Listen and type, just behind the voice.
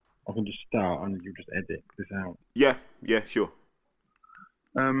I can just start and you just edit this out. Yeah, sure.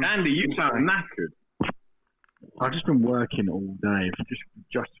 Andy, you sound knackered. I've just been working all day. I've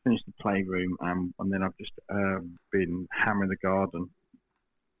just finished the playroom, and then I've just been hammering the garden.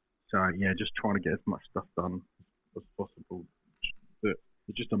 So yeah, just trying to get as much stuff done as possible. But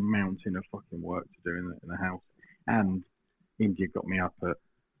it's just a mountain of fucking work to do in the house. And India got me up at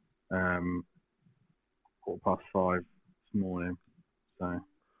 5:15 this morning. So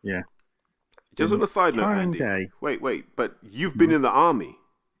yeah. Just on a side note, Andy. Day. Wait, but you've been in the army,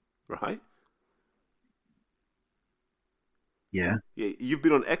 right? Yeah. Yeah, you've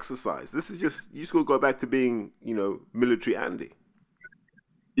been on exercise. This is just, you just got to go back to being, military Andy.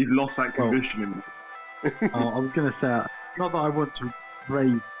 He's lost that conditioning. I was going to say, not that I want to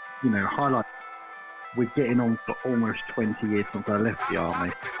raise, highlight, we're getting on for almost 20 years since I left the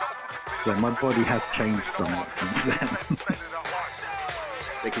army. So my body has changed somewhat since then.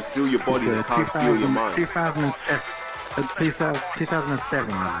 They can steal your body, they can't steal your mind.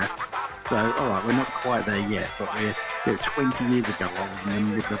 2007 I left. So, alright, we're not quite there yet, but we're 20 years ago I was in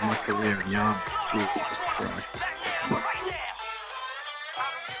the middle of my career in the army. Jesus Christ.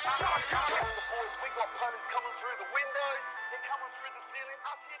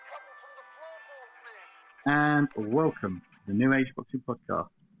 And welcome to the New Age Boxing Podcast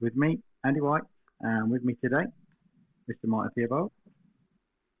with me, Andy White, and with me today, Mr. Martin Theobald.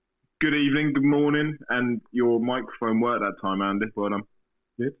 Good evening, good morning, and your microphone worked that time, Andy. Well done.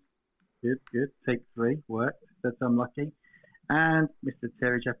 Good. Take 3 worked. That's unlucky. And Mr.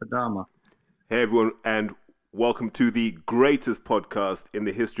 Terry Chapadama. Hey everyone, and welcome to the greatest podcast in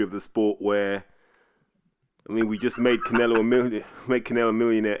the history of the sport. Where, we just made Canelo a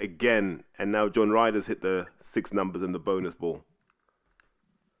millionaire again, and now John Ryder's hit the 6 numbers and the bonus ball.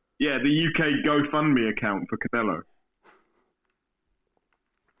 Yeah, the UK GoFundMe account for Canelo.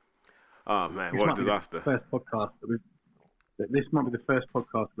 Oh man, what a disaster! First podcast this might be the first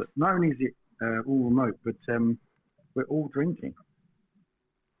podcast that not only is it all remote, but we're all drinking.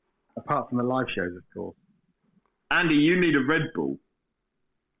 Apart from the live shows, of course. Andy, you need a Red Bull.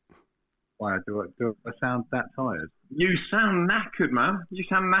 Why do I sound that tired? You sound knackered, man. You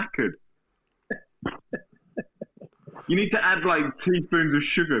sound knackered. You need to add like teaspoons of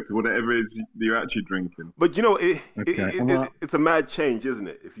sugar to whatever it is you're actually drinking. But it's a mad change, isn't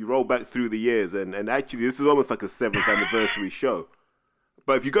it? If you roll back through the years, and actually this is almost like a 7th anniversary show.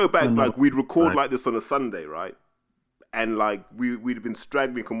 But if you go back, we'd record like this on a Sunday, right? And like we'd have been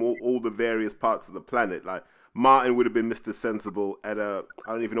straggling from all the various parts of the planet. Like Martin would have been Mr. Sensible at I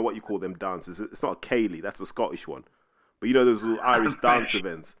don't even know what you call them dances. It's not a Cayley, that's a Scottish one. But those little Irish dance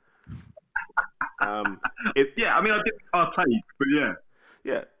events. I did partake, but yeah.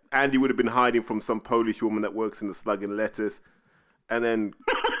 Yeah, Andy would have been hiding from some Polish woman that works in the Slug and Lettuce, and then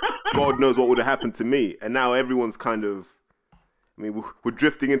God knows what would have happened to me. And now everyone's kind of, we're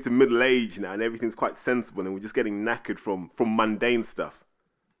drifting into middle age now, and everything's quite sensible, and we're just getting knackered from mundane stuff.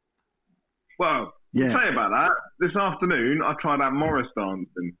 Well, yeah. I'll tell you about that. This afternoon, I tried out Morris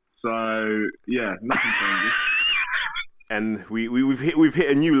dancing, so yeah, nothing changes. And we've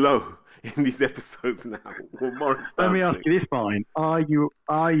hit a new low in these episodes now. Let me ask you this, Martin. Are you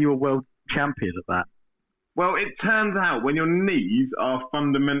a world champion at that? Well, it turns out when your knees are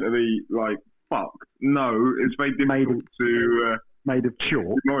fundamentally like fucked, no, it's very difficult to made of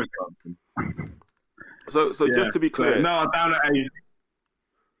chalk. Morris dancing. So yeah, just to be clear, no, I'm down at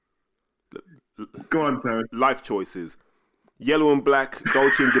 8. Go on, Terry. Life choices: yellow and black,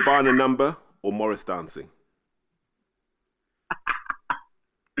 Dolce and Gabbana number, or Morris dancing.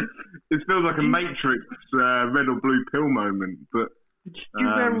 It feels like a Matrix red or blue pill moment, but did you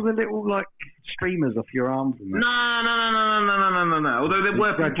wear all the little like streamers off your arms? And No. Although there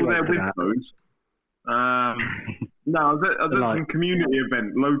were people there with those. I was at some community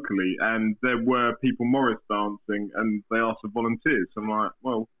event locally, and there were people Morris dancing, and they asked for volunteers. So I'm like,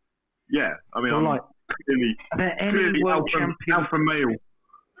 well, yeah. I'm clearly alpha male.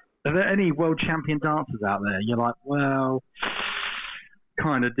 Are there any world champion dancers out there? You're like, well,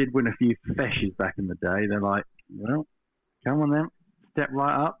 kind of did win a few feshes back in the day. They're like, well, come on then, step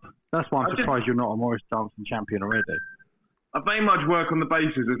right up. That's why I'm surprised you're not a Morris dancing champion already. I very much work on the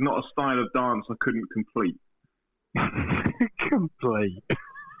basis there's not a style of dance I couldn't complete. Complete.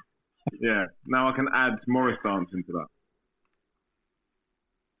 Yeah, now I can add Morris dancing to that.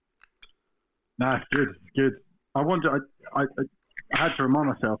 No, it's good. It's good. I wonder. I had to remind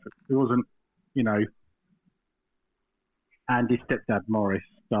myself it wasn't, Andy's stepdad Morris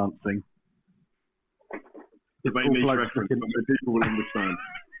dancing. It's a very niche reference, but people will understand.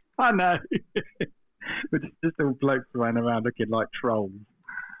 I know. But it's just all blokes running around looking like trolls.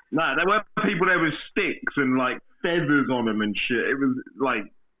 No, there were people there with sticks and like feathers on them and shit. It was like,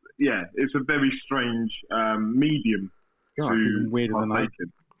 yeah, it's a very strange medium to weirder than I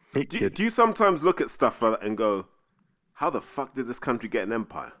pictured. Do you sometimes look at stuff like that and go, how the fuck did this country get an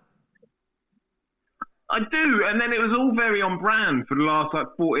empire? I do, and then it was all very on brand for the last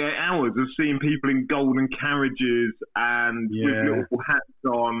 48 hours of seeing people in golden carriages and with little hats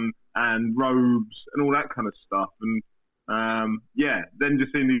on and robes and all that kind of stuff. And then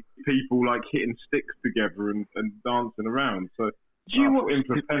just seeing these people like hitting sticks together and dancing around. So, did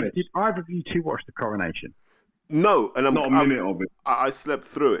either of you two watch the coronation? No, and not a minute of it. I slept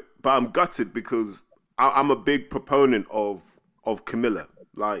through it, but I'm gutted because I'm a big proponent of Camilla.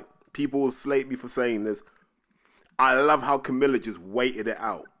 Like, people will slate me for saying this. I love how Camilla just waited it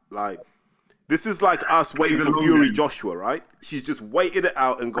out. Like, this is like us waiting for Fury Joshua, right? She's just waited it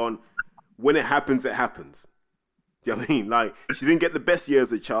out and gone, when it happens, it happens. Do you know what I mean? Like, she didn't get the best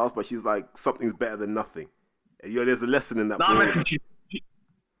years of Charles, but she's like, something's better than nothing. And, there's a lesson in that. No, I reckon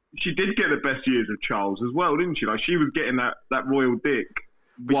she did get the best years of Charles as well, didn't she? Like, she was getting that royal dick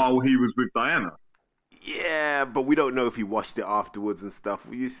while he was with Diana. Yeah, but we don't know if he washed it afterwards and stuff.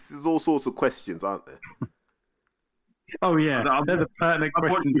 There's all sorts of questions, aren't there? Oh, yeah. They're the pertinent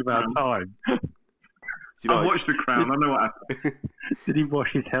questions of our time. I watched The Crown. I know what happened. Did he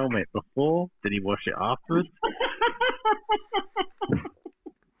wash his helmet before? Did he wash it afterwards?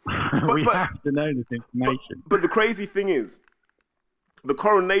 We have to know this information. But the crazy thing is, the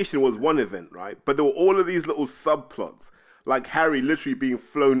coronation was one event, right? But there were all of these little subplots. Like Harry literally being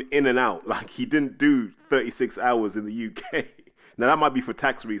flown in and out. Like he didn't do 36 hours in the UK. Now that might be for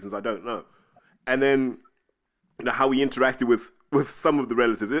tax reasons, I don't know. And then how he interacted with some of the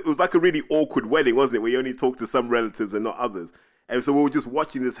relatives. It was like a really awkward wedding, wasn't it? Where you only talk to some relatives and not others. And so we were just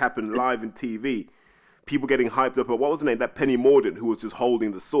watching this happen live on TV. People getting hyped up. What was the name? That Penny Mordaunt who was just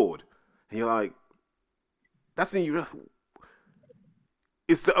holding the sword. And you're like, that's when you...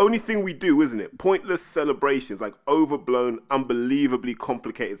 It's the only thing we do, isn't it? Pointless celebrations, like overblown, unbelievably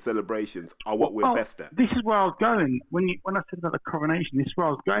complicated celebrations are what we're best at. This is where I was going. When I said about the coronation, this is where I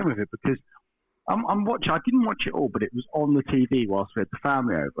was going with it, because I'm watching. I didn't watch it all, but it was on the TV whilst we had the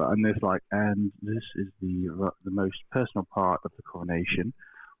family over, and there's like, and this is the most personal part of the coronation,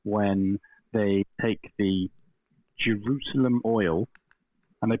 when they take the Jerusalem oil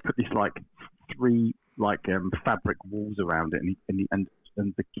and they put this like three fabric walls around it,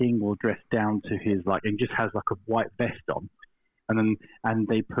 and the king will dress down to his and just has like a white vest on, and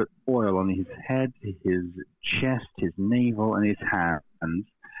they put oil on his head, his chest, his navel, and his hands,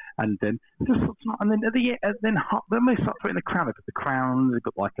 and then at the then when they start putting the crown, they put the crown. They've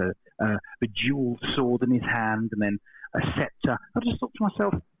got like a jeweled sword in his hand, and then a scepter. I just thought to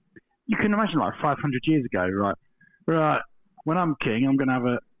myself, you can imagine like 500 years ago, right. When I'm king, I'm going to have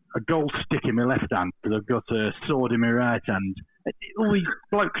a gold stick in my left hand because I've got a sword in my right hand. All these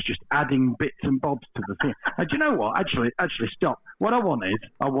blokes just adding bits and bobs to the thing. And do you know what? Actually, stop. What I want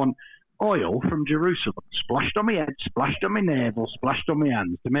oil from Jerusalem splashed on my head, splashed on my navel, splashed on my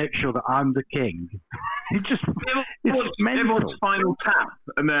hands to make sure that I'm the king. Everyone's Final Tap,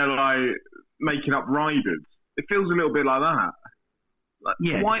 and they're like making up riders. It feels a little bit like that.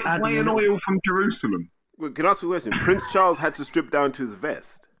 Why an oil from Jerusalem? Well, can I ask you a question? Prince Charles had to strip down to his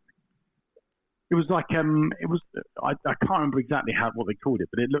vest. It was like I can't remember exactly what they called it,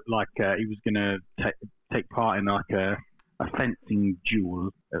 but it looked like he was going to take part in like a fencing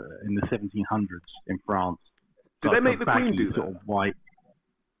duel in the 1700s in France. Did they make the Queen do that? Sort of white.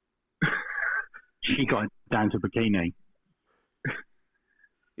 She got down to bikini.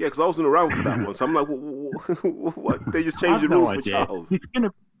 Yeah, because I wasn't around for that one, so I'm like, what? They just changed the rules for Charles. It's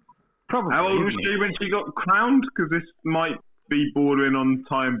gonna probably. How old was she when she got crowned? Because this might be bordering on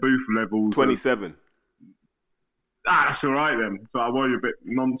Ty and Booth levels. 27. That's all right then. So I worry a bit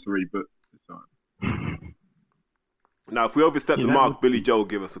noncery, but it's all right. Now, if we overstep the mark, Billy Joel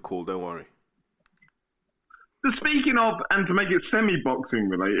give us a call. Don't worry. So speaking of, and to make it semi-boxing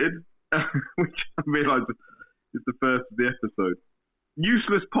related, which I realise is the first of the episode,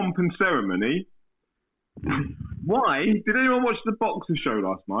 useless pomp and ceremony. Why? Did anyone watch the boxer show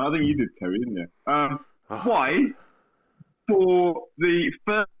last night? I think you did, Terry, didn't you? Why? For the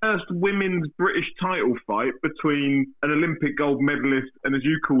first women's British title fight between an Olympic gold medalist and, as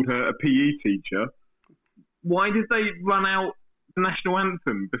you called her, a PE teacher, why did they run out the national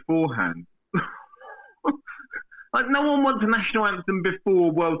anthem beforehand? Like, no one wants a national anthem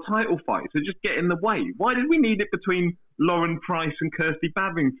before world title fight, so just get in the way. Why did we need it between Lauren Price and Kirsty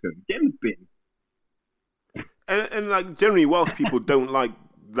Babington? Get in the bin. And like, generally, Welsh people don't like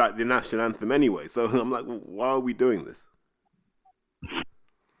the national anthem anyway, so I'm like, why are we doing this?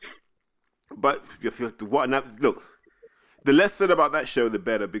 But look, the less said about that show, the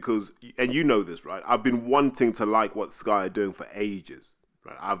better, because, and you know this, right? I've been wanting to like what Sky are doing for ages,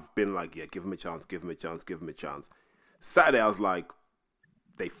 right? I've been like, yeah, give him a chance, give him a chance, give him a chance. Saturday, I was like,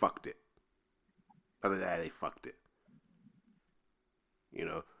 they fucked it. I was like, yeah, they fucked it. You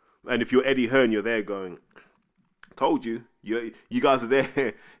know? And if you're Eddie Hearn, you're there going, told you. You guys are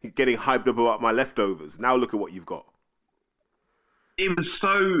there getting hyped up about my leftovers. Now look at what you've got. It was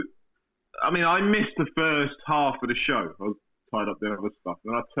so... I mean, I missed the first half of the show. I was tied up doing other stuff.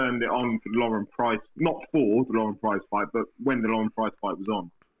 And I turned it on for the Lauren Price... Not for the Lauren Price fight, but when the Lauren Price fight was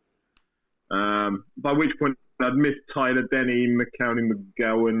on. By which point, I'd missed Tyler Denny, McCowney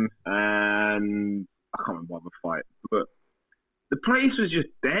McGowan, and... I can't remember what the fight. But the place was just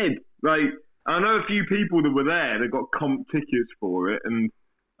dead. Like... I know a few people that were there that got comp tickets for it, and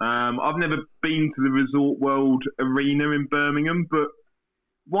I've never been to the Resort World Arena in Birmingham, but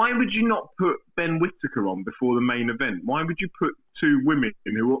why would you not put Ben Whittaker on before the main event? Why would you put two women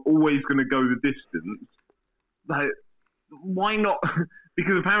who are always going to go the distance? Like, why not?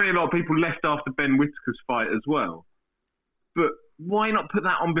 Because apparently a lot of people left after Ben Whittaker's fight as well. But why not put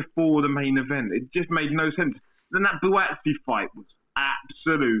that on before the main event? It just made no sense. Then that Buatsi fight was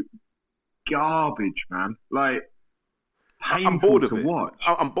absolute garbage, man. Like, I'm bored of it. Watch.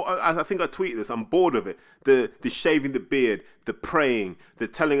 I think I tweeted this. I'm bored of it. The shaving the beard, the praying, the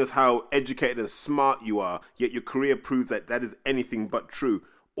telling us how educated and smart you are, yet your career proves that that is anything but true.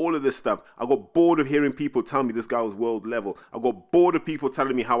 All of this stuff. I got bored of hearing people tell me this guy was world level. I got bored of people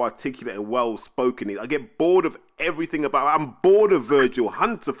telling me how articulate and well spoken he is. I get bored of everything about him. I'm bored of Virgil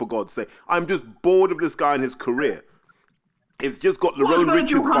Hunter, for God's sake. I'm just bored of this guy and his career. It's just got Lerone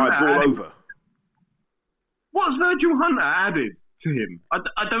Richards vibes all over. What's Virgil Hunter added to him?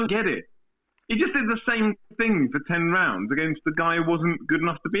 I don't get it. He just did the same thing for 10 rounds against the guy who wasn't good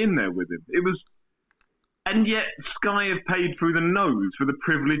enough to be in there with him. It was, and yet Sky have paid through the nose for the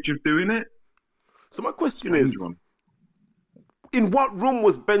privilege of doing it. So my question is, in what room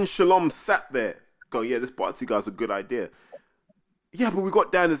was Ben Shalom sat there going, yeah, this Boatsy guy's a good idea? Yeah, but we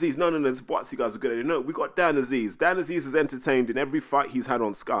got Dan Aziz. No, this Boatsy guy's a good idea. No, we got Dan Aziz. Dan Aziz is entertained in every fight he's had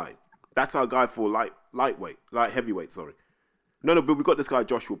on Sky. That's our guy for light heavyweight, sorry. No, but we got this guy,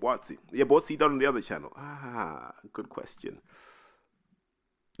 Joshua Boatsy. Yeah, but what's he done on the other channel? Good question.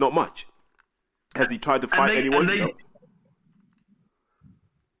 Not much. Has he tried to fight anyone?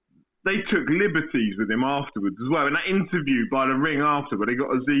 They took liberties with him afterwards as well. In that interview by the ring after, where they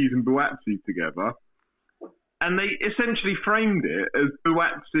got Aziz and Boatsy together, and they essentially framed it as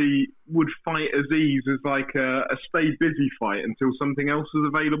Boatsy would fight Aziz as like a stay busy fight until something else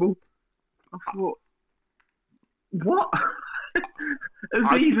was available. I thought, what?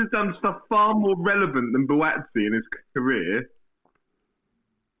 Aziz has done stuff far more relevant than Boatsy in his career.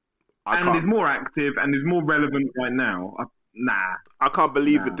 And is more active and is more relevant right now. I can't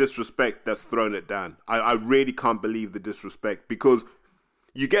believe the disrespect that's thrown at Dan. I really can't believe the disrespect, because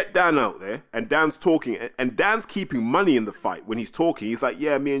you get Dan out there and Dan's talking, and Dan's keeping money in the fight when he's talking. He's like,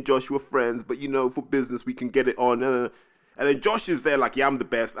 yeah, me and Josh were friends, but for business, we can get it on. And then Josh is there like, yeah, I'm the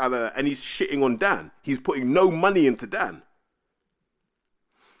best. And he's shitting on Dan. He's putting no money into Dan.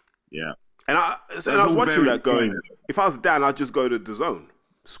 Yeah. And I was watching that going, if I was Dan, I'd just go to DAZN.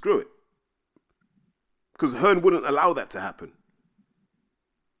 Screw it. Because Hearn wouldn't allow that to happen.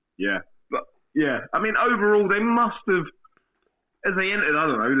 Yeah. But, yeah. I mean, overall, they must have, as they entered, I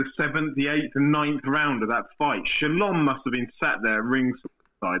don't know, the 7th, the 8th and 9th round of that fight, Shalom must have been sat there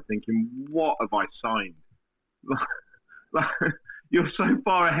ringside thinking, what have I signed? You're so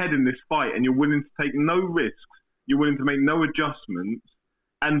far ahead in this fight and you're willing to take no risks. You're willing to make no adjustments.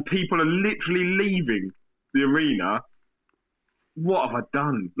 And people are literally leaving the arena. What have I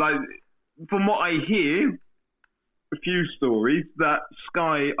done? Like, from what I hear, a few stories that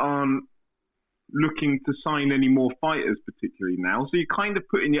Sky aren't looking to sign any more fighters particularly now. So you're kind of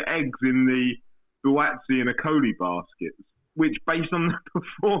putting your eggs in the Boatsy and Akoli baskets, which based on the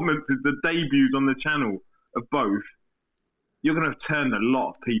performances, the debuts on the channel of both, you're going to have turned a lot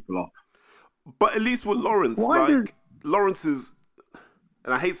of people off. But at least with Lawrence, Lawrence is,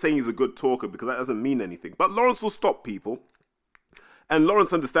 and I hate saying he's a good talker because that doesn't mean anything, but Lawrence will stop people. And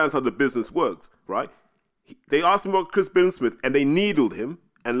Lawrence understands how the business works, right? They asked him about Chris Billsmith and they needled him.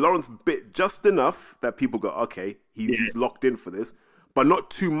 And Lawrence bit just enough that people go, okay, he's locked in for this. But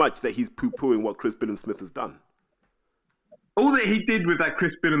not too much that he's poo-pooing what Chris Billsmith has done. All that he did with that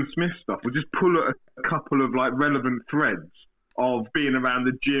Chris Billsmith stuff was just pull a couple of like relevant threads of being around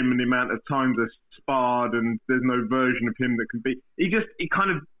the gym and the amount of times they're sparred and there's no version of him that can be. He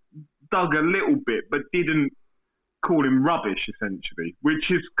kind of dug a little bit, but didn't call him rubbish, essentially,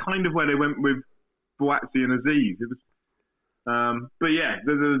 which is kind of where they went with Boazzi and Aziz. It was, but yeah,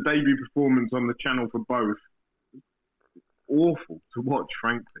 the debut performance on the channel for both, awful to watch,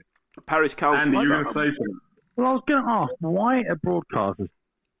 frankly. Parish Council. Andy, you were going to say something? Well, I was going to ask, why are broadcasters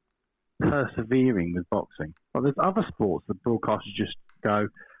persevering with boxing? Well, there's other sports that broadcasters just go,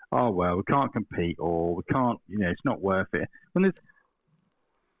 oh, well, we can't compete, or we can't, it's not worth it. When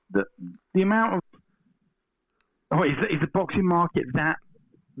there's the amount of... Oh, is the boxing market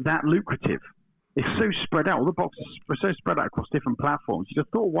that lucrative? It's so spread out. All the boxers are so spread out across different platforms. You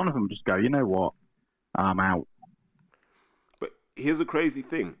just thought one of them just go, you know what, I'm out. But here's a crazy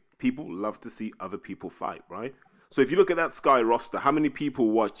thing. People love to see other people fight, right? So if you look at that Sky roster, how many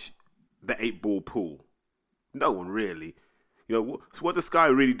people watch the 8-ball pool? No one really. So what does Sky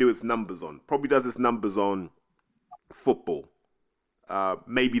really do its numbers on? Probably does its numbers on football.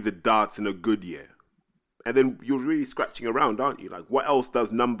 Maybe the darts in a good year. And then you're really scratching around, aren't you? Like, what else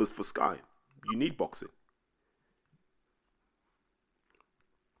does numbers for Sky? You need boxing.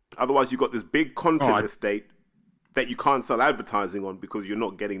 Otherwise, you've got this big content estate that you can't sell advertising on because you're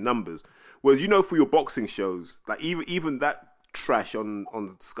not getting numbers. Whereas, for your boxing shows, like even that trash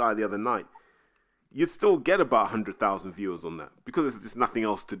on Sky the other night, you'd still get about 100,000 viewers on that because there's just nothing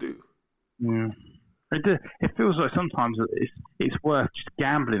else to do. Yeah. It feels like sometimes it's worth just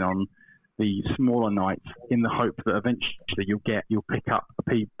gambling on the smaller nights in the hope that eventually you'll pick up a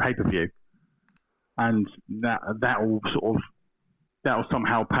pay-per-view, and that'll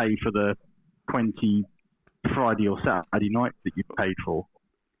somehow pay for the 20 Friday or Saturday nights that you paid for.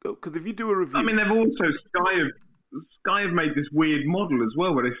 Because if you do a review, I mean, they've also Sky have made this weird model as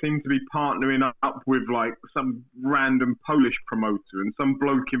well, where they seem to be partnering up with like some random Polish promoter and some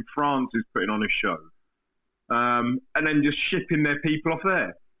bloke in France who's putting on a show, and then just shipping their people off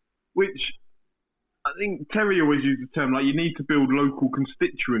there. Which I think Terry always used the term, like, you need to build local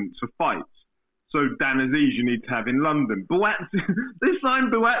constituents for fights. So Dan Aziz you need to have in London. Boazzi, they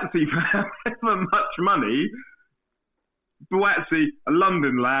signed Boazzi for however much money. Boazzi, a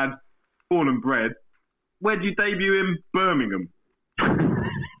London lad, born and bred. Where do you debut him? Birmingham.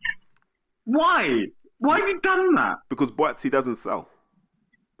 Why? Why have you done that? Because Boazzi doesn't sell.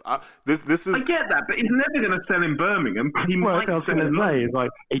 This is. I get that, but he's never going to sell in Birmingham. He might I was going to say, it's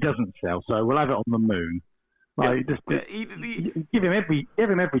like, he doesn't sell, so we'll have it on the moon. Like, give him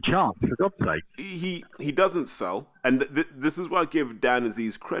every chance, for God's sake. He doesn't sell, and this is why I give Dan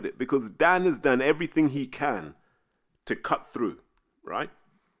Aziz credit, because Dan has done everything he can to cut through, right?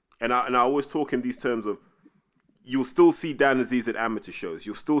 And I always talk in these terms of, you'll still see Dan Aziz at amateur shows.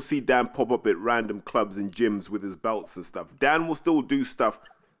 You'll still see Dan pop up at random clubs and gyms with his belts and stuff. Dan will still do stuff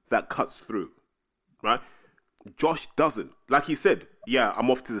that cuts through, right? Josh doesn't. Like he said, I'm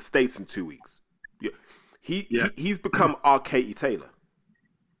off to the States in 2 weeks. He's become our Katie Taylor,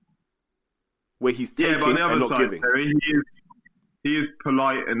 where he's taking and not giving. Terry, he is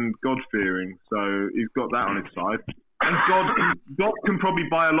polite and God-fearing, so he's got that on his side. And God can probably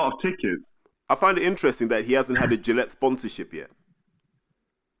buy a lot of tickets. I find it interesting that he hasn't had a Gillette sponsorship yet.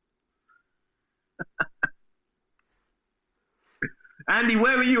 Andy,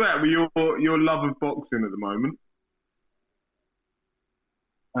 where are you at with your love of boxing at the moment?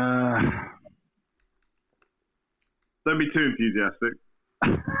 Don't be too enthusiastic.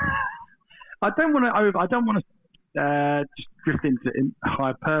 I don't want to just drift into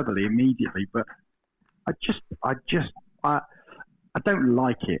hyperbole immediately, but I don't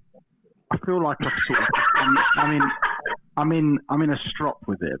like it. I feel like I'm in a strop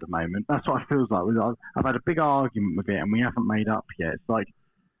with it at the moment. That's what it feels like. I've had a big argument with it, and we haven't made up yet. It's like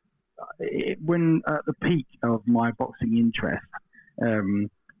when at the peak of my boxing interest, the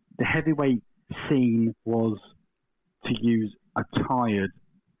heavyweight scene was, to use a tired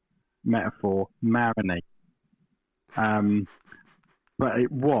metaphor, marinate. But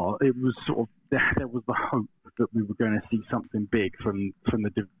it was sort of, there was the hope that we were going to see something big from the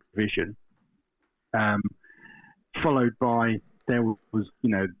division. Followed by, there was,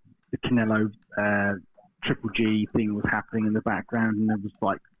 the Canelo Triple G thing was happening in the background, and there was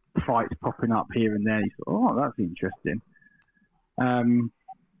like fights popping up here and there. You thought, that's interesting. And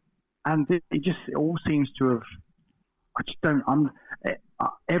it all seems to have,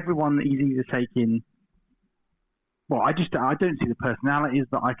 everyone is either taking, I don't see the personalities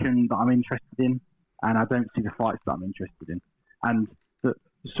that I'm interested in, and I don't see the fights that I'm interested in. And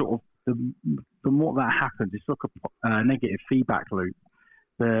the more that happens, it's like a negative feedback loop.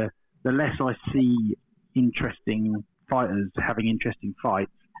 The less I see interesting fighters having interesting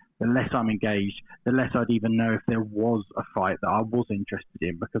fights, the less I'm engaged, the less I'd even know if there was a fight that I was interested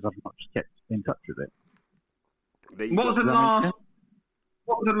in, because I've not just kept in touch with it. What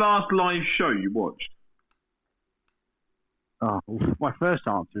was the last live show you watched? Oh, my first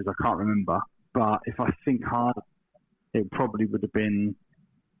answer is I can't remember, but if I think hard, it probably would have been.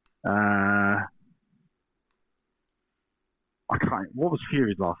 I can't. What was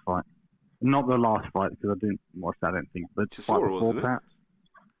Fury's last fight? Not the last fight because I didn't watch that. I don't think, but the fight before, perhaps.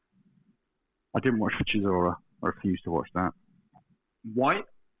 I didn't watch Chisora. I refused to watch that. White?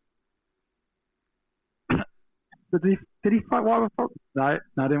 Did he fight White before? No,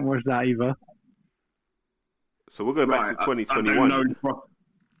 I didn't watch that either. So we're going back to 2021.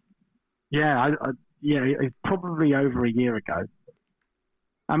 Yeah, it's probably over a year ago.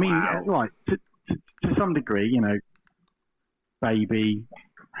 I mean, right, to some degree, you know, baby,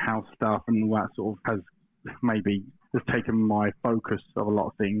 house stuff and all that sort of has taken my focus of a lot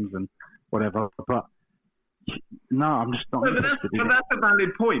of things and whatever. But no, I'm just not interested. But that's a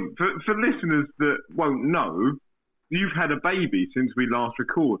valid point. For listeners that won't know, you've had a baby since we last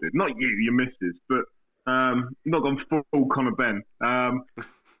recorded. Not you, your missus, but not gone full Conor Ben. I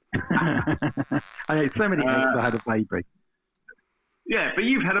had so many times I had a baby. Yeah, but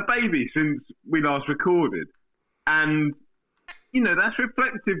you've had a baby since we last recorded. And, you know, that's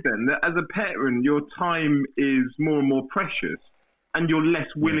reflective then that as a parent, your time is more and more precious and you're less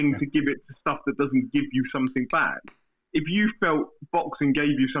willing to give it to stuff that doesn't give you something back. If you felt boxing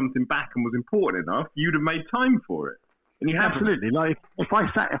gave you something back and was important enough, you'd have made time for it. And you absolutely. Like if I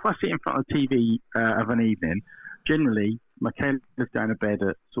sit in front of the TV of an evening, generally Michaela's going to bed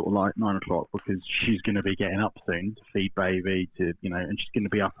at sort of like 9 o'clock because she's going to be getting up soon to feed baby, and she's going to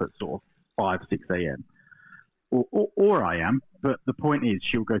be up at sort of 5, 6 a.m. Or I am, but the point is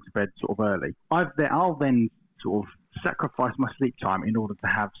she'll go to bed sort of early. I'll then sort of sacrifice my sleep time in order to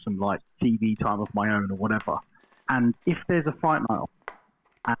have some like TV time of my own or whatever. And if there's a fight night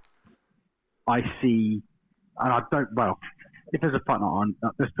on, I see, and I don't, well, if there's a fight night on,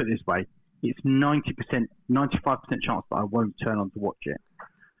 let's put it this way, it's 90%, 95% chance that I won't turn on to watch it.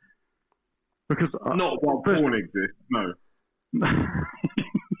 Because not while porn exists, no.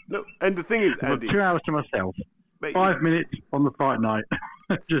 No, and the thing is, Andy, 2 hours to myself, mate, 5 minutes on the fight night,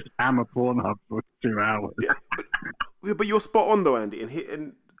 just hammer Pornhub for 2 hours. Yeah, but you're spot on though, Andy,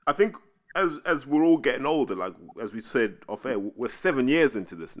 and I think as we're all getting older, like as we said off air, we're 7 years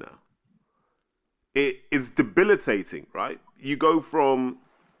into this now. It is debilitating, right? You go from,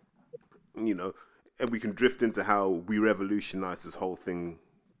 and we can drift into how we revolutionized this whole thing,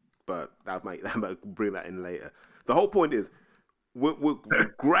 but that might bring that in later. The whole point is, we're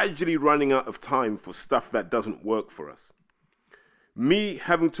gradually running out of time for stuff that doesn't work for us. Me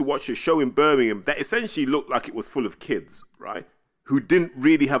having to watch a show in Birmingham that essentially looked like it was full of kids, right? Who didn't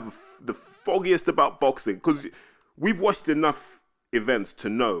really have the foggiest about boxing, because we've watched enough events to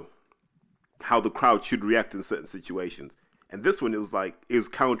know how the crowd should react in certain situations. And this one, it was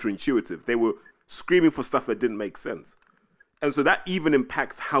counterintuitive. They were screaming for stuff that didn't make sense. And so that even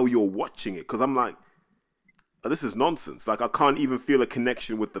impacts how you're watching it, because I'm like, oh, this is nonsense. Like, I can't even feel a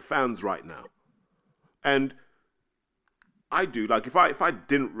connection with the fans right now. And I do, like, if I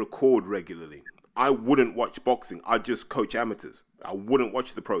didn't record regularly, I wouldn't watch boxing. I'd just coach amateurs. I wouldn't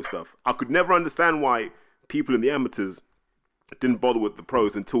watch the pro stuff. I could never understand why people in the amateurs didn't bother with the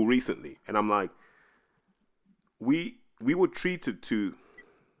pros until recently. And I'm like, we were treated to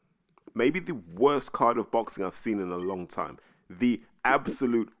maybe the worst card of boxing I've seen in a long time. The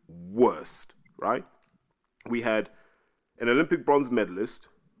absolute worst, right? We had an Olympic bronze medalist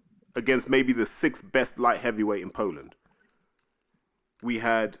against maybe the 6th best light heavyweight in Poland. We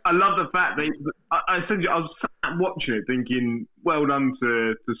had... I love the fact that I was sat watching it thinking, well done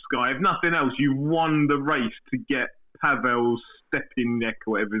to Sky. If nothing else, you won the race to get Pavel Stepiniak,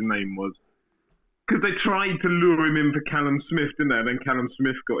 or whatever his name was. Because they tried to lure him in for Callum Smith, didn't they? Then Callum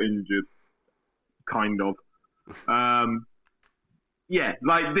Smith got injured. Kind of. Yeah,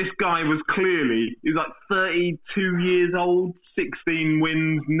 like this guy was he's like 32 years old, 16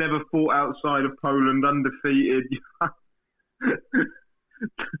 wins, never fought outside of Poland, undefeated.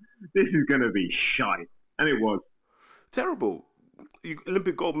 This is going to be shite. And it was. Terrible.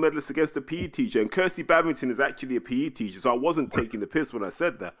 Olympic gold medalist against a PE teacher. And Kirsty Babington is actually a PE teacher, so I wasn't taking the piss when I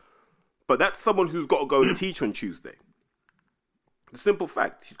said that. But that's someone who's got to go and teach on Tuesday. The simple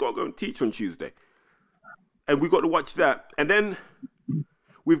fact, she's got to go and teach on Tuesday. And we've got to watch that. And then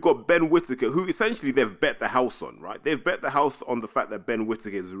we've got Ben Whittaker, who essentially they've bet the house on, right? They've bet the house on the fact that Ben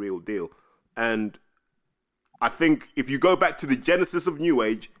Whittaker is a real deal. And I think if you go back to the genesis of New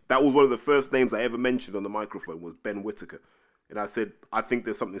Age, that was one of the first names I ever mentioned on the microphone was Ben Whittaker. And I said, I think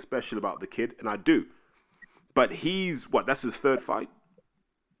there's something special about the kid, and I do. But that's his 3rd fight?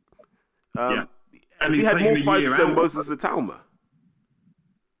 Yeah. And he had more fights than Moses Atalma.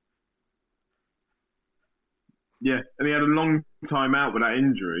 Yeah, and he had a long time out with that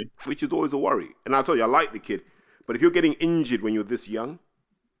injury. Which is always a worry. And I told you, I like the kid. But if you're getting injured when you're this young,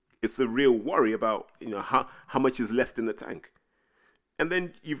 it's a real worry about, how much is left in the tank. And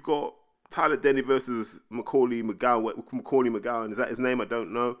then you've got Tyler Denny versus Macaulay McGowan. Is that his name? I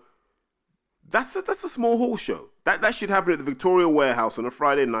don't know. That's a small hall show. That should happen at the Victoria Warehouse on a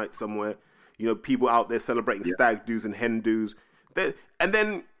Friday night somewhere. People out there celebrating stag doos and hen doos. And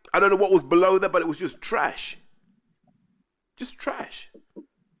then, I don't know what was below that, but it was just trash. Just trash.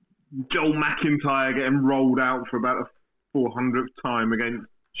 Joel McIntyre getting rolled out for about the 400th time against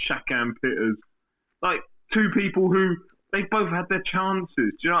Shakan Pitters. Like, two people who, they both had their chances.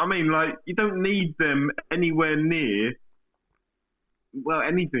 Do you know what I mean? Like, you don't need them anywhere near, well,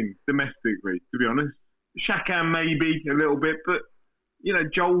 anything domestically, to be honest. Shakan maybe a little bit, but,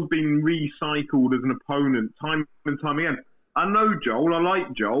 Joel's been recycled as an opponent time and time again. I know Joel, I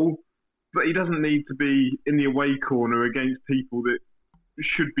like Joel, but he doesn't need to be in the away corner against people that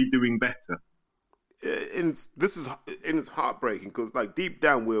should be doing better. And it's heartbreaking because, like, deep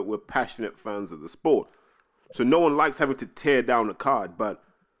down, we're passionate fans of the sport. So no one likes having to tear down a card, but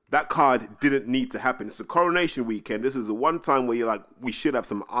that card didn't need to happen. It's a coronation weekend. This is the one time where you're like, we should have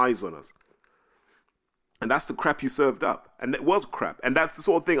some eyes on us. And that's the crap you served up. And it was crap. And that's the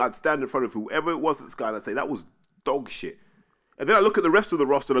sort of thing I'd stand in front of whoever it was that's guy and I'd say, that was dog shit. And then I look at the rest of the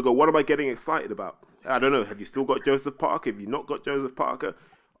roster and I go, what am I getting excited about? I don't know. Have you still got Joseph Parker? Have you not got Joseph Parker?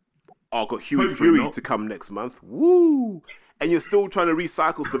 I've got Huey Fury to come next month. Woo! And you're still trying to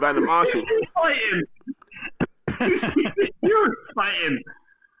recycle Savannah Marshall. Fighting! You're fighting!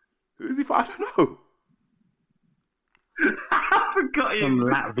 Who's he fighting? I don't know. I forgot him. Some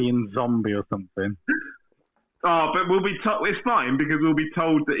Latvian zombie or something. Oh, but we'll be told, it's fine because we'll be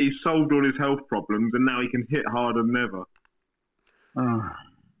told that he's solved all his health problems and now he can hit harder than ever.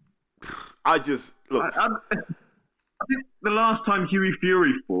 I just look. I think the last time Huey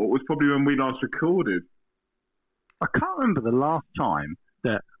Fury fought was probably when we last recorded. I can't remember the last time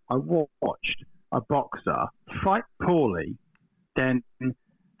that I watched a boxer fight poorly, then made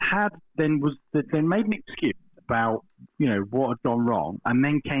an excuse about what had gone wrong, and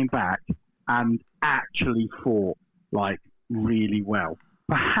then came back and actually fought like really well.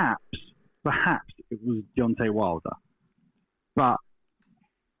 Perhaps it was Deontay Wilder. But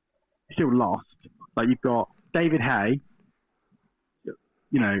still lost. Like, you've got David Haye,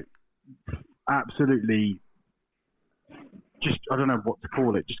 absolutely just, I don't know what to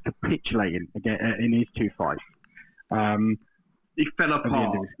call it, just capitulating again in his two fights. He fell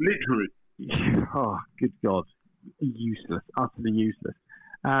apart, literally. Oh, good God. Useless, utterly useless.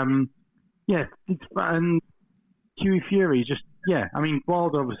 And Huey Fury just,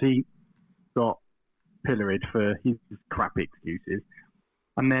 Wilder obviously got pilloried for his crap excuses.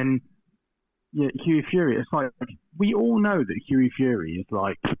 And then, Huey Fury, it's like, we all know that Huey Fury is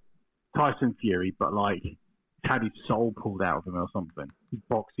like Tyson Fury, but like, he's had his soul pulled out of him or something. His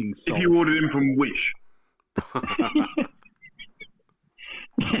boxing soul. If you ordered him from Wish.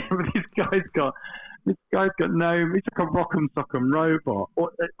 Yeah, but this guy's got no, he's like a rock'em sock'em robot.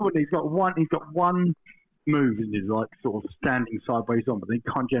 He's got one move and is like sort of standing sideways on, but he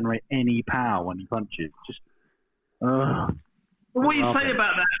can't generate any power when he punches. Just, what do you say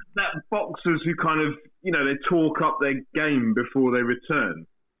about that boxers who kind of, they talk up their game before they return?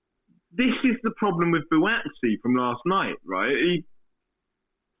 This is the problem with Buatsi from last night, right?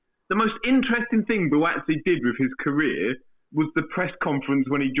 The most interesting thing Buatsi did with his career was the press conference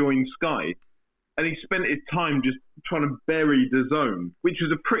when he joined Sky. And he spent his time just trying to bury the zone, which was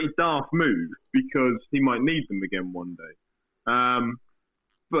a pretty daft move because he might need them again one day.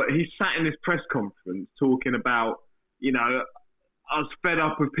 But he sat in this press conference talking about, I was fed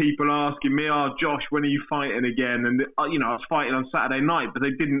up with people asking me, Josh, when are you fighting again? And, I was fighting on Saturday night, but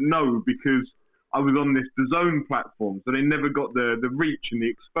they didn't know because I was on this DAZN platform. So they never got the reach and the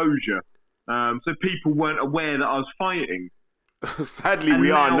exposure. So people weren't aware that I was fighting. Sadly,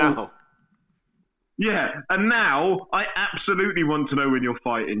 we are now. Yeah, and now I absolutely want to know when you're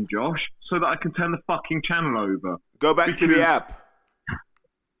fighting, Josh, so that I can turn the fucking channel over. Go back to the app.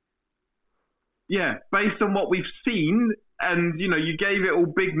 Yeah, based on what we've seen, and, you gave it all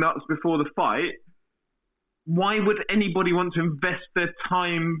big nuts before the fight, why would anybody want to invest their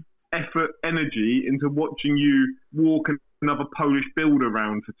time, effort, energy into watching you walk another Polish builder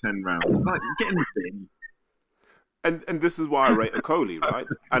around for 10 rounds? Like, get in the thing. And this is why I rate Okoli, right?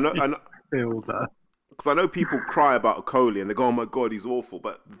 I know. Builder. Because I know people cry about Okoli and they go, oh my God, he's awful.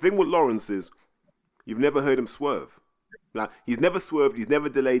 But the thing with Lawrence is you've never heard him swerve. Like, he's never swerved. He's never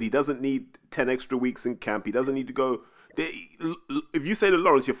delayed. He doesn't need 10 extra weeks in camp. He doesn't need to go. If you say to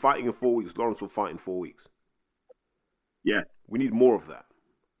Lawrence, you're fighting in 4 weeks, Lawrence will fight in 4 weeks. Yeah. We need more of that.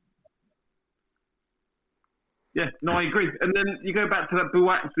 Yeah, no, I agree. And then you go back to that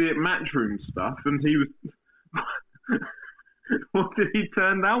Buatsi at Matchroom stuff, and he was... what did he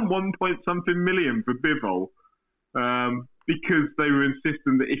turn down? 1-point-something million for Bivol. Because they were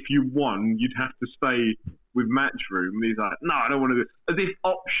insisting that if you won, you'd have to stay with Matchroom. And he's like, no, I don't want to do it. As if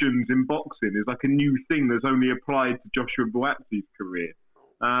options in boxing is like a new thing that's only applied to Joshua Buatsi's career.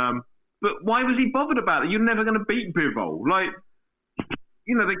 But why was he bothered about it? You're never going to beat Bivol. Like,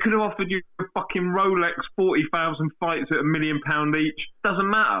 you know, they could have offered you a fucking Rolex, 40,000 fights at £1 million each. Doesn't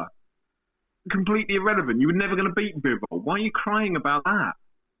matter. Completely irrelevant. You were never going to beat Bivol. Why are you crying about that?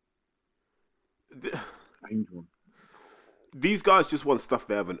 These guys just want stuff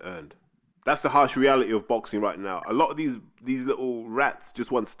they haven't earned. That's the harsh reality of boxing right now. A lot of these little rats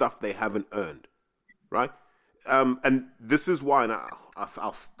just want stuff they haven't earned, right? And this is why, and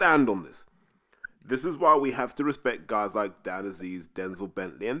I'll stand on this. This is why we have to respect guys like Dan Aziz, Denzel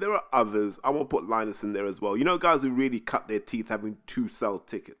Bentley, and there are others. I want to put Linus in there as well. You know, guys who really cut their teeth having to sell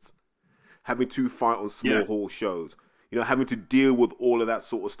tickets, having to fight on small hall shows, you know, having to deal with all of that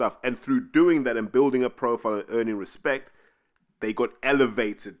sort of stuff. And through doing that and building a profile and earning respect, they got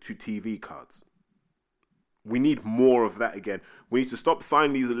elevated to TV cards. We need more of that again. We need to stop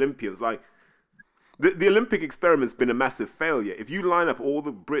signing these Olympians. Like, the Olympic experiment's been a massive failure. If you line up all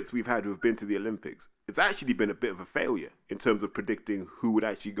the Brits we've had who have been to the Olympics, it's actually been a bit of a failure in terms of predicting who would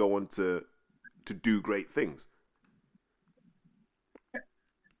actually go on to do great things.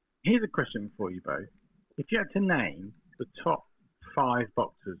 Here's a question for you both. If you had to name the top 5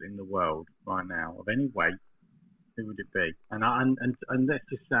 boxers in the world right now of any weight, who would it be? And let's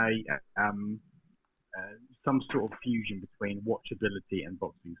just say some sort of fusion between watchability and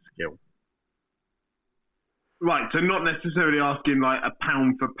boxing skill. Right, so not necessarily asking like a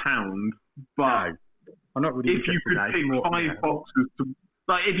pound for pound, but no, I'm not really if you could pick 5 boxers to,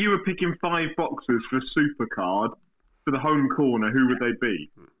 like if you were picking 5 boxers for a supercard for the home corner, who would they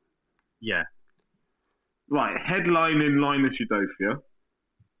be? Yeah. Right, headlining Linus Udofia.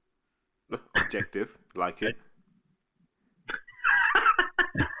 Objective, like it.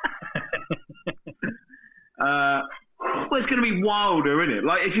 Well, it's going to be Wilder, isn't it?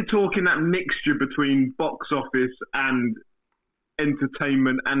 Like, if you're talking that mixture between box office and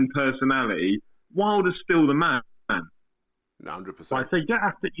entertainment and personality, Wilder's still the man. 100%. Right, so you don't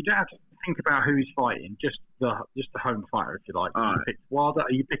have to think about who he's fighting, just the home fighter, if you like. You pick Wilder.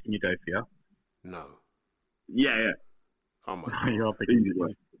 Are you picking Udofia? No. Yeah. Oh my God. You're picking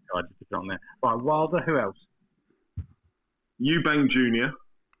Udofia. I just put it on there. Right, Wilder. Who else? Eubank Jr.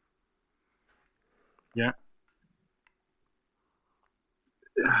 Yeah.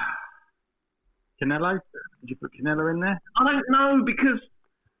 Canelo? Did you put Canelo in there? I don't know, because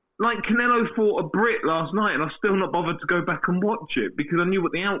like Canelo fought a Brit last night and I've still not bothered to go back and watch it because I knew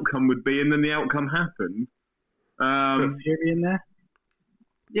what the outcome would be and then the outcome happened. Put Fury in there?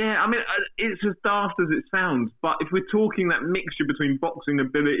 Yeah, I mean, it's as daft as it sounds, but if we're talking that mixture between boxing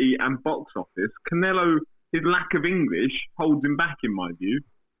ability and box office, Canelo, his lack of English holds him back in my view.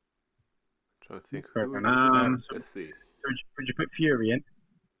 I'm trying to think. Let's see. Would you put Fury in?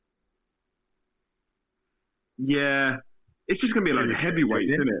 Yeah, it's just going to be like a heavyweight,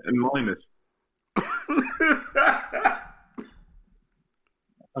 isn't it? And Linus.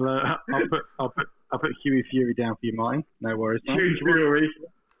 I'll put Huey Fury down for you, Martin. No worries. Huey Fury,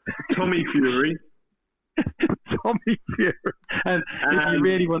 Tommy Fury, Tommy Fury. And if you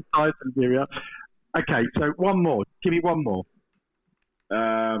really want Tyson Fury, okay. So one more. Give me one more.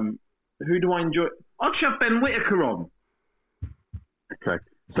 Who do I enjoy? I'd shove Ben Whittaker on. Okay.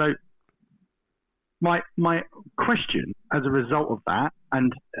 So my question as a result of that,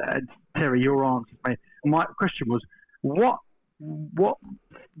 and Terry, your answer, my question was, what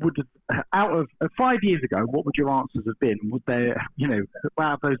would, out of 5 years ago, what would your answers have been? Would there,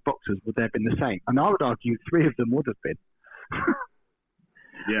 out of those boxers, would they have been the same? And I would argue 3 of them would have been.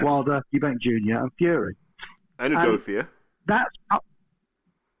 Yeah. Wilder, Eubank Jr. and Fury. And Udofia.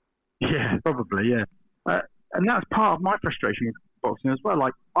 Yeah, probably, yeah. And that's part of my frustration with boxing as well.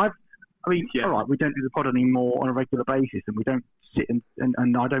 Like, all right, we don't do the pod anymore on a regular basis, and we don't sit and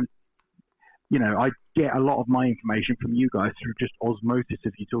I don't, I get a lot of my information from you guys through just osmosis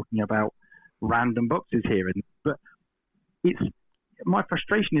if you're talking about random boxes here. But my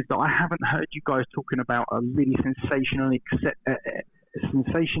frustration is that I haven't heard you guys talking about a really sensationally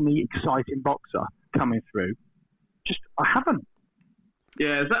exciting boxer coming through. I haven't.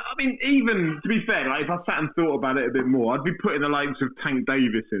 Yeah, so, I mean, even to be fair, like if I sat and thought about it a bit more, I'd be putting the likes of Tank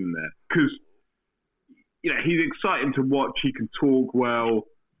Davis in there because he's exciting to watch. He can talk well.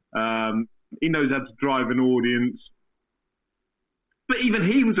 He knows how to drive an audience. But even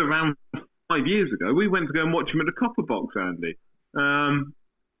he was around 5 years ago. We went to go and watch him at the Copper Box, Andy.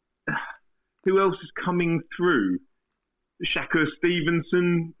 Who else is coming through? Shakur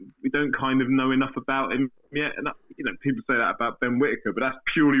Stevenson. We don't kind of know enough about him yet. And people say that about Ben Whittaker, but that's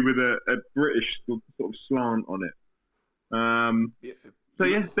purely with a British sort of slant on it. So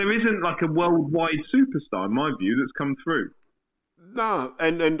yes, there isn't like a worldwide superstar, in my view, that's come through. No,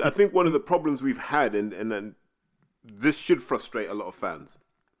 and I think one of the problems we've had, and this should frustrate a lot of fans.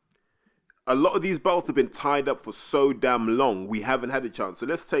 A lot of these belts have been tied up for so damn long, we haven't had a chance. So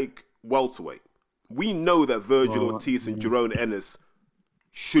let's take welterweight. We know that Virgil Ortiz and Jerome Ennis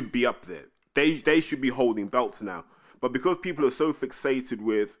should be up there. They should be holding belts now. But because people are so fixated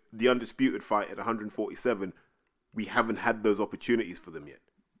with the undisputed fight at 147, we haven't had those opportunities for them yet.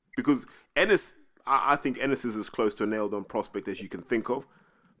 Because Ennis, I think Ennis is as close to a nailed-on prospect as you can think of.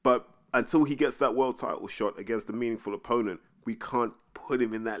 But until he gets that world title shot against a meaningful opponent, we can't put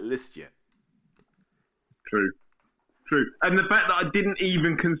him in that list yet. True. And the fact that I didn't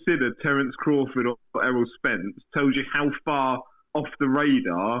even consider Terence Crawford or Errol Spence tells you how far off the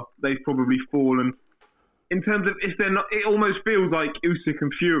radar they've probably fallen. In terms of if they're not, it almost feels like Usyk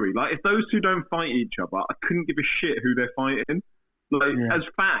and Fury. Like if those two don't fight each other, I couldn't give a shit who they're fighting. As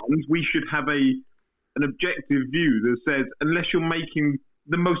fans, we should have an objective view that says unless you're making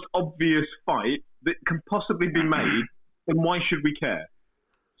the most obvious fight that can possibly be made, then why should we care?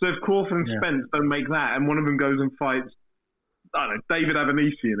 So if Crawford and Spence don't make that, and one of them goes and fights, I don't know, David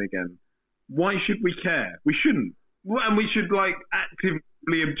Avanesian again, why should we care? We shouldn't, and we should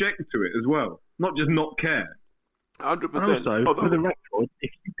actively object to it as well, not just not care. 100%. Also, for the record,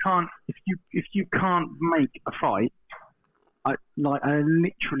 if you can't make a fight, I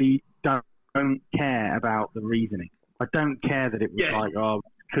literally don't care about the reasoning. I don't care that it was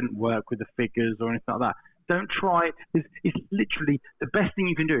couldn't work with the figures or anything like that. Don't try. It's literally the best thing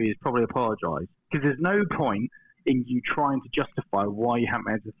you can do is probably apologise, because there's no point in you trying to justify why you haven't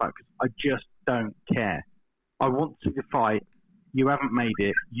made the fight, because I just don't care. I want to see the fight. You haven't made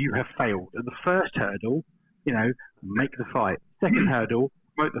it. You have failed. At the first hurdle, make the fight. Second hurdle,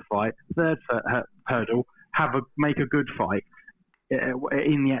 promote the fight. Third hurdle, make a good fight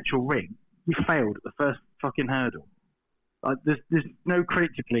in the actual ring. You failed at the first fucking hurdle. There's no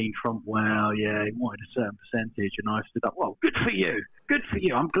credit to glean from, he wanted a certain percentage and I stood up. Well, good for you. Good for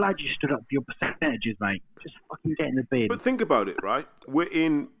you. I'm glad you stood up for your percentages, mate. Just fucking get in the bin. But think about it, right? We're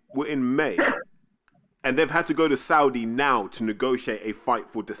in May, and they've had to go to Saudi now to negotiate a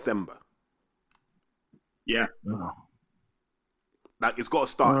fight for December. Yeah. It's got to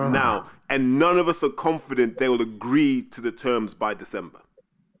start now, and none of us are confident they will agree to the terms by December.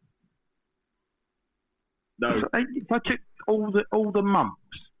 No. So if I took all the months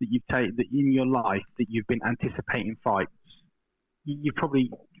that you've taken that in your life that you've been anticipating fights, you probably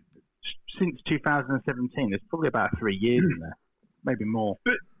since 2017. There's probably about 3 years in there, maybe more.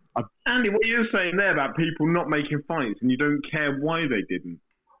 But Andy, what you're saying there about people not making fights and you don't care why they didn't.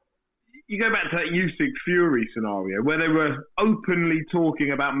 You go back to that Usyk Fury scenario where they were openly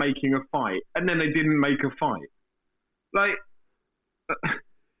talking about making a fight and then they didn't make a fight.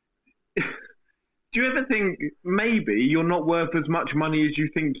 Do you ever think maybe you're not worth as much money as you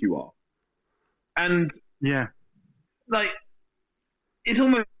think you are? And it's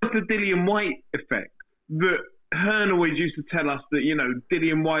almost the Dillian White effect that Hearn always used to tell us that,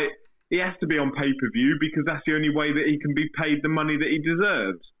 Dillian White, he has to be on pay-per-view because that's the only way that he can be paid the money that he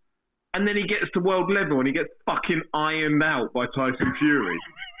deserves. And then he gets to world level and he gets fucking ironed out by Tyson Fury.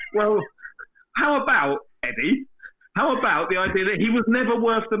 Well, how about, Eddie? How about the idea that he was never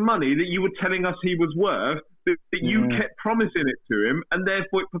worth the money that you were telling us he was worth, that you kept promising it to him, and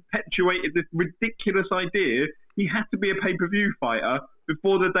therefore it perpetuated this ridiculous idea he had to be a pay-per-view fighter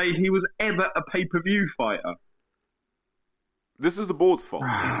before the day he was ever a pay-per-view fighter? This is the board's fault.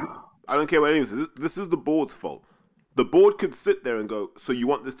 I don't care what anyone says. This is the board's fault. The board could sit there and go, so you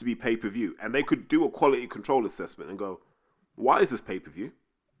want this to be pay-per-view? And they could do a quality control assessment and go, why is this pay-per-view?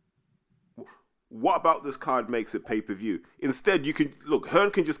 What about this card makes it pay-per-view? Instead, you can look. Hearn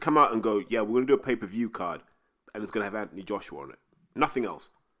can just come out and go, "Yeah, we're going to do a pay-per-view card, and it's going to have Anthony Joshua on it. Nothing else.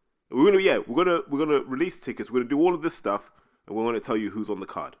 We're going to release tickets. We're going to do all of this stuff, and we're going to tell you who's on the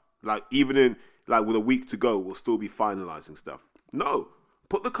card. Even with a week to go, we'll still be finalizing stuff. No,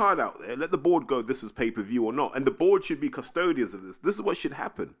 put the card out there. Let the board go. This is pay-per-view or not, and the board should be custodians of this. This is what should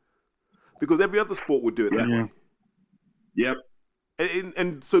happen, because every other sport would do it that way. Yep.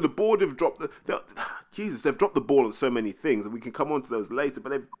 And so the board have dropped they've dropped the ball on so many things, and we can come on to those later.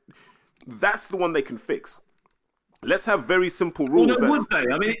 But that's the one they can fix. Let's have very simple rules. Well, would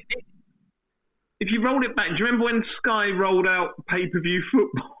they? I mean, if you rolled it back, do you remember when Sky rolled out pay-per-view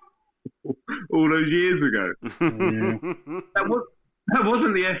football all those years ago? Yeah. That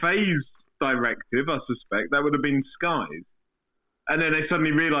wasn't the FA's directive, I suspect. That would have been Sky's. And then they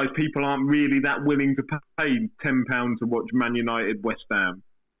suddenly realised people aren't really that willing to pay £10 to watch Man United West Ham.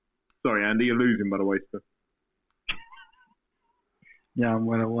 Sorry, Andy, you're losing, by the way, sir. Yeah, I'm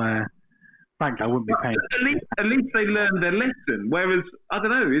well aware. Thanks, I wouldn't be paying. At least they learned their lesson. Whereas, I don't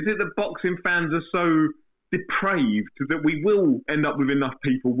know, is it that boxing fans are so depraved that we will end up with enough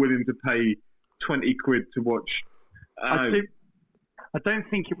people willing to pay 20 quid to watch? I don't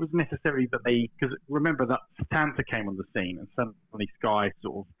think it was necessary that because remember that Satanta came on the scene and suddenly Sky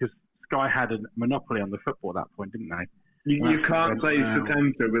because Sky had a monopoly on the football at that point, didn't they? You can't say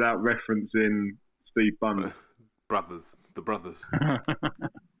Satanta without referencing Steve Bunn. The brothers.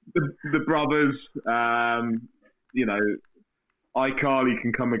 the brothers, iCarly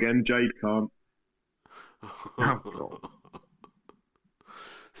can come again, Jade can't.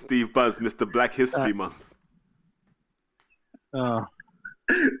 Steve Bunn's Mr. Black History Month.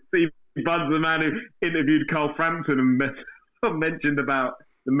 Steve Bunn's the man who interviewed Carl Frampton and mentioned about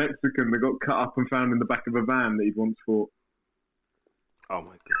the Mexican that got cut up and found in the back of a van that he'd once fought. Oh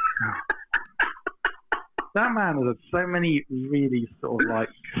my God. That man has had so many really sort of like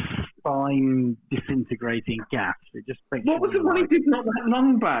spine disintegrating gaps. It just makes what was the one he did not that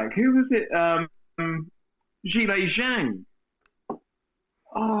long back? Who was it? Zhilei Zhang.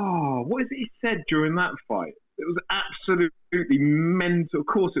 Oh, what is it he said during that fight? It was absolutely mental. Of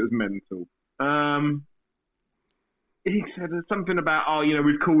course it was mental. He said something about,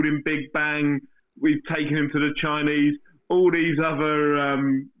 we've called him Big Bang, we've taken him to the Chinese, all these other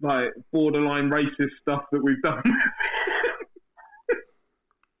borderline racist stuff that we've done.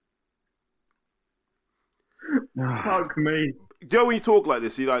 Fuck me. Joe, when you talk like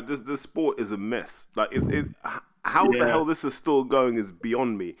this, you're like, the sport is a mess. Like, how the hell this is still going is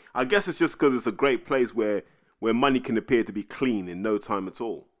beyond me. I guess it's just because it's a great place where money can appear to be clean in no time at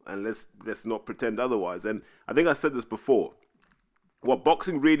all. And let's not pretend otherwise. And I think I said this before. What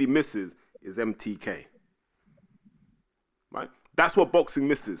boxing really misses is MTK. Right? That's what boxing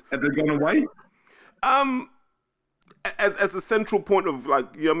misses. Have they gone away? As a central point of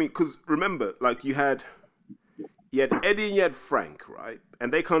because remember, you had Eddie and you had Frank, right?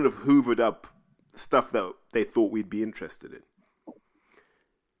 And they kind of hoovered up stuff that they thought we'd be interested in.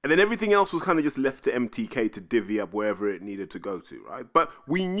 And then everything else was kind of just left to MTK to divvy up wherever it needed to go to, right? But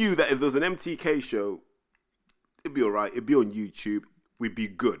we knew that if there's an MTK show, it'd be all right. It'd be on YouTube. We'd be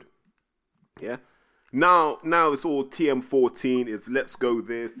good. Yeah? Now it's all TM14. It's let's go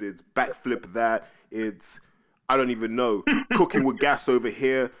this. It's backflip that. It's, I don't even know, cooking with gas over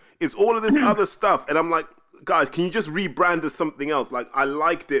here. It's all of this other stuff. And I'm like, guys, can you just rebrand as something else? Like, I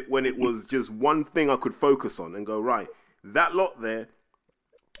liked it when it was just one thing I could focus on and go, right, that lot there,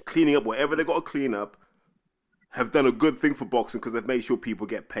 cleaning up whatever they got to clean up, have done a good thing for boxing because they've made sure people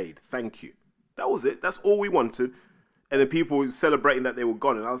get paid. Thank you. That was it. That's all we wanted. And then people were celebrating that they were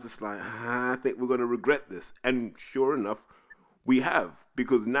gone. And I was just like, I think we're going to regret this. And sure enough, we have.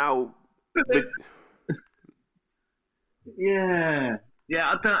 Because now... Yeah,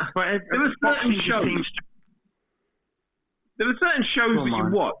 I don't... There were certain shows... There were certain shows that you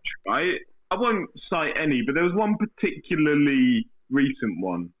watch, right? I won't cite any, but there was one particularly recent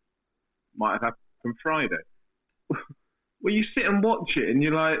one, might have happened Friday, where you sit and watch it and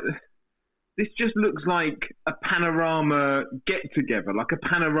you're like, this just looks like a panorama get-together, like a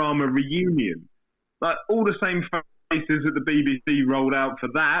panorama reunion. Like all the same faces that the BBC rolled out for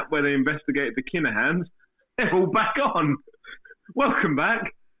that, where they investigated the Kinahans, they're all back on. Welcome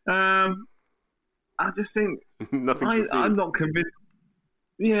back. I just think I'm not convinced.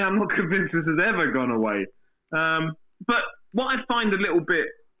 Yeah, I'm not convinced this has ever gone away. But what I find a little bit,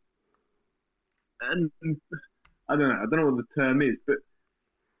 and I don't know what the term is, but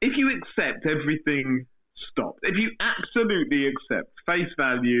if you accept everything stopped, if you absolutely accept face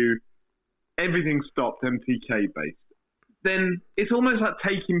value, everything stopped MTK based, then it's almost like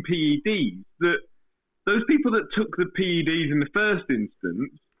taking PEDs. That those people that took the PEDs in the first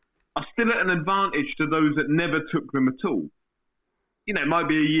instance are still at an advantage to those that never took them at all. It might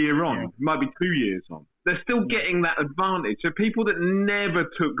be a year on, it might be 2 years on. They're still getting that advantage. So people that never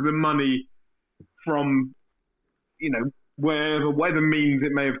took the money from, whatever means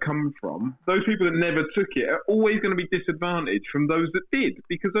it may have come from, those people that never took it are always going to be disadvantaged from those that did,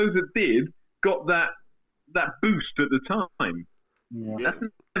 because those that did got that boost at the time. Yeah. That's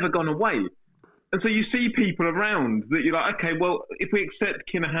never gone away. And so you see people around that you're like, okay, well, if we accept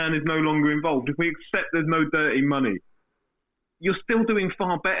Kinahan is no longer involved, if we accept there's no dirty money, you're still doing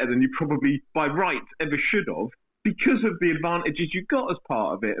far better than you probably by rights ever should have because of the advantages you got as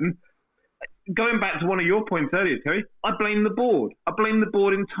part of it. And going back to one of your points earlier, Terry, I blame the board. I blame the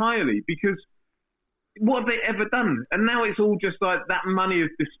board entirely because what have they ever done? And now it's all just like that money has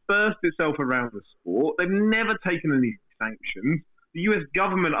dispersed itself around the sport. They've never taken any sanctions. The US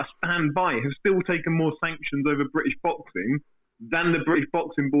government, I stand by, have still taken more sanctions over British boxing than the British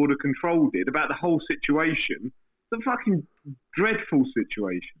Boxing Board of Control did about the whole situation. It's a fucking dreadful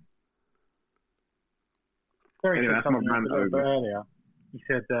situation. Anyway, that's my rant over. Earlier, he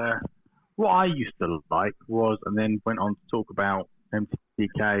said, what I used to like was, and then went on to talk about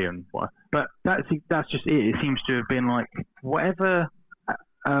MTK and what. But that's just it. It seems to have been like whatever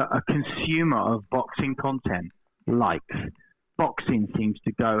a consumer of boxing content likes. Boxing seems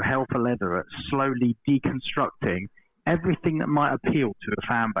to go hell for leather at slowly deconstructing everything that might appeal to a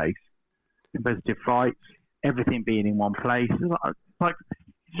fan base. Competitive fights, everything being in one place. Like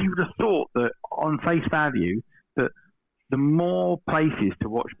you would have thought that on face value that the more places to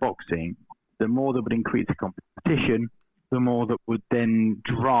watch boxing, the more that would increase the competition, the more that would then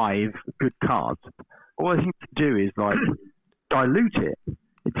drive good cards. All I think to do is like dilute it.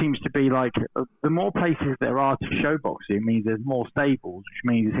 It seems to be like the more places there are to show boxing means there's more stables, which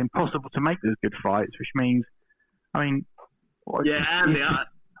means it's impossible to make those good fights, which means, I mean... Yeah, Andy,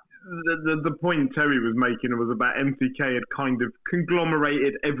 the point Terry was making was about MTK had kind of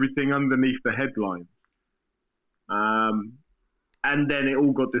conglomerated everything underneath the headline. And then it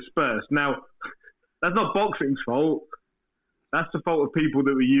all got dispersed. Now, that's not boxing's fault. That's the fault of people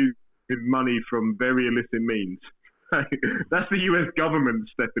that were using money from very illicit means. That's the US government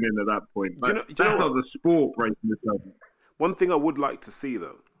stepping in at that point. That's not the sport breaking itself. One thing I would like to see,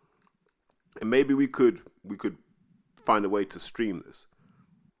 though, and maybe we could find a way to stream this.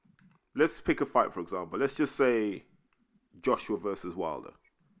 Let's pick a fight, for example. Let's just say Joshua versus Wilder.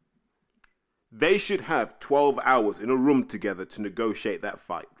 They should have 12 hours in a room together to negotiate that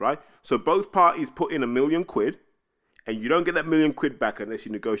fight, right? So both parties put in £1 million, and you don't get that £1 million back unless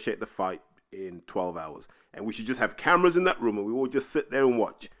you negotiate the fight in 12 hours. And we should just have cameras in that room and we all just sit there and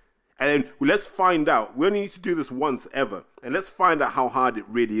watch. And then let's find out. We only need to do this once ever. And let's find out how hard it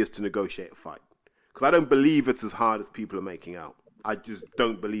really is to negotiate a fight. Because I don't believe it's as hard as people are making out. I just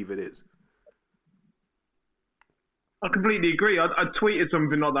don't believe it is. I completely agree. I tweeted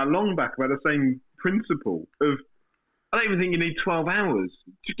something not that long back about the same principle of, I don't even think you need 12 hours.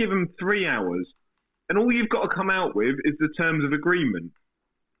 Just give them 3 hours. And all you've got to come out with is the terms of agreement,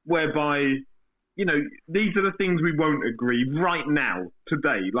 whereby, you know, these are the things we won't agree right now,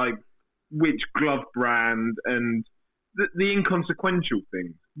 today, like which glove brand and the inconsequential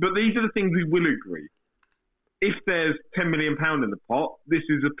things. But these are the things we will agree. If there's £10 million in the pot, this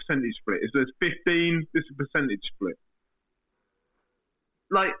is a percentage split. If there's 15, this is a percentage split.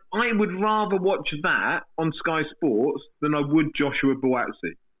 Like, I would rather watch that on Sky Sports than I would Joshua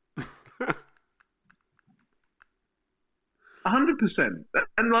Buatsi. 100%.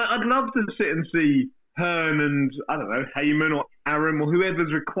 And like, I'd love to sit and see Hearn and, I don't know, Heyman or Aram or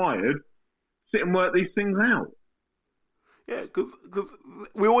whoever's required sit and work these things out. Yeah, because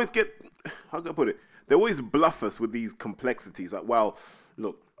we always get, how can I put it? They always bluff us with these complexities. Like, well,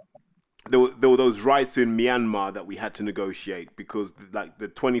 look, there were those rights in Myanmar that we had to negotiate because, like, the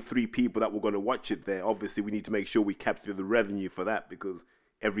 23 people that were going to watch it there, obviously we need to make sure we capture the revenue for that because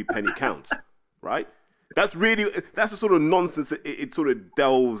every penny counts, right? That's the sort of nonsense it sort of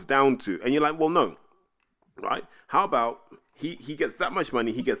delves down to. And you're like, well, no, right? How about he gets that much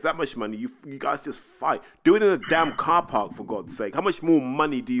money, he gets that much money, you guys just fight. Do it in a damn car park, for God's sake. How much more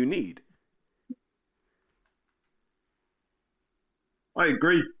money do you need? I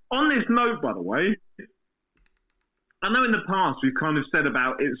agree. On this note, by the way, I know in the past we've kind of said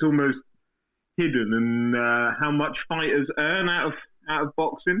about it's almost hidden and how much fighters earn out of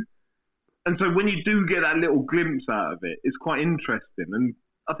boxing. And so when you do get that little glimpse out of it, it's quite interesting. And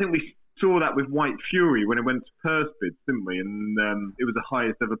I think we saw that with White Fury when it went to purse bids, didn't we? And it was the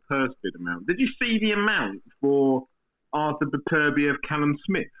highest ever purse bid amount. Did you see the amount for Arthur Beterbiev, Callum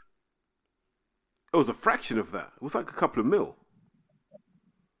Smith? It was a fraction of that. It was like a couple of mil.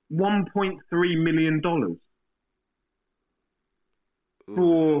 $1.3 million.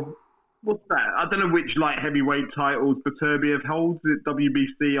 For, what's that? I don't know which light heavyweight titles Beterbiev holds. Is it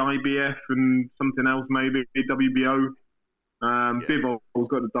WBC, IBF, and something else maybe? WBO? Bivol's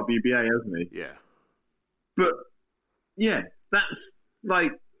got the WBA, hasn't he? Yeah. But, yeah, that's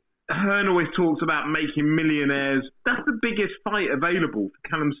like, Hearn always talks about making millionaires. That's the biggest fight available for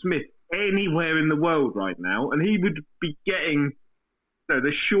Callum Smith anywhere in the world right now, and he would be getting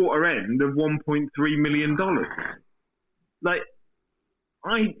the shorter end of $1.3 million. Like,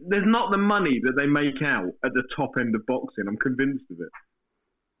 there's not the money that they make out at the top end of boxing. I'm convinced of it.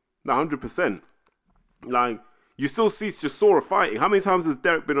 100%. Like, you still see Chisora fighting. How many times has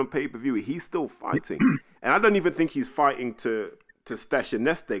Derek been on pay-per-view? He's still fighting. And I don't even think he's fighting to stash a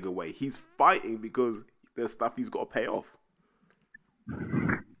nest egg away. He's fighting because there's stuff he's got to pay off.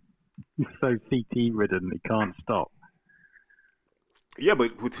 He's so CT-ridden, he can't stop. Yeah,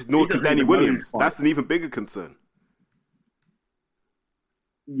 but nor could Danny Williams. That's an even bigger concern.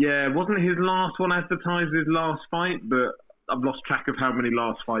 Yeah, wasn't his last one advertised his last fight? But I've lost track of how many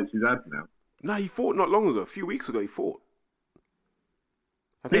last fights he's had now. No, he fought not long ago. A few weeks ago, he fought.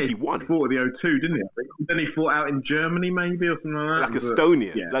 I think he won. He fought at the O2, didn't he? I think. Then he fought out in Germany, maybe, or something like that. Like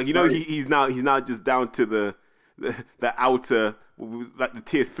Estonia. Yeah, like, he's now just down to the outer, like the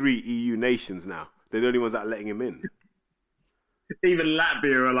tier 3 EU nations now. They're the only ones that are letting him in. Even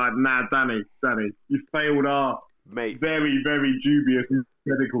Latvia are like, nah, Danny, you failed our very, very dubious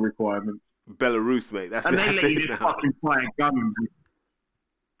medical requirements. Belarus, mate. That's and it. And they let you just fucking play a gun.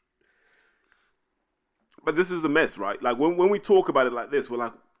 But this is a mess, right? Like, when we talk about it like this, we're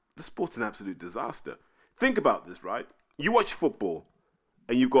like, the sport's an absolute disaster. Think about this, right? You watch football,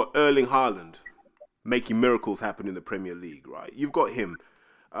 and you've got Erling Haaland making miracles happen in the Premier League, right? You've got him.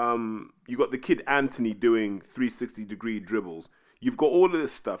 You've got the kid Anthony doing 360-degree dribbles. You've got all of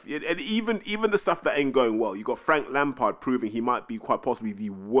this stuff. And even the stuff that ain't going well. You've got Frank Lampard proving he might be quite possibly the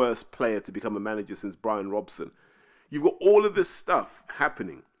worst player to become a manager since Brian Robson. You've got all of this stuff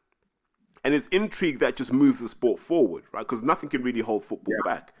happening. And it's intrigue that just moves the sport forward, right? Because nothing can really hold football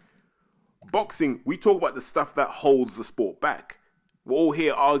back. Boxing, we talk about the stuff that holds the sport back. We're all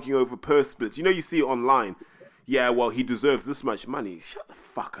here arguing over purse splits. You see it online. Yeah, well, he deserves this much money. Shut the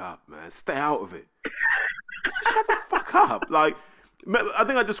fuck up, man. Stay out of it. Shut the fuck up. Like, I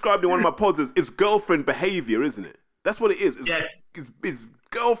think I described it in one of my pods as it's girlfriend behavior, isn't it? That's what it is. It's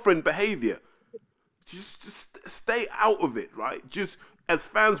girlfriend behavior. Just stay out of it, right? Just as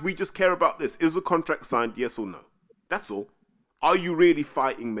fans, we just care about this. Is the contract signed, yes or no? That's all. Are you really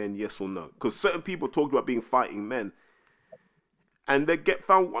fighting men, yes or no? Because certain people talk about being fighting men, and they get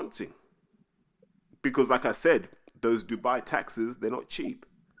found wanting. Because, like I said, those Dubai taxes, they're not cheap.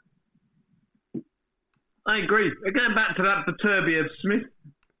 I agree. Going back to that Beterbiev-Smith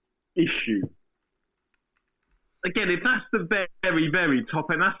issue. Again, if that's the very, very top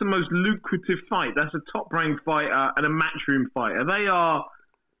end, that's the most lucrative fight. That's a top-ranked fighter and a matchroom fighter. They are,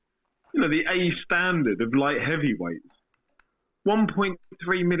 the A standard of light heavyweights.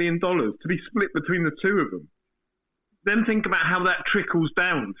 $1.3 million to be split between the two of them. Then think about how that trickles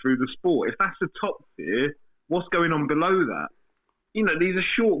down through the sport. If that's the top tier, what's going on below that? These are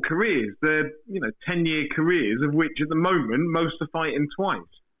short careers. They're, 10-year careers, of which at the moment, most are fighting twice.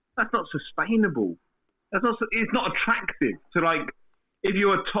 That's not sustainable. It's not attractive to, if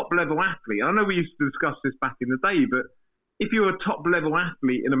you're a top-level athlete. I know we used to discuss this back in the day, but if you're a top-level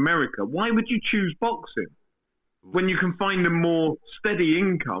athlete in America, why would you choose boxing when you can find a more steady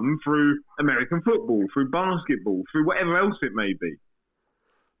income through American football, through basketball, through whatever else it may be?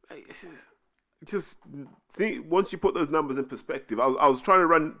 Just think, once you put those numbers in perspective, I was trying to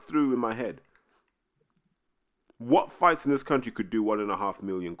run through in my head. What fights in this country could do £1.5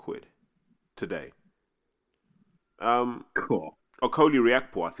 million today? Cool. Okoli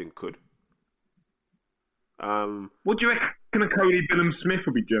Riakpo, I think, could. What do you reckon a Cody Billum-Smith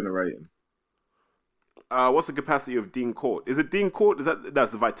will be generating? What's the capacity of Dean Court? Is it Dean Court?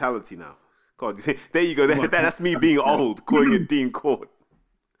 That's the Vitality now? God, there you go. That's me being old, calling it Dean Court.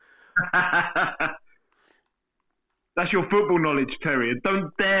 That's your football knowledge, Terry.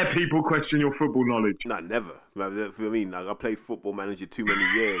 Don't dare people question your football knowledge. No, never. I played Football Manager too many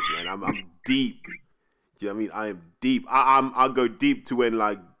years, man. I'm deep. Do you know what I mean? I am deep. I'll go deep to when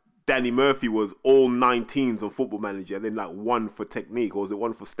Danny Murphy was all 19s on Football Manager, and then one for technique, or was it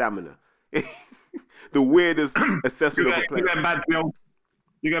one for stamina? The weirdest assessment of a player.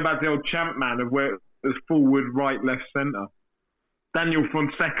 You go back to the old champ man of where it was forward, right, left, centre. Daniel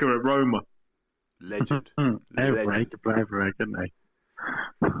Fonseca at Roma. Legend. Legend. Didn't they?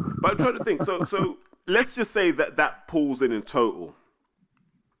 But I'm trying to think. So let's just say that pulls in total.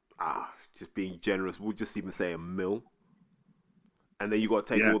 Just being generous, we'll just even say $1 million. And then you got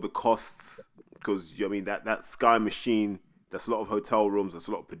to take all the costs, because that Sky Machine, that's a lot of hotel rooms, that's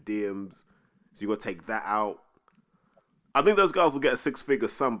a lot of per diems. So you got to take that out. I think those guys will get a 6-figure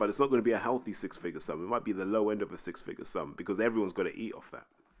sum, but it's not going to be a healthy 6-figure sum. It might be the low end of a 6-figure sum, because everyone's got to eat off that.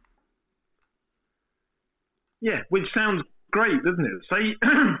 Yeah, which sounds great, doesn't it?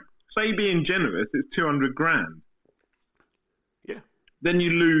 Say being generous, it's 200 grand. Yeah. Then you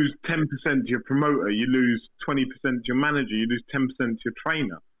lose 10% to your promoter, you lose 20% to your manager, you lose 10% to your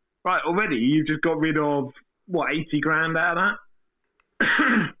trainer. Right, already you've just got rid of, 80 grand out of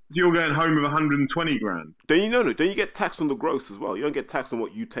that? You're going home with 120 grand. Don't you get taxed on the gross as well? You don't get taxed on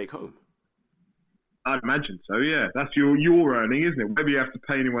what you take home. I imagine so, yeah. That's your earning, isn't it? Whether you have to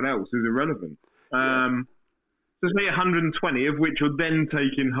pay anyone else is irrelevant. So say 120, of which you're then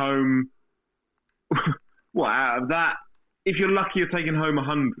taking home, out of that, if you're lucky, you're taking home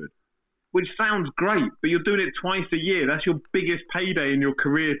 100, which sounds great, but you're doing it twice a year. That's your biggest payday in your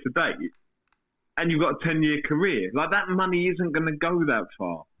career to date, and you've got a 10-year career. Like, that money isn't going to go that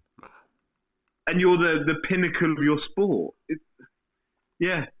far. And you're the pinnacle of your sport.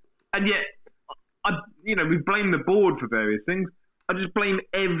 Yeah. And yet, we blame the board for various things. I just blame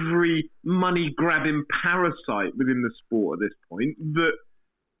every money-grabbing parasite within the sport at this point, that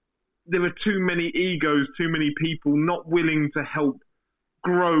there are too many egos, too many people not willing to help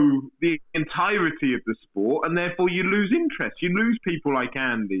grow the entirety of the sport, and therefore you lose interest. You lose people like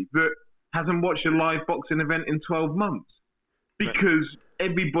Andy that hasn't watched a live boxing event in 12 months because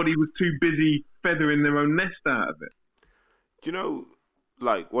everybody was too busy feathering their own nest out of it. Do you know,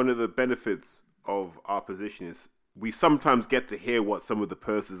 like, one of the benefits of our position is we sometimes get to hear what some of the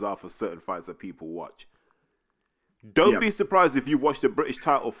purses are for certain fights that people watch. Don't be surprised if you watched a British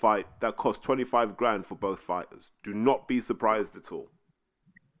title fight that cost 25 grand for both fighters. Do not be surprised at all.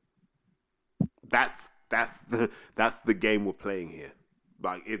 That's the game we're playing here.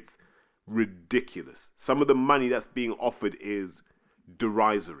 Like, it's ridiculous. Some of the money that's being offered is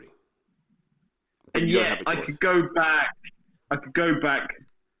derisory. And yet, I could go back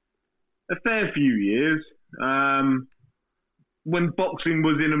a fair few years when boxing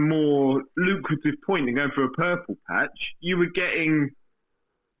was in a more lucrative point than going for a purple patch. You were getting,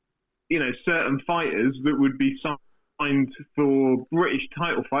 certain fighters that would be signed for British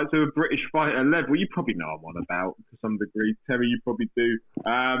title fights. They were British fighter level. You probably know what I'm on about to some degree. Terry, you probably do.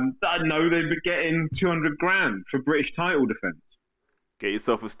 I know they'd be getting 200 grand for British title defence. Get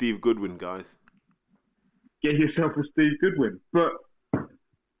yourself a Steve Goodwin, guys. Get yourself a Steve Goodwin. But,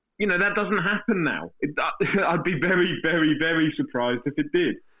 that doesn't happen now. I'd be very, very, very surprised if it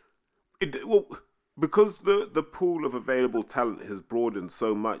did. Because the pool of available talent has broadened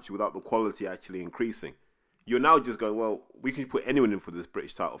so much without the quality actually increasing, you're now just going, well, we can put anyone in for this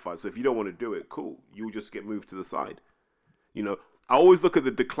British title fight. So if you don't want to do it, cool. You'll just get moved to the side. I always look at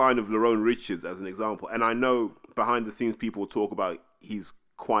the decline of Lerone Richards as an example. And I know behind the scenes people talk about he's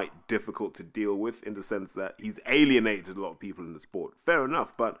quite difficult to deal with in the sense that he's alienated a lot of people in the sport. Fair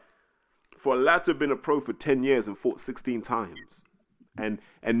enough. But for a lad to have been a pro for 10 years and fought 16 times and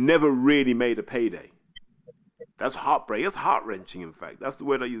never really made a payday, that's heartbreaking. That's heart-wrenching, in fact. That's the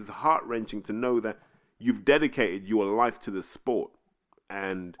word I use. It's heart-wrenching to know that you've dedicated your life to this sport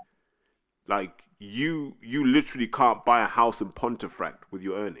and, like, you literally can't buy a house in Pontefract with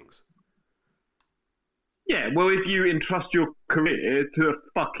your earnings. Yeah, well, if you entrust your career to a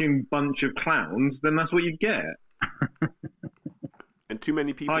fucking bunch of clowns, then that's what you get. And too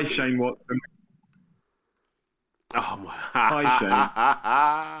many people. Hi, Shane Watson. Oh my!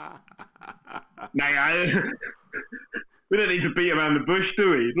 Hi, Shane. We don't need to beat around the bush, do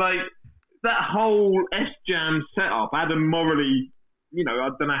we? Like, that whole S-Jam setup, Adam Morley, I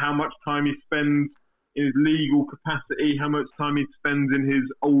don't know how much time he spends in his legal capacity, how much time he spends in his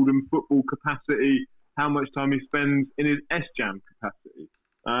Oldham football capacity, how much time he spends in his S-Jam capacity.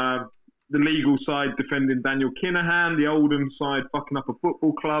 The legal side defending Daniel Kinahan, the Oldham side fucking up a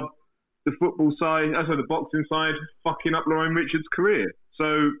football club, the the boxing side fucking up Lerone Richards' career.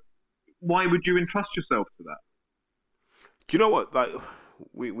 So why would you entrust yourself to that? Do you know what? Like,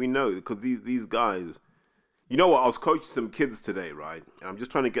 we know, because these guys, I was coaching some kids today, right? And I'm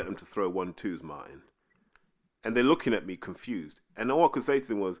just trying to get them to throw 1-2s, Martin. And they're looking at me confused. And all I could say to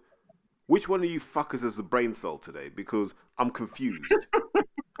them was, which one of you fuckers has the brain cell today? Because I'm confused.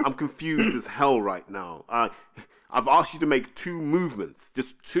 I'm confused as hell right now. I've asked you to make 2 movements,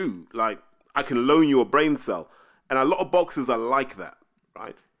 just 2. Like, I can loan you a brain cell. And a lot of boxers are like that,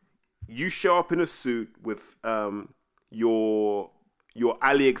 right? You show up in a suit with your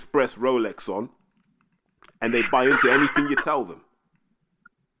AliExpress Rolex on, and they buy into anything you tell them,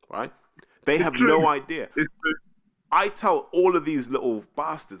 right? They have no idea. I tell all of these little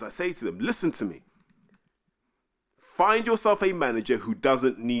bastards, I say to them, listen to me. Find yourself a manager who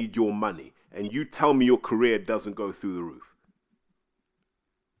doesn't need your money, and you tell me your career doesn't go through the roof.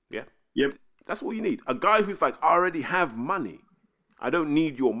 Yeah? Yep. That's all you need. A guy who's like, I already have money. I don't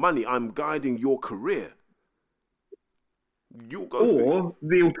need your money. I'm guiding your career. You'll go. Or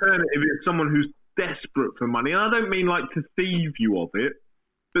the alternative is someone who's desperate for money. And I don't mean like to thieve you of it,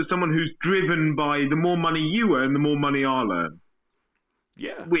 but someone who's driven by the more money you earn, the more money I'll earn.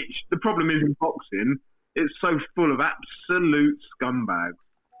 Yeah. Which the problem is in boxing, it's so full of absolute scumbags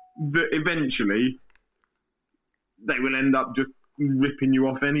that eventually they will end up just ripping you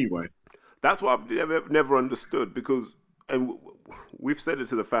off anyway. That's what I've never understood, because, and we've said it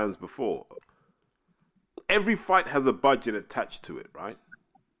to the fans before, every fight has a budget attached to it, right?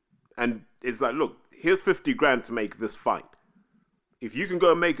 And it's like, look, here's 50 grand to make this fight. If you can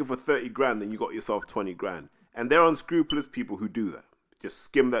go and make it for 30 grand, then you got yourself 20 grand. And they're unscrupulous people who do that. Just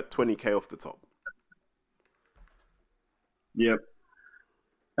skim that 20K off the top. Yep.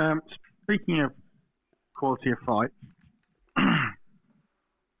 Speaking of quality of fight,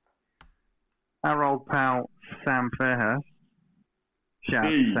 our old pal Sam Fairhurst, shout out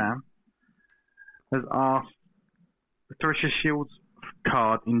to Sam, has asked the Clarissa Shields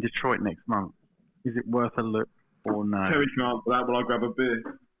card in Detroit next month. Is it worth a look or no? Terry can answer that while I grab a beer.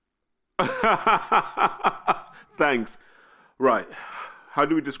 Thanks. Right. How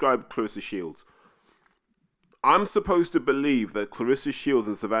do we describe Clarissa Shields? I'm supposed to believe that Clarissa Shields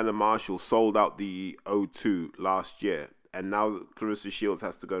and Savannah Marshall sold out the O2 last year, and now Clarissa Shields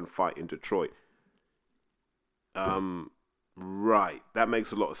has to go and fight in Detroit. Right. That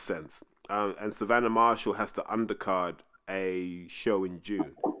makes a lot of sense. And Savannah Marshall has to undercard a show in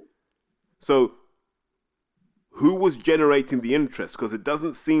June. So, who was generating the interest? Because it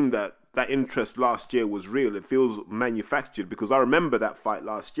doesn't seem that interest last year was real. It feels manufactured, because I remember that fight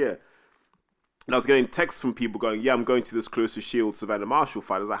last year. And I was getting texts from people going, yeah, I'm going to this Clarissa Shields Savannah Marshall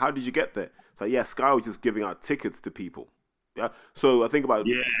fight. I was like, how did you get there? It's like, yeah, Sky was just giving out tickets to people. Yeah. So I think about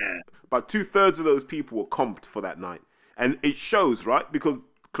 2/3 of those people were comped for that night. And it shows, right? Because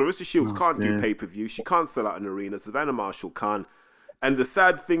Clarissa Shields can't do pay-per-view. She can't sell out an arena. Savannah Marshall can't. And the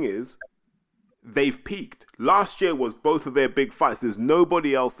sad thing is, they've peaked. Last year was both of their big fights. There's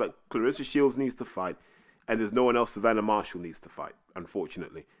nobody else that Clarissa Shields needs to fight, and there's no one else Savannah Marshall needs to fight,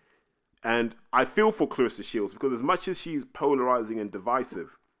 unfortunately. And I feel for Clarissa Shields, because as much as she's polarizing and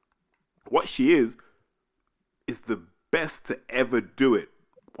divisive, what she is the best to ever do it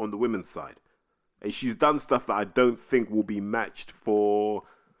on the women's side. And she's done stuff that I don't think will be matched for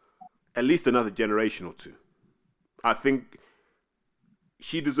at least another generation or two. I think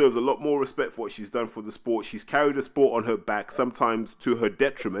she deserves a lot more respect for what she's done for the sport. She's carried the sport on her back, sometimes to her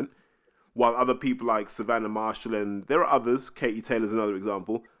detriment, while other people like Savannah Marshall, and there are others, Katie Taylor's another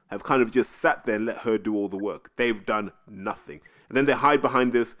example, have kind of just sat there and let her do all the work. They've done nothing. And then they hide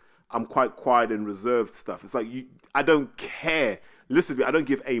behind this, I'm quite quiet and reserved stuff. It's like, I don't care. Listen to me, I don't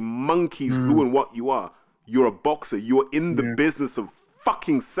give a monkey's who and what you are. You're a boxer. You're in the business of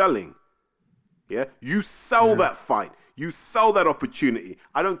fucking selling. Yeah? You sell that fight. You sell that opportunity.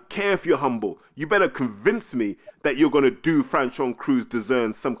 I don't care if you're humble. You better convince me that you're going to do Franchon Cruz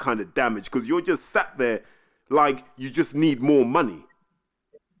Dezern some kind of damage, because you're just sat there like you just need more money.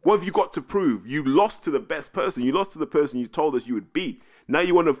 What have you got to prove? You lost to the best person. You lost to the person you told us you would beat. Now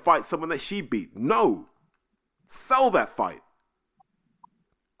you want to fight someone that she beat. No. Sell that fight.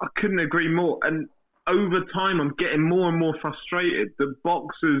 I couldn't agree more. And over time, I'm getting more and more frustrated that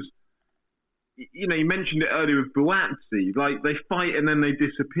boxers, you know, you mentioned it earlier with Buatsi, like they fight and then they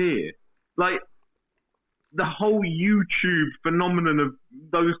disappear. Like the whole YouTube phenomenon of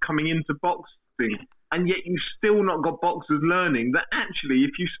those coming into boxing, and yet you've still not got boxers learning that actually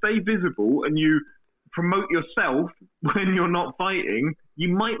if you stay visible and you promote yourself when you're not fighting, you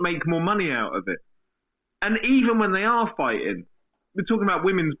might make more money out of it. And even when they are fighting, we're talking about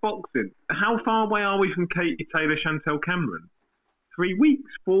women's boxing. How far away are we from Katie Taylor, Chantel Cameron? 3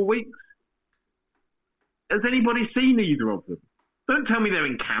 weeks? 4 weeks? Has anybody seen either of them? Don't tell me they're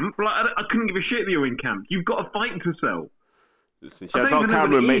in camp. Like, I couldn't give a shit that you're in camp. You've got a fight to sell. Listen, Chantal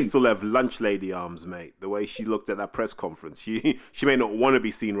Cameron may still have lunch lady arms, mate. The way she looked at that press conference, she may not want to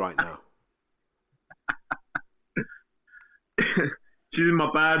be seen right now. She's in my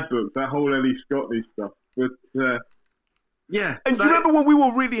bad book, that whole Ellie Scotty stuff. But yeah. And do you remember when we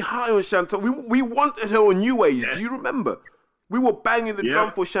were really high on Chantal? We wanted her on New Age. Yeah. Do you remember? We were banging the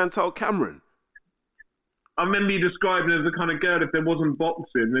drum for Chantal Cameron. I remember you describing her as the kind of girl, if there wasn't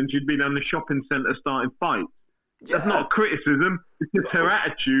boxing, then she'd be down the shopping centre starting fights. Yeah. That's not a criticism. It's just her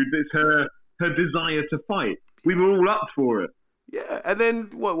attitude. It's her desire to fight. We were all up for it. Yeah, and then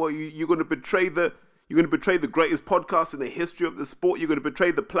what? You're going to betray the greatest podcast in the history of the sport. You're going to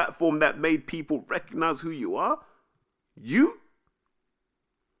betray the platform that made people recognize who you are. You.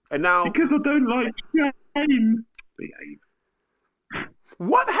 And now because I don't like Shane.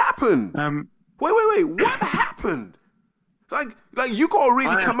 What happened? Wait. What happened? Like you gotta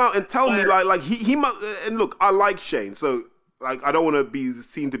really come out and tell me, like he must. And look, I like Shane, so like I don't want to be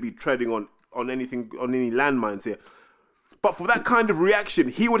seen to be treading on anything, on any landmines here. But for that kind of reaction,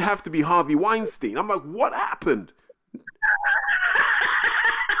 he would have to be Harvey Weinstein. I'm like, what happened?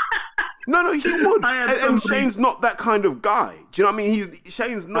 No, he would. And Shane's not that kind of guy. Do you know what I mean?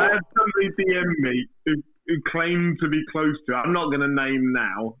 Shane's not. I had somebody DM me who claimed to be close to it. I'm not going to name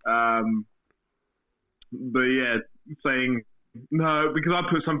now. But yeah, saying, no, because I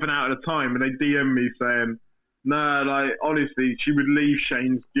put something out at a time and they DM me saying, no, like, honestly, she would leave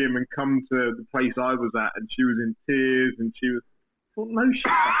Shane's gym and come to the place I was at and she was in tears and she was, well, no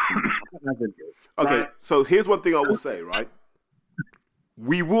shit. Okay, so here's one thing I will say, right?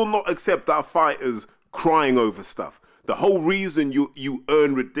 We will not accept our fighters crying over stuff. The whole reason you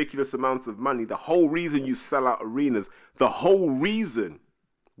earn ridiculous amounts of money, the whole reason you sell out arenas, the whole reason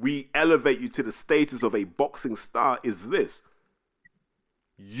we elevate you to the status of a boxing star is this.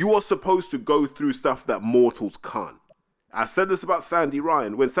 You are supposed to go through stuff that mortals can't. I said this about Sandy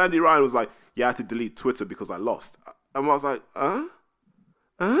Ryan. When Sandy Ryan was like, yeah, I had to delete Twitter because I lost. And I was like,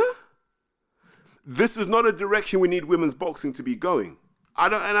 This is not a direction we need women's boxing to be going.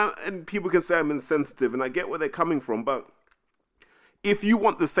 And people can say I'm insensitive, and I get where they're coming from, but if you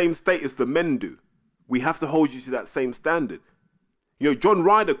want the same status the men do, we have to hold you to that same standard. You know, John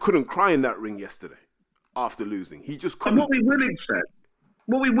Ryder couldn't cry in that ring yesterday after losing. He just couldn't. And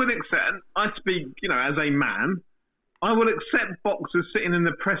what we will accept, and I speak, you know, as a man, I will accept boxers sitting in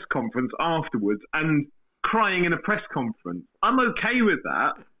the press conference afterwards and crying in a press conference. I'm okay with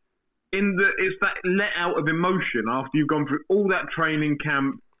that. It's that let out of emotion after you've gone through all that training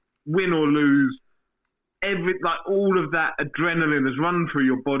camp, win or lose, all of that adrenaline has run through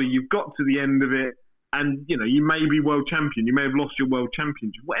your body. You've got to the end of it, and you know you may be world champion, you may have lost your world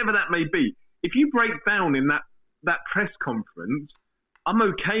championship, whatever that may be. If you break down in that press conference, I'm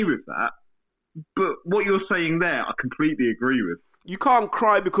okay with that. But what you're saying there, I completely agree with. You can't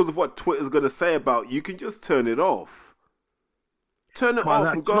cry because of what Twitter's going to say about you. You can just turn it off. Turn it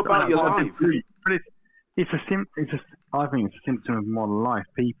off and go about your life. But I think it's a symptom of modern life.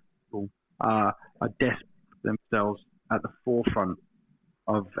 People are desperate themselves at the forefront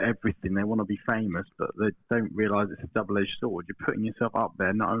of everything. They want to be famous, but they don't realise it's a double-edged sword. You're putting yourself up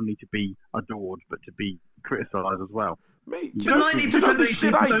there not only to be adored, but to be criticised as well. Mate, do you know the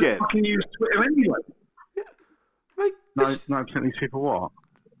shit I get? Fucking use Twitter anyway. Yeah. Mate, 90% of these people what?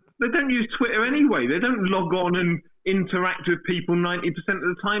 They don't use Twitter anyway. They don't log on and interact with people 90% of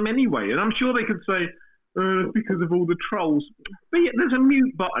the time anyway. And I'm sure they could say, because of all the trolls. But yeah, there's a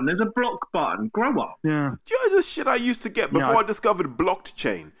mute button, there's a block button. Grow up. Yeah. Do you know the shit I used to get before I discovered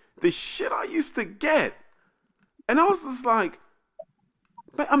blockchain? The shit I used to get. And I was just like,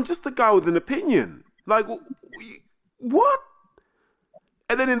 man, I'm just a guy with an opinion. Like, what?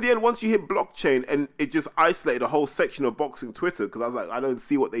 And then in the end, once you hit blockchain, and it just isolated a whole section of boxing Twitter, because I was like, I don't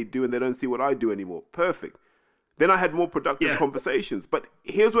see what they do and they don't see what I do anymore. Perfect. Then I had more productive conversations. But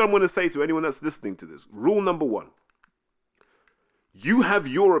here's what I'm going to say to anyone that's listening to this. Rule number 1. You have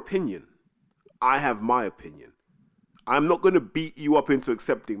your opinion. I have my opinion. I'm not going to beat you up into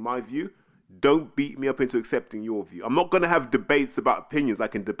accepting my view. Don't beat me up into accepting your view. I'm not going to have debates about opinions. I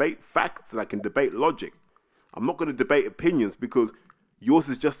can debate facts and I can debate logic. I'm not going to debate opinions because yours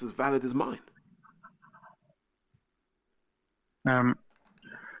is just as valid as mine.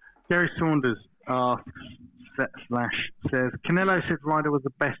 Gary Saunders asks, says, Canelo said Ryder was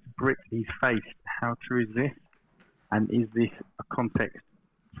the best Brit he's faced. How true is this? And is this a context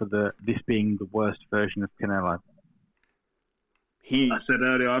for this being the worst version of Canelo? I said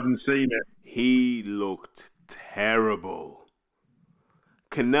earlier, I haven't seen it. He looked terrible.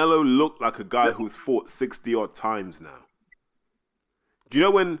 Canelo looked like a guy who's fought 60 odd times now. Do you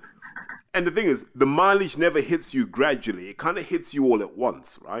know when... And the thing is, the mileage never hits you gradually. It kind of hits you all at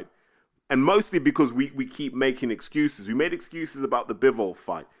once, right? And mostly because we keep making excuses. We made excuses about the Bivol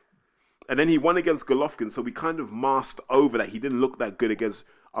fight. And then he won against Golovkin, so we kind of masked over that he didn't look that good against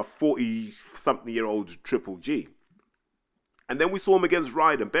a 40-something-year-old Triple G. And then we saw him against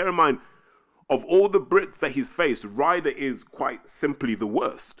Ryder. Bear in mind, of all the Brits that he's faced, Ryder is quite simply the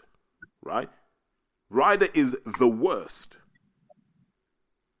worst, right? Ryder is the worst.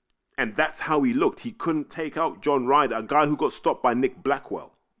 And that's how he looked. He couldn't take out John Ryder, a guy who got stopped by Nick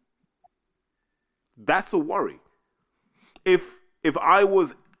Blackwell. That's a worry. If I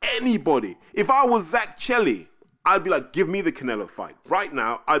was anybody, if I was Zach Chelly, I'd be like, give me the Canelo fight. Right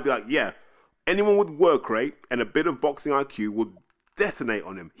now, I'd be like, yeah, anyone with work rate and a bit of boxing IQ will detonate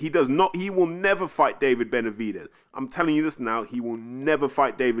on him. He will never fight David Benavidez. I'm telling you this now, he will never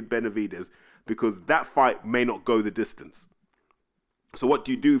fight David Benavidez because that fight may not go the distance. So what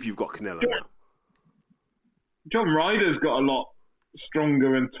do you do if you've got Canelo now? John Ryder's got a lot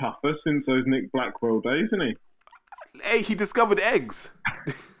stronger and tougher since those Nick Blackwell days, isn't he? Hey, he discovered eggs.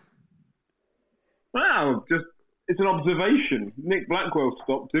 Wow, it's an observation. Nick Blackwell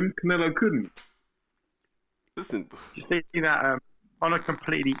stopped him, Canelo couldn't. Listen. Did you see that on a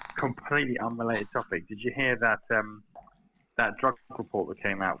completely unrelated topic? Did you hear that that drug report that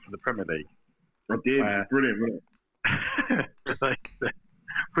came out for the Premier League? I did. Brilliant.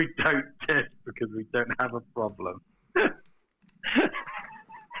 We don't test because we don't have a problem. The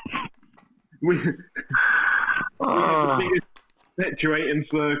biggest perpetuating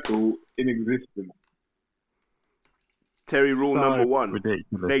circle in existence. Terry, rule number 1.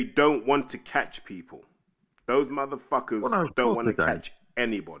 Ridiculous. They don't want to catch people. Those motherfuckers don't want to catch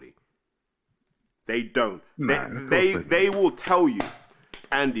anybody. They don't. No, they will tell you,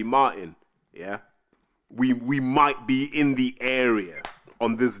 Andy Martin, yeah, we might be in the area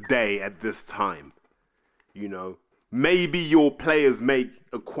on this day at this time. You know, maybe your players may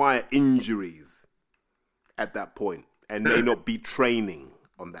acquire injuries at that point and may not be training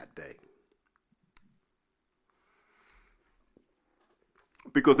on that day.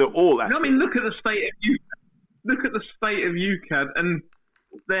 Because they're all at I mean, look at the state of UCAD, and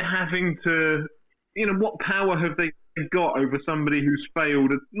they're having to, what power have they got over somebody who's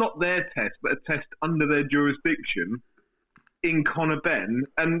failed, not their test, but a test under their jurisdiction in Conor Benn,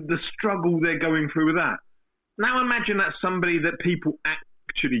 and the struggle they're going through with that. Now imagine that's somebody that people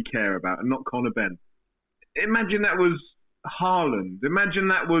actually care about and not Conor Benn. Imagine that was Haaland. Imagine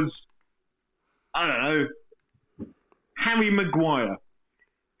that was, I don't know, Harry Maguire.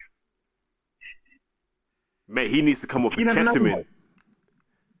 Mate, he needs to come off the ketamine.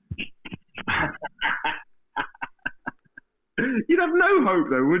 You'd have no hope,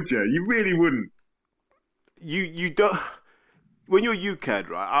 though, would you? You really wouldn't. You don't. When you're UCAD,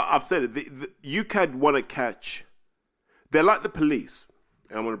 right? I've said it. The UCAD want to catch. They're like the police,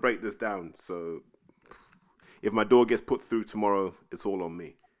 and I'm going to break this down. So, if my door gets put through tomorrow, it's all on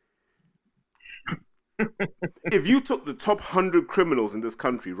me. If you took the top 100 criminals in this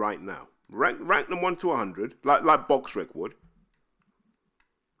country right now, rank them 1 to 100, like Boxrec would.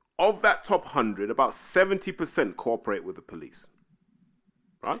 Of that top 100, about 70% cooperate with the police.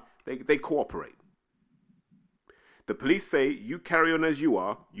 Right? They cooperate. The police say, you carry on as you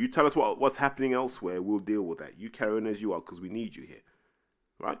are. You tell us what's happening elsewhere. We'll deal with that. You carry on as you are because we need you here.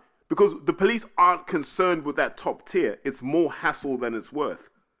 Right? Because the police aren't concerned with that top tier. It's more hassle than it's worth.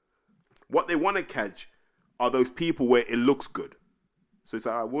 What they want to catch are those people where it looks good. So it's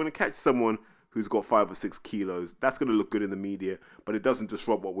like, I want to catch someone who's got 5 or 6 kilos. That's going to look good in the media, but it doesn't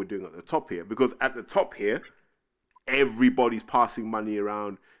disrupt what we're doing at the top here. Because at the top here, everybody's passing money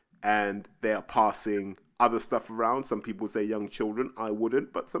around and they are passing other stuff around. Some people say young children. I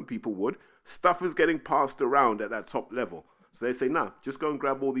wouldn't, but some people would. Stuff is getting passed around at that top level. So they say, nah, just go and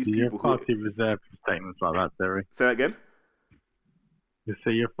grab all these people. You're far too reserved for statements like that, Terry. Say that again?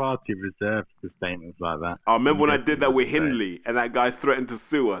 So you're far too reserved for statements like that. I remember when I did that with Hindley and that guy threatened to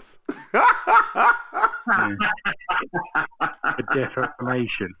sue us. For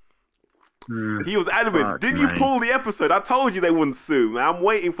defamation. He was adamant. Didn't you pull the episode? I told you they wouldn't sue, man. I'm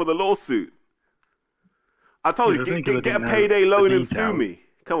waiting for the lawsuit. I told you, get a payday loan and sue me.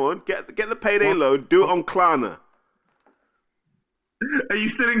 Come on, get the payday loan. Do it on Klarna. Are you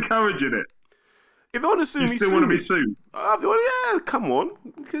still encouraging it? If you want to sue me, still want to be sued? Yeah, come on.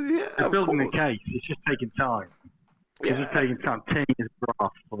 They're building a case. It's just taking time. It's just taking time. 10 years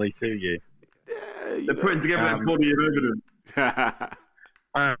before they sue you. Yeah, they're putting together that body of evidence.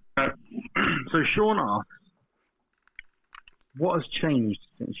 So Sean asks, what has changed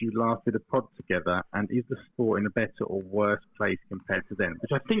since you last did a pod together, and is the sport in a better or worse place compared to then?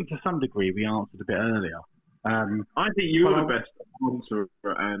 Which I think to some degree we answered a bit earlier. I think you're the best sponsor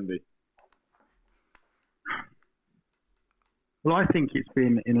for Andy. Well, I think it's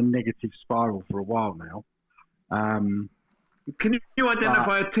been in a negative spiral for a while now. Can you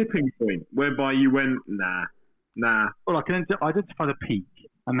identify a tipping point whereby you went, nah? Well, I can identify the peak,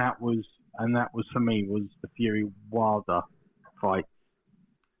 and that was for me was the Fury Wilder fight.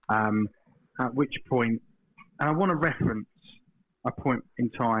 At which point, and I want to reference a point in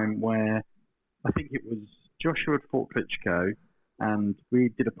time where I think it was Joshua had fought Klitschko, and we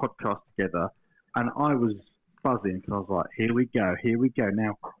did a podcast together, and I was buzzing because I was like, here we go.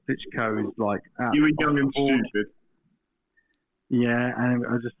 Now Klitschko is like... You were young and stupid. Yeah, and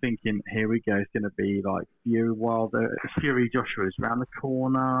I was just thinking, here we go. It's going to be like Fury Wilder, Fury Joshua is around the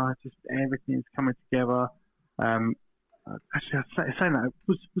corner. Just everything's coming together. Actually, I was saying that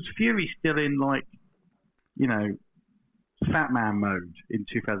was Fury still in Fat Man mode in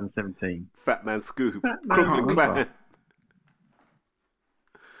 2017? Fat Man Scoop. Crooklyn Clan.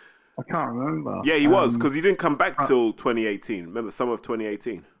 I can't remember. Yeah, he was, because he didn't come back till 2018. Remember, summer of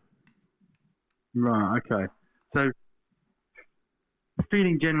 2018. Right, okay. So,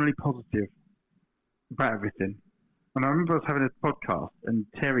 feeling generally positive about everything. And I remember I was having a podcast, and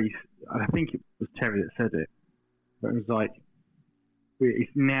Terry, I think it was Terry that said it, but it was like,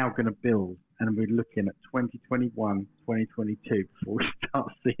 it's now going to build, and we're looking at 2021, 2022 before we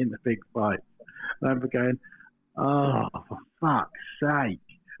start seeing the big fight. And I remember going, oh, for fuck's sake.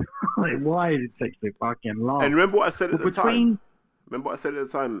 Like, why did it take so fucking long? And remember what I said at the time? Remember what I said at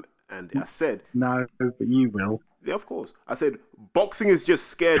the time, Andy? I said... No, but you will. Yeah, of course. I said, boxing is just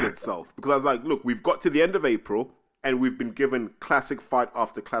scared itself. Because I was like, look, we've got to the end of April, and we've been given classic fight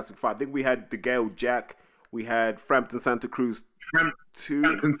after classic fight. I think we had DeGale Jack, we had Frampton Santa Cruz 2.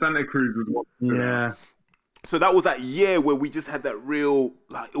 Frampton Santa Cruz was one. Yeah. So that was that year where we just had that real,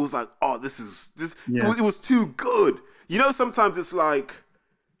 like, it was like, oh, this. Yeah. It was too good. You know, sometimes it's like...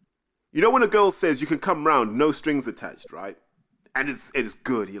 You know when a girl says you can come round, no strings attached, right? And it's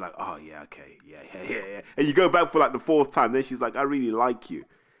good. You're like, oh, yeah, okay, yeah. And you go back for like the fourth time. Then she's like, I really like you.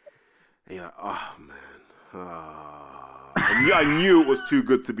 And you're like, oh, man. Oh. And I knew it was too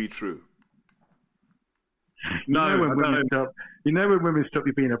good to be true. No, you know when women stop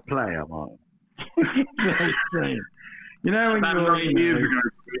you being a player, Martin? You know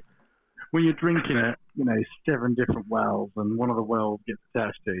when you're drinking it, 7 different wells, and one of the wells gets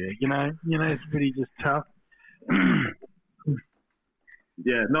attached to you. You know, it's really just tough.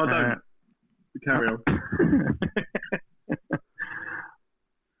 Yeah, no, don't. Carry on.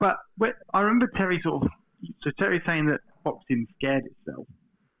 But I remember Terry Terry saying that boxing scared itself.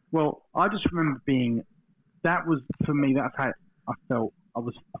 Well, I just remember that was, for me, that's how I felt. I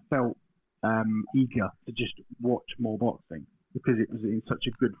felt eager to just watch more boxing because it was in such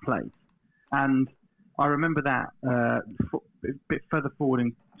a good place. And I remember that a bit further forward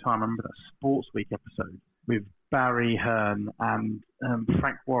in time. I remember that Sports Week episode with Barry Hearn and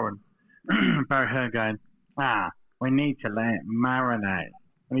Frank Warren. Barry Hearn going, we need to let it marinate.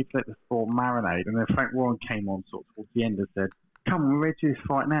 We need to let the sport marinate. And then Frank Warren came on sort of towards the end and said, come on, we're ready to do this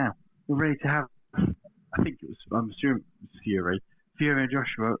fight now. We're ready to have, I think it was, I'm assuming it was Fury and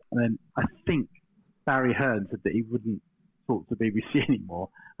Joshua. And then I think Barry Hearn said that he wouldn't talk to BBC anymore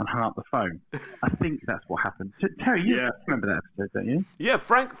and hung up the phone. I think that's what happened. Terry, you remember that episode, don't you? Yeah,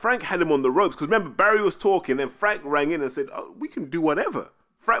 Frank had him on the ropes because remember Barry was talking, then Frank rang in and said, "Oh, we can do whatever."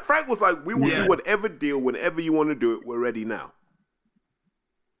 Frank was like, "We will do whatever deal whenever you want to do it. We're ready now."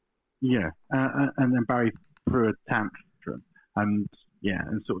 Yeah, and then Barry threw a tantrum and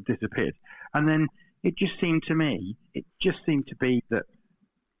sort of disappeared. And then it just seemed to be that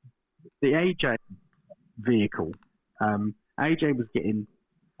the AJ vehicle.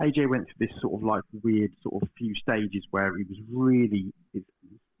 AJ went through this sort of like weird sort of few stages where he was really, his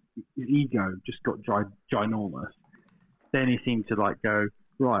ego just got ginormous. Then he seemed to like go,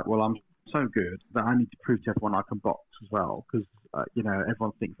 right, well, I'm so good that I need to prove to everyone I can box as well because,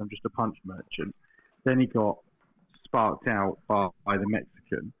 everyone thinks I'm just a punch merchant. Then he got sparked out by the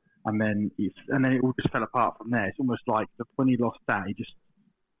Mexican and then it all just fell apart from there. It's almost like when he lost that, he just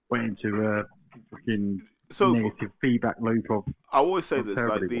went into a fucking... negative feedback loop of. I always say this,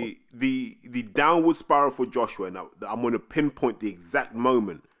 like the downward spiral for Joshua. Now I'm going to pinpoint the exact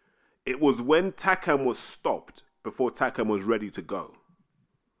moment. It was when Takam was stopped before Takam was ready to go,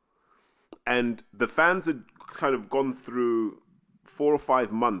 and the fans had kind of gone through 4 or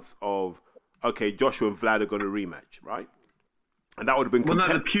 5 months of Joshua and Vlad are going to rematch, right? And that would have been. Well,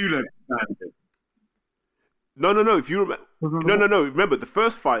 the Pulev stand. No. If you remember, no. Remember, the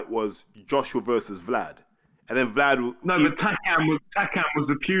first fight was Joshua versus Vlad. And then Vlad... No, but Takam was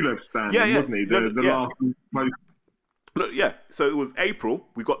the Pulev stand, wasn't he? The last most... Yeah, so it was April,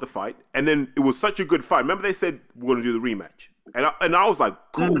 we got the fight, and then it was such a good fight. Remember they said, we're going to do the rematch. And I was like,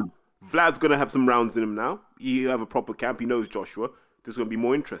 cool, Vlad's going to have some rounds in him now. He'll have a proper camp, he knows Joshua. This is going to be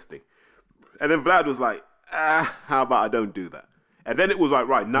more interesting. And then Vlad was like, how about I don't do that? And then it was like,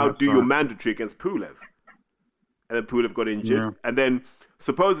 right, now do your mandatory against Pulev. And then Pulev got injured. Yeah. And then...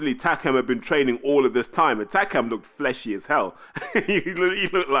 supposedly Takam had been training all of this time, and Takam looked fleshy as hell. he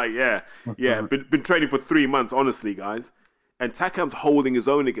looked like, been training for 3 months, honestly, guys. And Takam's holding his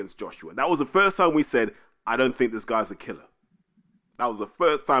own against Joshua. That was the first time we said, I don't think this guy's a killer. That was the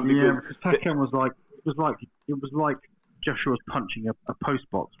first time because Takam was like Joshua was punching a post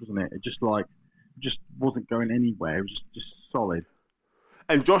box, wasn't it? It just wasn't going anywhere. It was just solid.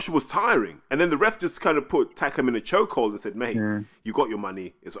 And Joshua was tiring. And then the ref just kind of put Takam in a chokehold and said, mate, you got your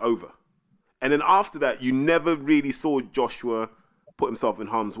money. It's over. And then after that, you never really saw Joshua put himself in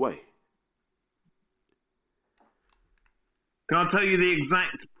harm's way. Can I tell you the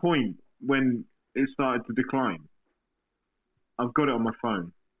exact point when it started to decline? I've got it on my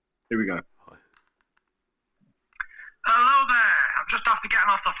phone. Here we go. Hello there. I'm just after getting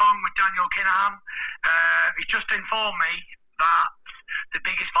off the phone with Daniel Kinahan. He's just informed me that the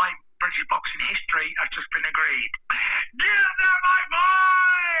biggest fight in British boxing history has just been agreed. Get there, my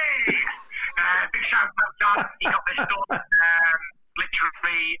boy! Big shout out, Dan. He got this done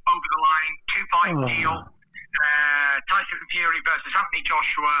literally over the line. 2-fight deal. Tyson Fury versus Anthony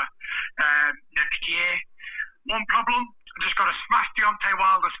Joshua next year. One problem, I just got to smash Deontay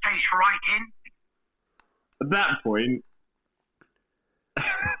Wilder's face right in. At that point,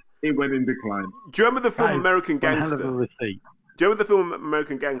 it went in decline. Do you remember the film American Gangster? Hell of a receipt. Do you remember the film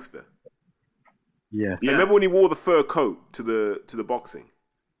American Gangster? Yeah. And remember when he wore the fur coat to the boxing?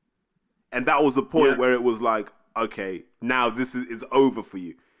 And that was the point where it was like, okay, now this is over for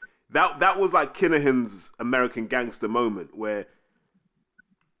you. That was like Kinahan's American Gangster moment where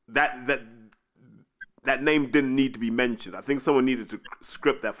that name didn't need to be mentioned. I think someone needed to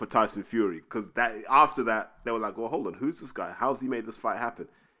script that for Tyson Fury because after that they were like, well, hold on, who's this guy? How's he made this fight happen?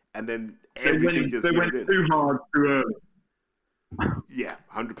 And then everything they went too hard too early. Yeah,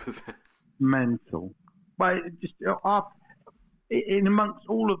 100%. Mental. But just in amongst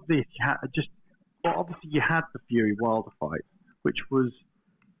all of this, you had obviously you had the Fury Wilder fight, which was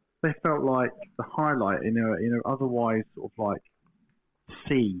they felt like the highlight in a otherwise sort of like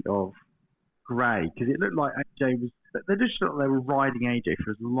sea of grey because it looked like AJ was. They just thought they were riding AJ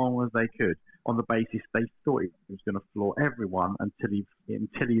for as long as they could on the basis they thought he was going to floor everyone until he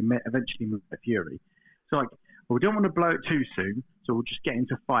eventually moved to Fury. So like, well, we don't want to blow it too soon, so we'll just get him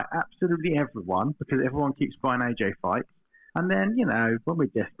to fight absolutely everyone because everyone keeps buying AJ fights. And then, you know, when we're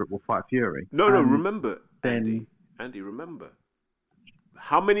desperate, we'll fight Fury. No, remember, Andy, remember.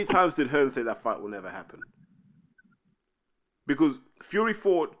 How many times did Hearn say that fight will never happen? Because Fury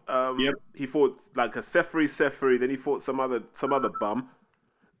fought, he fought like a Seferi, then he fought some other bum.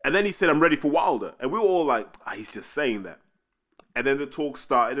 And then he said, I'm ready for Wilder. And we were all like, he's just saying that. And then the talk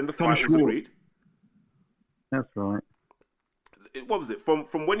started and the fight was agreed. That's right. What was it?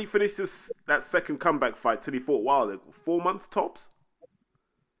 From when he finished that second comeback fight till he fought Wilder, 4 months tops?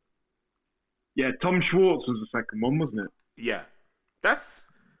 Yeah, Tom Schwartz was the second one, wasn't it? Yeah.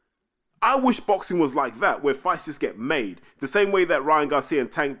 I wish boxing was like that, where fights just get made. The same way that Ryan Garcia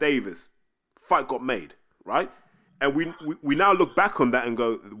and Tank Davis fight got made, right? And we now look back on that and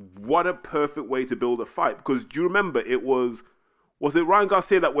go, what a perfect way to build a fight. Because do you remember it was it Ryan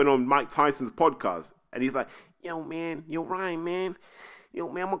Garcia that went on Mike Tyson's podcast? And he's like, yo, Ryan, man,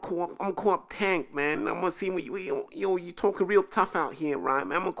 I'm gonna call up Tank, man. I'm gonna see what you talking real tough out here, Ryan,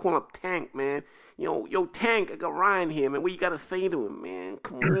 man. I'm gonna call up Tank, man. Yo, Tank, I got Ryan here, man. What you gotta say to him, man?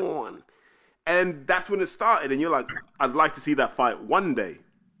 Come on. And that's when it started. And you're like, I'd like to see that fight one day.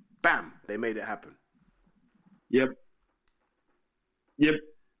 Bam, they made it happen. Yep. Do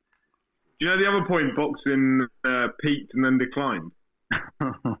you know the other point boxing peaked and then declined?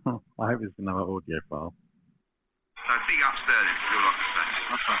 I hope it's another audio file. So big upstairs, you'll like to say.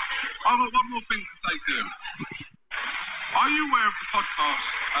 Okay. I've got one more thing to say to him. Are you aware of the podcast,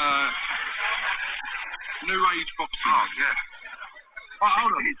 New Age Boxing? Oh, yeah. Right,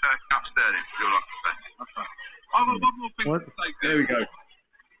 hold on. He's upstairs, you'll like to say. Okay. I've got one more thing to say to him. There we go.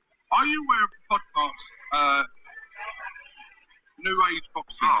 Are you aware of the podcast, New Age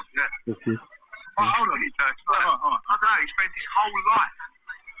Boxing? Oh, yeah. Right, hold on. He's I don't know, he spent his whole life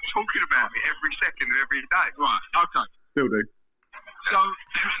talking about it every second of every day. Right, okay. Still do. So,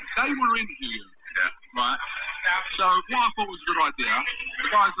 they want to interview you. Yeah. Right. So, what I thought was a good idea, the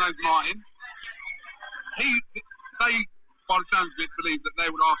guy's name's Martin. They, by the sounds of it, believe that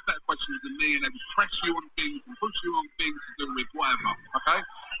they would ask better questions than me and they would press you on things and push you on things to do with whatever. Okay?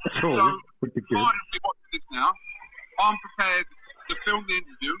 Sure, so, would be good. Martin will be watching this now. I'm prepared to film the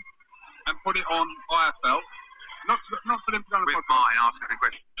interview and put it on IFL. Not for them to go on the podcast. With Martin asking the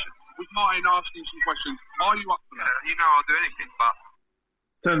questions. With Martin asking some questions. Are you up for that? You know I'll do anything, but...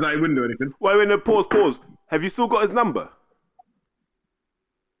 Turns out he wouldn't do anything. Wait, no, pause. Have you still got his number?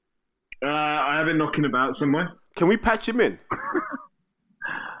 I have it knocking about somewhere. Can we patch him in?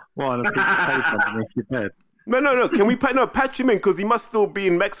 Well, I think you say something if you're dead. No. Can we patch him in because he must still be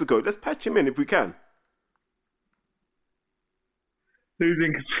in Mexico. Let's patch him in if we can. Who's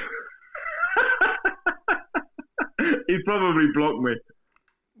in control? He's probably blocked me.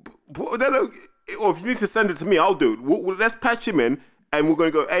 No. Or if you need to send it to me, I'll do it. Let's patch him in, and we're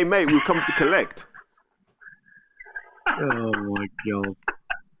going to go, hey, mate, we've come to collect. Oh, my God.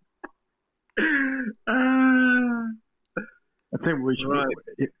 I think we should. Right.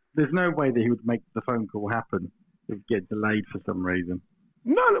 There's no way that he would make the phone call happen. It would get delayed for some reason.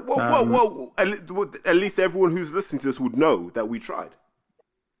 No. Well. At least everyone who's listening to this would know that we tried.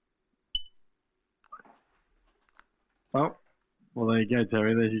 Well, there you go,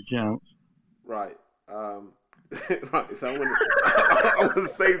 Terry. There's your chance. Right. Right. So I want to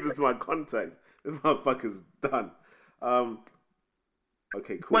save this to my contact. This motherfucker's done.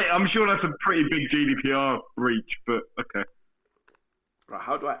 Okay, cool. Wait, I'm sure that's a pretty big GDPR breach, but okay. Right,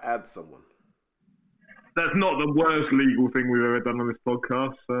 how do I add someone? That's not the worst legal thing we've ever done on this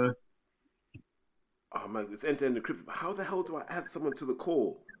podcast, so... Oh man, it's end-to-end encrypted. But how the hell do I add someone to the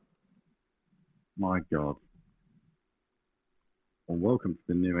call? My God. Well, welcome to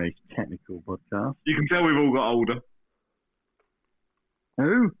the New Age Technical Podcast. You can tell we've all got older.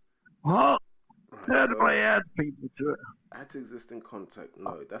 Who? What? How do I add people to it? Add to existing contact.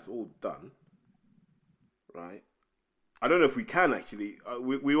 No, that's all done. Right. I don't know if we can actually.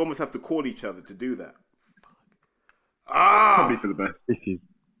 We almost have to call each other to do that. Probably for the best. This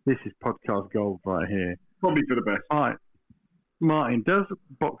is podcast gold right here. Probably for the best. All right. Martin, does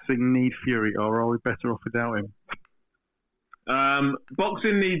boxing need Fury, or are we better off without him?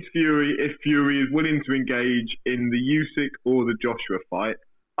 Boxing needs Fury if Fury is willing to engage in the Usyk or the Joshua fight.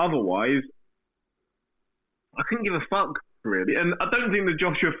 Otherwise, I couldn't give a fuck, really. And I don't think the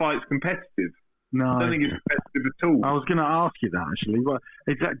Joshua fight's competitive. No. I don't think it's competitive at all. I was going to ask you that, actually. Well,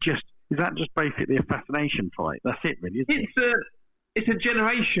 is that just basically a fascination fight? That's it, really, isn't it? It's a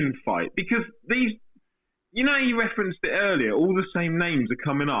generation fight, because these... You know, you referenced it earlier. All the same names are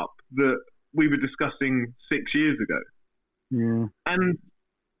coming up that we were discussing 6 years ago. Yeah. And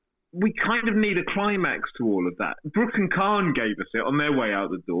we kind of need a climax to all of that. Brooke and Khan gave us it on their way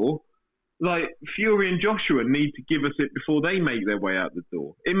out the door. Like, Fury and Joshua need to give us it before they make their way out the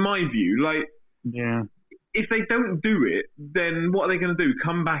door. In my view, like, yeah, if they don't do it, then what are they going to do?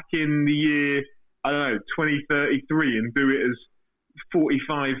 Come back in the year, I don't know, 2033 and do it as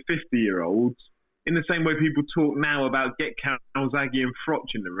 45, 50-year-olds in the same way people talk now about get Calzaghe and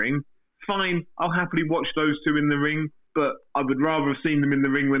Froch in the ring. Fine, I'll happily watch those two in the ring, but I would rather have seen them in the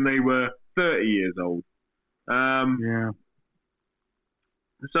ring when they were 30 years old. Yeah.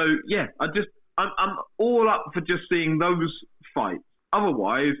 So, yeah, I'm all up for just seeing those fights.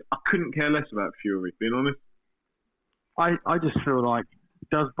 Otherwise, I couldn't care less about Fury, being honest. I just feel like,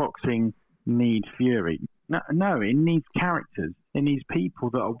 does boxing need Fury? No, it needs characters. It needs people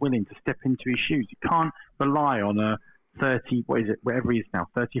that are willing to step into his shoes. You can't rely on a 30, whatever he is now,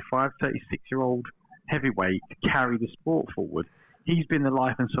 35, 36-year-old heavyweight to carry the sport forward. He's been the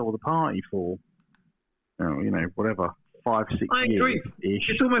life and soul of the party for, whatever, 5, 6 years. I agree.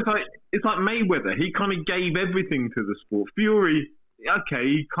 It's almost like Mayweather. He kind of gave everything to the sport. Fury,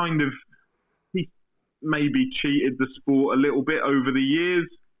 okay, he maybe cheated the sport a little bit over the years.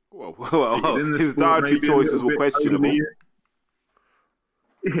 Well, his dietary choices were questionable.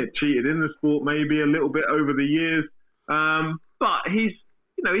 Yeah, cheated in the sport maybe a little bit over the years. But he's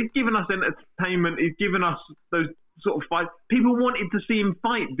given us entertainment. He's given us those sort of fights. People wanted to see him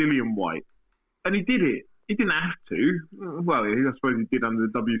fight Dillian White, and he did it. He didn't have to. Well, I suppose he did under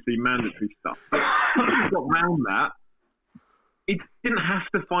the WC mandatory stuff. But he got around that. He didn't have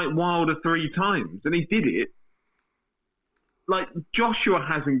to fight Wilder 3 times, and he did it. Like, Joshua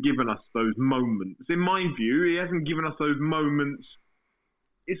hasn't given us those moments. In my view, he hasn't given us those moments.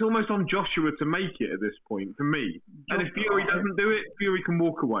 It's almost on Joshua to make it at this point, for me. And if Fury doesn't do it, Fury can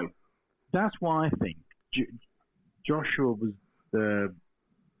walk away. That's why I think Joshua was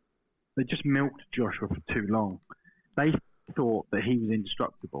they just milked Joshua for too long. They thought that he was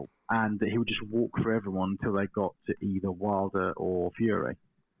indestructible and that he would just walk through everyone until they got to either Wilder or Fury.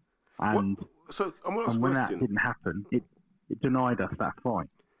 And, when that didn't happen, it denied us that fight.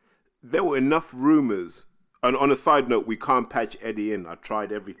 There were enough rumours. And on a side note, we can't patch Eddie in. I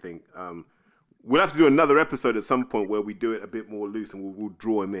tried everything. We'll have to do another episode at some point where we do it a bit more loose and we'll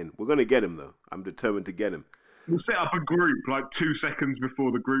draw him in. We're going to get him, though. I'm determined to get him. We'll set up a group like 2 seconds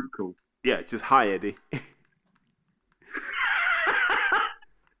before the group call. Yeah, just hi, Eddie.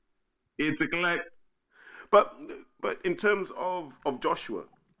 It's a collect. But in terms of Joshua,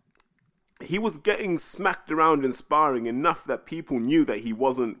 he was getting smacked around in sparring enough that people knew that he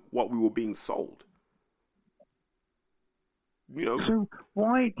wasn't what we were being sold. So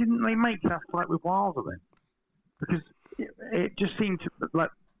why didn't they make that fight with Wilder then? Because it just seemed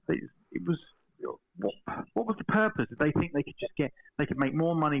like it was. What was the purpose? Did they think they could make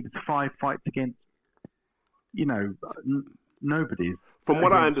more money with 5 fights against, nobodies? From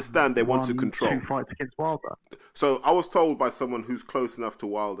what I understand, they want to control. 2 fights against Wilder. So I was told by someone who's close enough to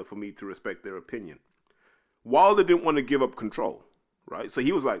Wilder for me to respect their opinion. Wilder didn't want to give up control, right? So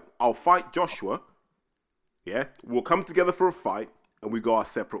he was like, I'll fight Joshua. Yeah, we'll come together for a fight and we go our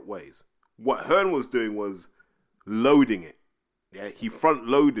separate ways. What Hearn was doing was loading it. Yeah, he front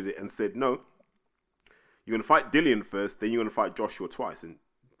loaded it and said, no, you're going to fight Dillian first, then you're going to fight Joshua twice. And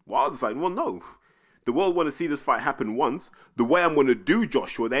Wilder's like, well, no. The world want to see this fight happen once. The way I'm going to do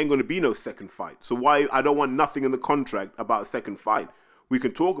Joshua, there ain't going to be no second fight. So why I don't want nothing in the contract about a second fight. We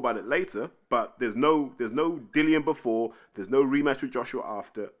can talk about it later, but there's no Dillian before, there's no rematch with Joshua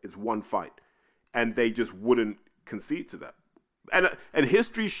after. It's one fight. And they just wouldn't concede to that. And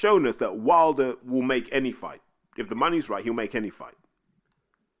history's shown us that Wilder will make any fight. If the money's right, he'll make any fight.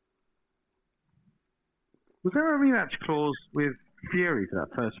 Was there a rematch clause with Fury for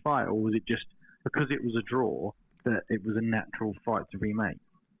that first fight, or was it just because it was a draw that it was a natural fight to remake?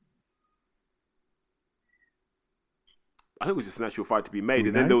 I think it was just a natural fight to be made,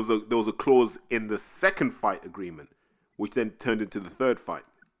 and then there was a clause in the second fight agreement, which then turned into the third fight.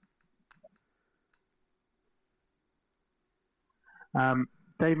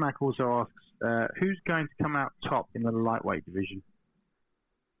 Dave Mack also asks, who's going to come out top in the lightweight division?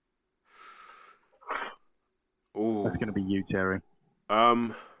 Ooh. That's going to be you, Terry.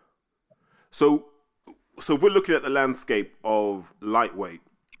 So we're looking at the landscape of lightweight.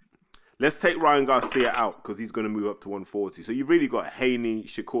 Let's take Ryan Garcia out because he's going to move up to 140. So you've really got Haney,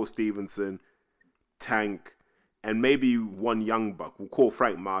 Shakur Stevenson, Tank, and maybe one young buck. We'll call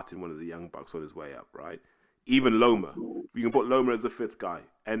Frank Martin one of the young bucks on his way up, right? Even Loma. You can put Loma as the fifth guy.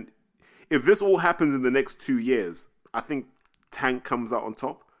 And if this all happens in the next 2 years, I think Tank comes out on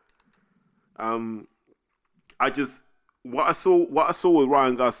top. What I saw with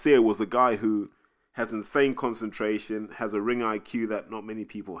Ryan Garcia was a guy who has insane concentration, has a ring IQ that not many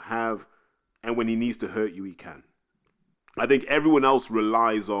people have, and when he needs to hurt you, he can. I think everyone else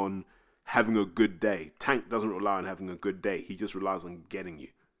relies on having a good day. Tank doesn't rely on having a good day. He just relies on getting you.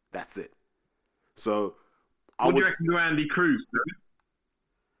 That's it. So, what do you reckon to Andy Cruz?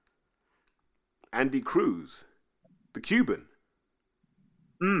 Andy Cruz, the Cuban.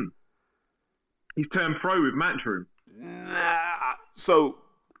 He's turned pro with Matchroom. Nah. So,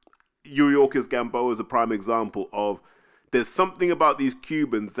 Yuriorkis Gamboa is a prime example of there's something about these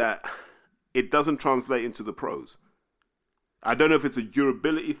Cubans that it doesn't translate into the pros. I don't know if it's a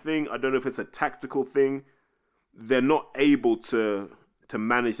durability thing. I don't know if it's a tactical thing. They're not able to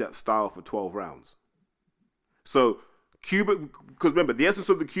manage that style for 12 rounds. So, Cuban, because remember, the essence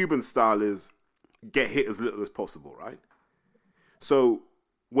of the Cuban style is get hit as little as possible, right? So,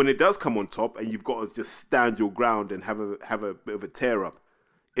 when it does come on top and you've got to just stand your ground and have a bit of a tear up,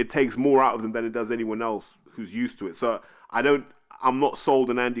 it takes more out of them than it does anyone else who's used to it. So I'm not sold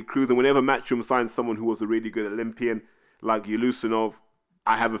on Andy Cruz. And whenever Matchroom signs someone who was a really good Olympian like Yulusinov,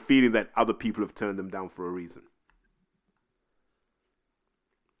 I have a feeling that other people have turned them down for a reason.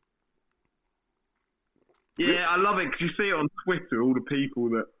 Yeah, I love it because you see it on Twitter, all the people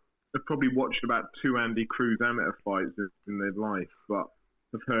that have probably watched about 2 Andy Cruz amateur fights in their life, but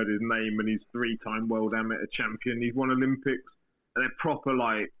have heard his name and he's 3-time world amateur champion. He's won Olympics. And they're proper,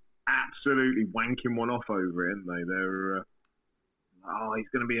 absolutely wanking one off over it, aren't they? They're, he's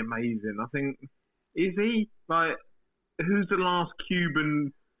going to be amazing. I think, is he? Who's the last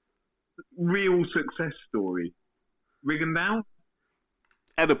Cuban real success story? Rigondeaux?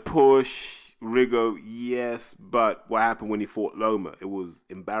 At a push, Rigo, yes, but what happened when he fought Loma? It was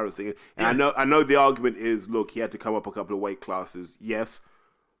embarrassing. And yeah. I know the argument is, look, he had to come up a couple of weight classes, yes.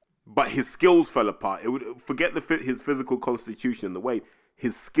 But his skills fell apart. Forget his physical constitution and the weight.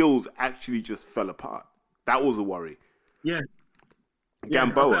 His skills actually just fell apart. That was a worry. Yeah.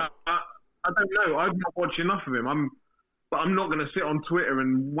 Gamboa. I don't know. I've not watched enough of him. But I'm not going to sit on Twitter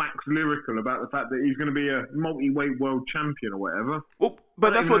and wax lyrical about the fact that he's going to be a multi-weight world champion or whatever. Well,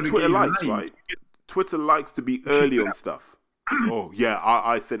 but that's what Twitter likes, right? Twitter likes to be early on stuff. Oh, yeah,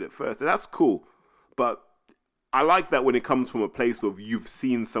 I said it first. And that's cool. But I like that when it comes from a place of you've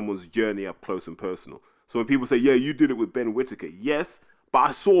seen someone's journey up close and personal. So when people say, yeah, you did it with Ben Whittaker. Yes, but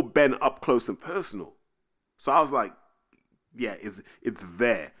I saw Ben up close and personal. So I was like, yeah, it's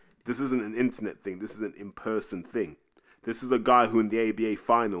there. This isn't an internet thing. This is an in-person thing. This is a guy who in the ABA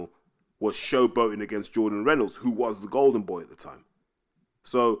final was showboating against Jordan Reynolds, who was the golden boy at the time.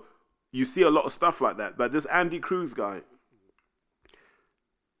 So you see a lot of stuff like that. But this Andy Cruz guy,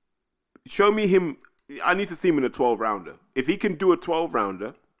 show me him. I need to see him in a 12-rounder. If he can do a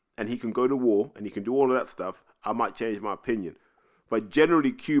 12-rounder and he can go to war and he can do all of that stuff, I might change my opinion. But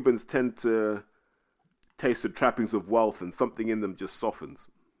generally, Cubans tend to taste the trappings of wealth and something in them just softens.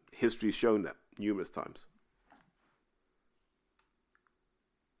 History's shown that numerous times.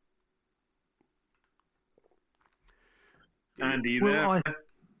 Andy,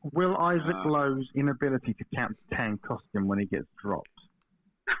 will Isaac Lowe's inability to count to 10 cost him when he gets dropped?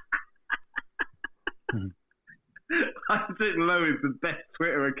 Isaac Lowe is the best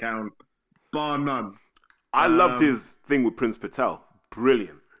Twitter account, bar none. I loved his thing with Prince Patel.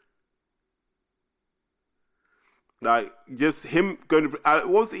 Brilliant. Like, just him going to... what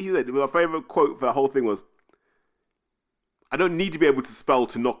was it he said? My favourite quote for the whole thing was, I don't need to be able to spell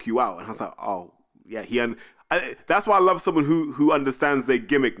to knock you out. And I was like, oh, yeah. That's why I love someone who understands their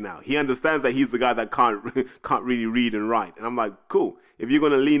gimmick now. He understands that he's the guy that can't really read and write. And I'm like, cool. If you're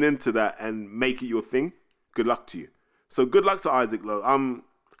going to lean into that and make it your thing, good luck to you. So good luck to Isaac Lowe.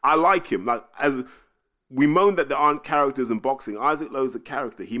 I like him. Like, as we moan that there aren't characters in boxing, Isaac Lowe's a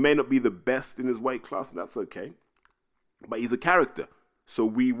character. He may not be the best in his weight class, and that's okay. But he's a character. So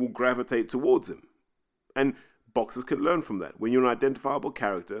we will gravitate towards him. And boxers can learn from that. When you're an identifiable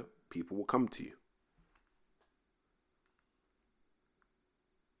character, people will come to you.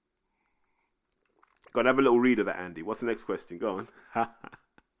 Go and have a little read of that, Andy. What's the next question? Go on.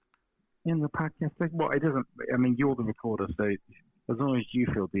 In the podcast, well, it doesn't. I mean, you're the recorder, so as long as you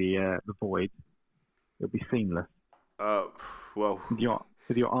feel the void, it'll be seamless. Well, with your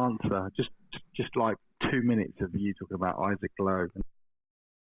answer, just like 2 minutes of you talking about Isaac Lowe and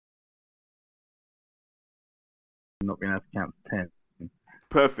not being able to count to 10.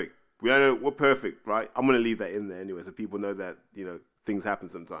 Perfect. We're perfect, right? I'm going to leave that in there anyway, so people know that things happen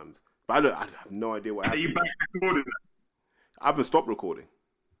sometimes. But I have no idea what happened. Are you back recording? I haven't stopped recording.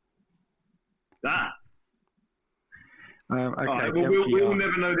 Okay. Right, well, we'll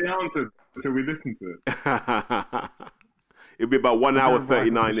never know the answer until we listen to it. It'll be about 1 hour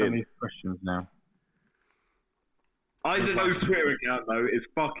 39 in. These questions now. Isaac Lowe's Twitter account though is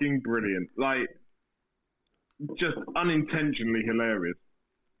fucking brilliant. Like, just unintentionally hilarious.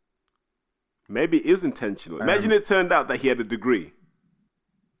 Maybe it is intentional. Imagine it turned out that he had a degree.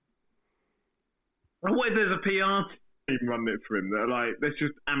 And what if there's a PR team running it for him? They're like, let's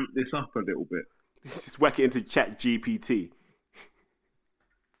just amp this up a little bit. Just whack it into Chat GPT.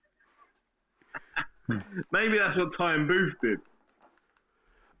 Maybe that's what Time Booth did.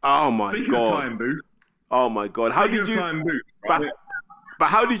 Oh my god! Time Booth. Oh my god! How did you? Time Booth, right? But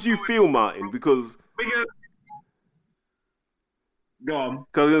how did you feel, Martin? Because go on.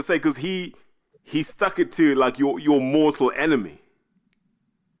 Because I was gonna say he stuck it to like your mortal enemy.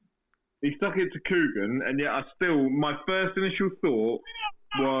 He stuck it to Coogan, and yet my first initial thought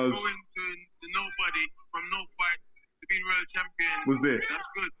was... Going to nobody from no fight to be world champion. Was this? That's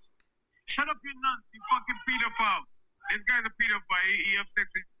good. Shut up, you nuts, you fucking pedophile. This guy's a pedophile. He has sex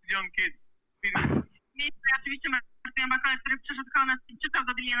with young kids.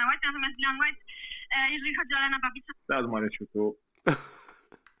 That was my initial thought.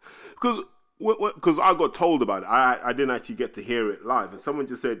 Because I got told about it. I didn't actually get to hear it live. And someone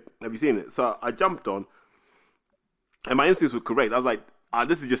just said, have you seen it? So I jumped on. And my instincts were correct. I was like,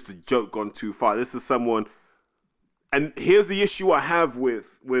 this is just a joke gone too far. This is someone... And here's the issue I have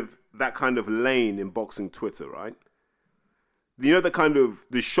with that kind of lane in boxing Twitter, right? You know,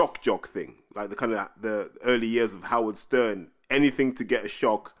 the shock jock thing. Like the early years of Howard Stern. Anything to get a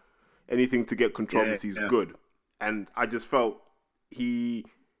shock, anything to get controversy is good. And I just felt he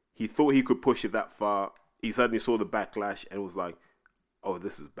thought he could push it that far. He suddenly saw the backlash and was like, oh,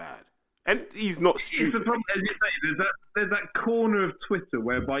 this is bad. And he's not stupid. It's the problem, as you say, there's that corner of Twitter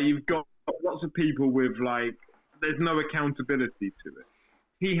whereby you've got lots of people with, like, there's no accountability to it.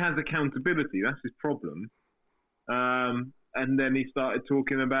 He has accountability. That's his problem. And then he started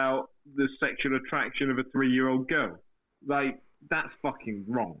talking about the sexual attraction of a 3-year-old girl. Like, that's fucking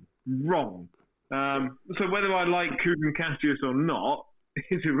wrong. Wrong. So whether I like Kugan Cassius or not,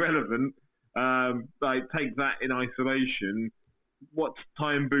 is irrelevant. Like, take that in isolation. What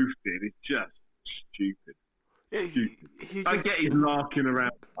Time Booth did is just stupid. Yeah, he I get he's larking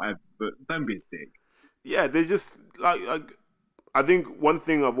around, but don't be a dick. Yeah, they're just like I think one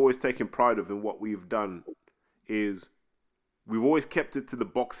thing I've always taken pride of in what we've done is we've always kept it to the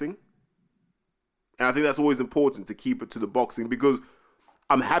boxing, and I think that's always important to keep it to the boxing because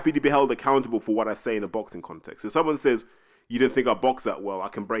I'm happy to be held accountable for what I say in a boxing context. If someone says you didn't think I box that well, I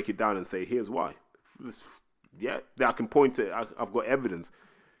can break it down and say here's why. I can point to it. I've got evidence.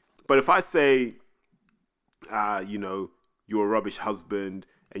 But if I say, you're a rubbish husband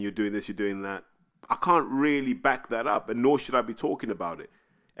and you're doing this, you're doing that, I can't really back that up, and nor should I be talking about it.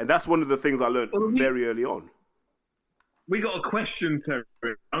 And that's one of the things I learned very early on. We got a question, Terry.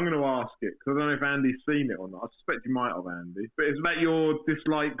 I'm going to ask it because I don't know if Andy's seen it or not. I suspect you might have, Andy. But it's about your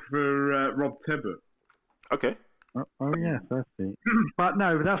dislike for Rob Tebbett. Okay. Oh yeah, that's it. But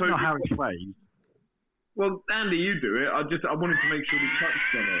no, that's not how it's phrased. Well, Andy, you do it. I wanted to make sure we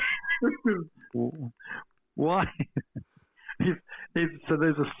touched on it. Why? So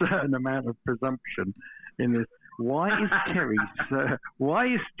there's a certain amount of presumption in this. Why is Terry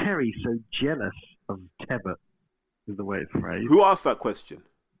so jealous of Tebbett? Is the way it's phrased. Who asked that question?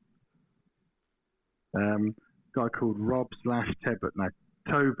 Guy called Rob/Tebbett. No,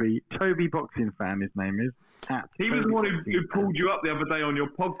 Toby boxing fan. His name is. He was the one who pulled you up the other day on your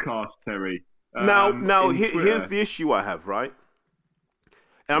podcast, Terry. Now here's the issue I have, right?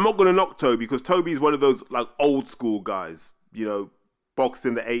 And I'm not going to knock Toby because Toby's one of those like old school guys, you know, boxed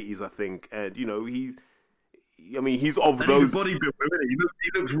in the 80s, I think, and you know he's of those. He's a bodybuilder, isn't he?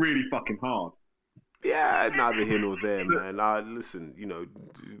 He looks really fucking hard. Yeah, neither here nor there, man. Listen, you know,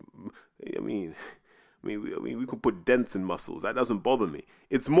 I mean, we can put dents in muscles. That doesn't bother me.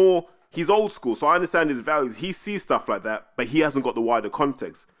 It's more he's old school, so I understand his values. He sees stuff like that, but he hasn't got the wider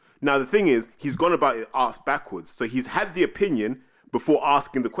context. Now the thing is, he's gone about it ass backwards. So he's had the opinion before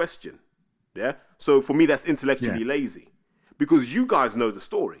asking the question. Yeah. So for me, that's intellectually lazy, because you guys know the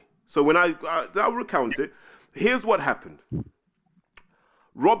story. So when I'll recount it. Here's what happened.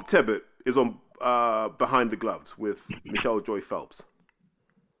 Rob Tebbett is on Behind the Gloves with Michelle Joy Phelps.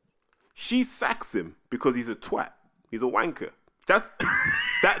 She sacks him because he's a twat. He's a wanker. That's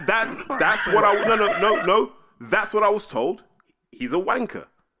what I no. That's what I was told. He's a wanker.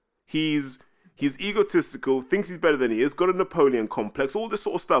 He's egotistical, thinks he's better than he is, got a Napoleon complex. All this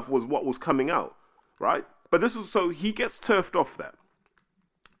sort of stuff was what was coming out, right? But this was so he gets turfed off that,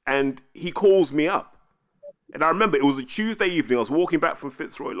 and he calls me up. And I remember it was a Tuesday evening. I was walking back from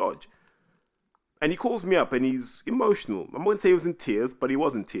Fitzroy Lodge. And he calls me up and he's emotional. I wouldn't say he was in tears, but he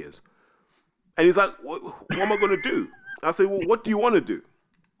was in tears. And he's like, what am I going to do? I said, well, what do you want to do?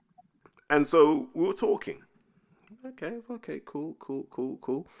 And so we were talking. Okay,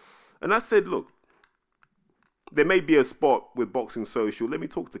 cool. And I said, look, there may be a spot with Boxing Social. Let me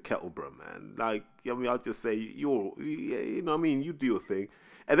talk to Kettleborough, man. Like, I mean, I'll just say, you know what I mean? You do your thing.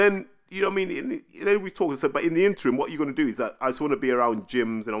 And then, you know what I mean? And then we talked and said, but in the interim, what you're going to do is that I just want to be around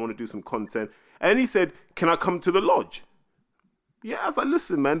gyms and I want to do some content. And he said, can I come to the lodge? Yeah, I was like,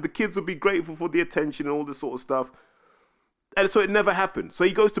 listen, man, the kids will be grateful for the attention and all this sort of stuff. And so it never happened. So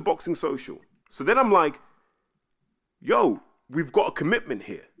he goes to Boxing Social. So then I'm like, yo, we've got a commitment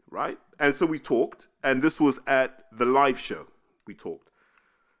here, right? And so we talked, and this was at the live show. We talked,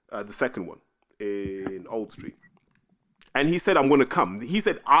 the second one in Old Street. And he said, I'm going to come. He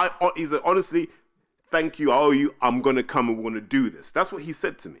said, honestly, thank you, I owe you, I'm going to come and we're going to do this. That's what he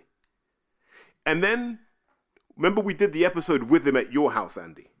said to me. And then, remember we did the episode with him at your house,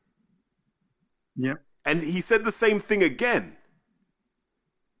 Andy? Yeah. And he said the same thing again.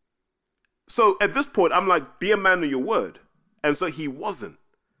 So at this point, I'm like, be a man of your word. And so he wasn't.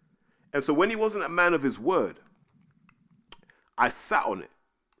 And so when he wasn't a man of his word, I sat on it,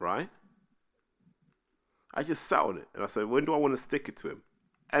 right? I just sat on it. And I said, when do I want to stick it to him?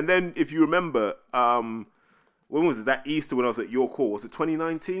 And then if you remember, when was it? That Easter when I was at your call, was it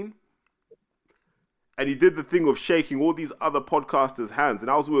 2019? And he did the thing of shaking all these other podcasters' hands. And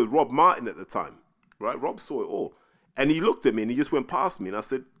I was with Rob Martin at the time, right? Rob saw it all. And he looked at me and he just went past me. And I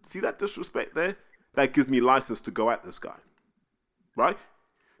said, see that disrespect there? That gives me license to go at this guy, right?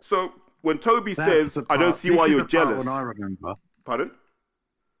 So when Toby says, I don't see why you're jealous. I remember. Pardon?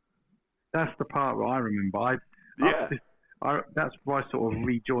 That's the part where I remember. That's why I sort of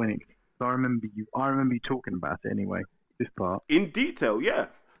rejoining. So I remember you talking about it anyway. This part in detail, yeah.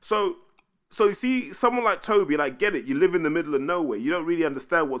 So you see, someone like Toby, and I get it. You live in the middle of nowhere. You don't really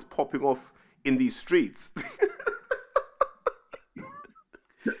understand what's popping off in these streets.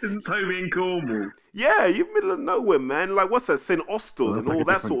 Isn't Toby in Cornwall? Yeah, you're middle of nowhere, man. Like what's that, St. Austell and all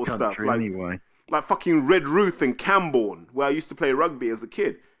that sort of stuff. Like fucking Red Ruth and Camborne, where I used to play rugby as a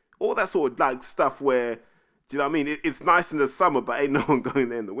kid. All that sort of like stuff where, do you know what I mean? It's nice in the summer, but ain't no one going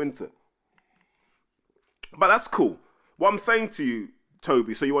there in the winter. But that's cool. What I'm saying to you,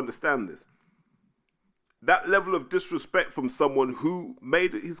 Toby, so you understand this, that level of disrespect from someone who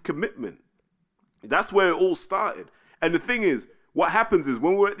made his commitment, that's where it all started. And the thing is, what happens is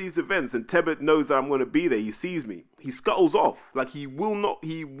when we're at these events and Tebbett knows that I'm going to be there, he sees me, he scuttles off. Like he will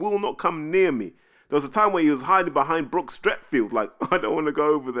not come near me. There was a time where he was hiding behind Brooke Stretfield, like, I don't want to go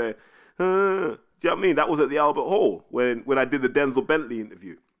over there. Do you know what I mean? That was at the Albert Hall when I did the Denzel Bentley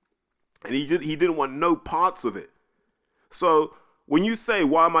interview. And he didn't want no parts of it. So when you say,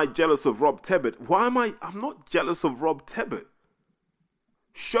 why am I jealous of Rob Tebbett? I'm not jealous of Rob Tebbett.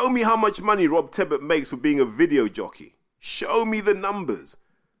 Show me how much money Rob Tebbett makes for being a video jockey. Show me the numbers.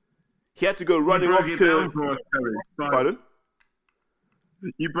 He had to go running off to... Pardon?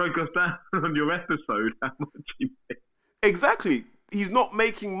 You broke us down on your episode how much he made. Exactly. He's not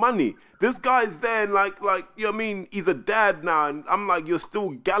making money. This guy's there and like, you know what I mean? He's a dad now. And I'm like, you're still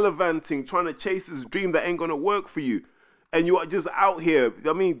gallivanting, trying to chase this dream that ain't going to work for you. And you are just out here,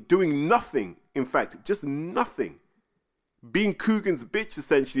 I mean, doing nothing. In fact, just nothing. Being Coogan's bitch,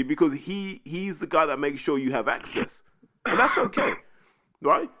 essentially, because he's the guy that makes sure you have access. And that's okay,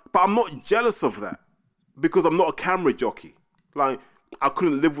 right? But I'm not jealous of that because I'm not a camera jockey. Like, I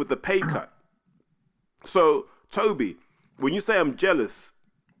couldn't live with the pay cut. So, Toby, when you say I'm jealous,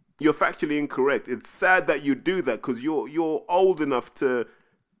 you're factually incorrect. It's sad that you do that because you're old enough to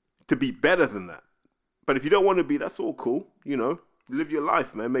be better than that. But if you don't want to be, that's all cool. You know, live your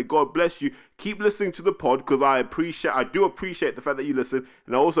life, man. May God bless you. Keep listening to the pod because I do appreciate the fact that you listen,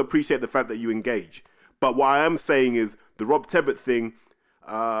 and I also appreciate the fact that you engage. But what I am saying is the Rob Tebbett thing,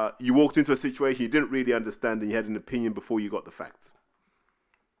 you walked into a situation you didn't really understand and you had an opinion before you got the facts.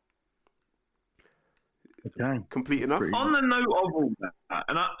 Okay. Complete enough? On the note of all that,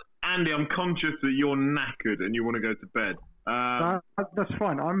 and Andy, I'm conscious that you're knackered and you want to go to bed. That's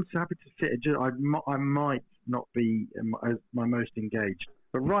fine. I'm so happy to sit. I might not be my most engaged,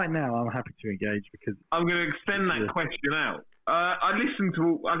 but right now I'm happy to engage because I'm going to extend that question out. I listen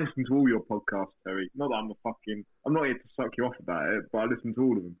to all your podcasts, Terry. Not that I'm not here to suck you off about it, but I listen to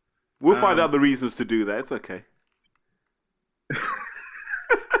all of them. We'll find out the reasons to do that. It's okay.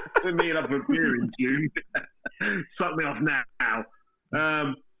 We're meeting up for a beer in June. Suck me off now.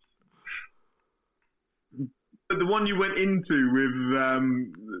 But the one you went into with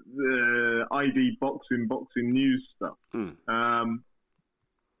the ID boxing news stuff.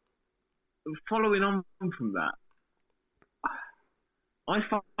 Following on from that, I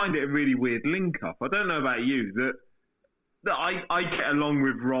find it a really weird link-up. I don't know about you, that I get along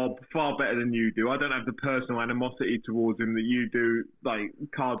with Rob far better than you do. I don't have the personal animosity towards him that you do, like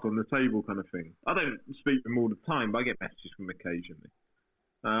cards on the table kind of thing. I don't speak to him all the time, but I get messages from him occasionally.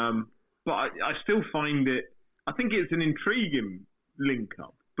 But I still find it, I think it's an intriguing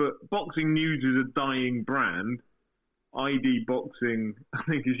link-up. But boxing news is a dying brand. ID boxing, I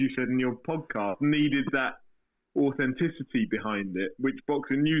think as you said in your podcast, needed that authenticity behind it, which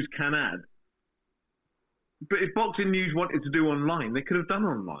boxing news can add. But if boxing news wanted to do online, they could have done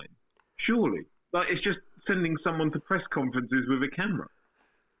online. Surely. Like, it's just sending someone to press conferences with a camera.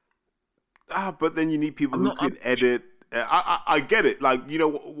 But then you need people who can edit. I get it. Like, you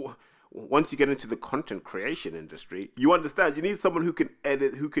know, once you get into the content creation industry, you understand you need someone who can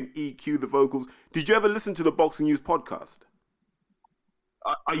edit, who can EQ the vocals. Did you ever listen to the Boxing News podcast?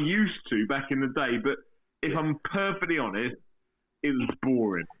 I used to back in the day, but if I'm perfectly honest, it was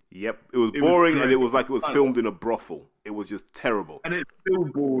boring. Yep, it was boring, and it was like it was filmed in a brothel. It was just terrible. And it's still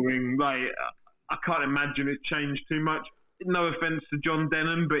boring. Like, I can't imagine it's changed too much. No offense to John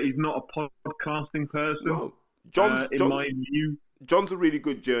Denham, but he's not a podcasting person. No. In my view. John's a really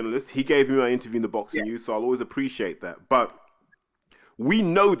good journalist. He gave me my interview in the Boxing News, so I'll always appreciate that. But we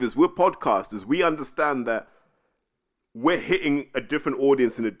know this. We're podcasters. We understand that we're hitting a different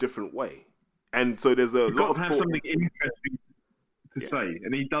audience in a different way. And so there's a lot of have something interesting to say,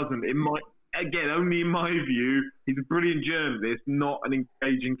 and he doesn't. Only in my view, he's a brilliant journalist, not an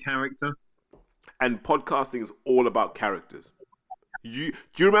engaging character. And podcasting is all about characters. Do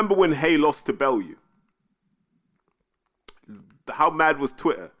you remember when Hay lost to Bellew? How mad was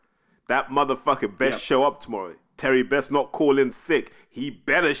Twitter? That motherfucker best show up tomorrow. Terry best not call in sick. He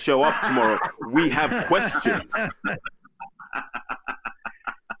better show up tomorrow. We have questions.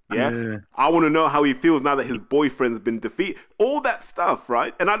 Yeah? I want to know how he feels now that his boyfriend's been defeated. All that stuff,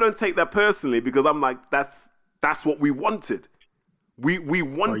 right? And I don't take that personally because I'm like, that's what we wanted. We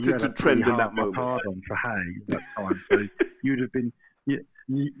wanted to trend in that moment. Hard on for Hay that time, so you'd have been, it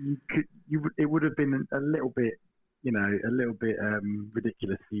would have been a little bit,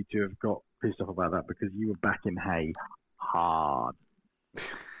 ridiculous for you to have got pissed off about that because you were backing Hay hard.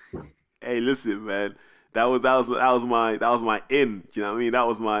 Hey, listen, man. That was my in. Do you know what I mean? That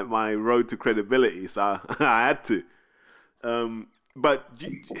was my road to credibility. So I had to. But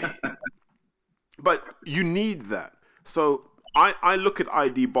you need that. So I look at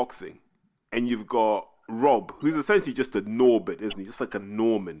ID boxing, and you've got Rob, who's essentially just a Norbert, isn't he? Just like a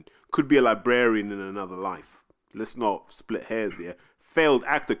Norman. Could be a librarian in another life. Let's not split hairs here. Failed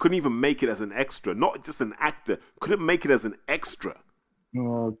actor. Couldn't even make it as an extra. Not just an actor. Couldn't make it as an extra.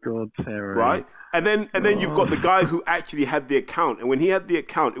 Oh God, Terry. Right? And then you've got the guy who actually had the account, and when he had the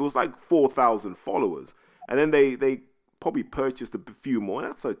account, it was like 4,000 followers. And then they probably purchased a few more.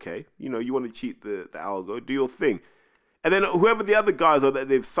 That's okay. You want to cheat the algo, do your thing. And then whoever the other guys are that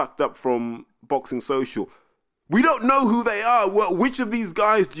they've sucked up from Boxing Social, we don't know who they are. Well, which of these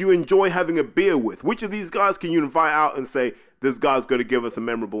guys do you enjoy having a beer with? Which of these guys can you invite out and say, this guy's going to give us a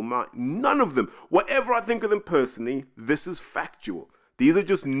memorable night? None of them. Whatever I think of them personally, this is factual. These are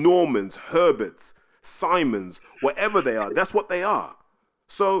just Normans, Herberts, Simons, whatever they are. That's what they are.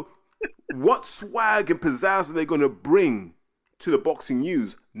 So what swag and pizzazz are they going to bring to the boxing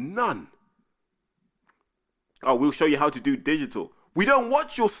news? None. Oh, we'll show you how to do digital. We don't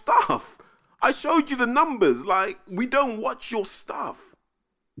watch your stuff. I showed you the numbers. We don't watch your stuff.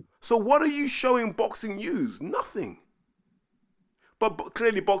 So what are you showing boxing news? Nothing. But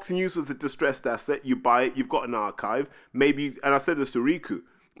clearly boxing news was a distressed asset. You buy it, you've got an archive. Maybe, and I said this to Riku,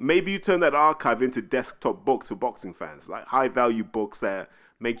 maybe you turn that archive into desktop books for boxing fans, like high-value books that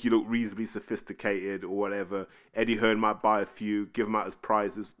make you look reasonably sophisticated or whatever. Eddie Hearn might buy a few, give them out as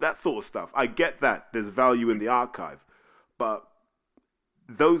prizes, that sort of stuff. I get that. There's value in the archive. But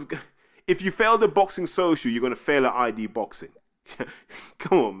if you fail at Boxing Social, you're going to fail at ID Boxing.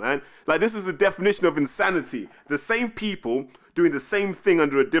 Come on, man. This is a definition of insanity. The same people doing the same thing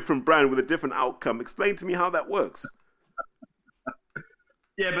under a different brand with a different outcome. Explain to me how that works.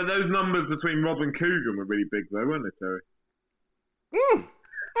 Yeah, but those numbers between Rob and Coogan were really big, though, weren't they, Terry?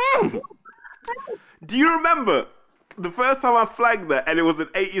 Do you remember the first time I flagged that and it was at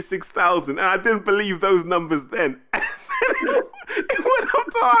 86,000 and I didn't believe those numbers then? And then it went up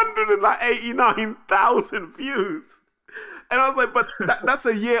to 189,000 views. And I was like, but that's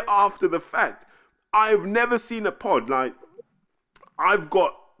a year after the fact. I've never seen a pod, I've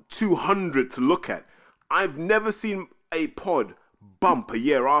got 200 to look at. I've never seen a pod bump a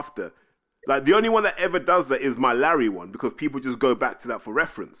year after. The only one that ever does that is my Larry one, because people just go back to that for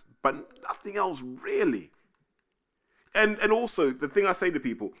reference. But nothing else really. And also, the thing I say to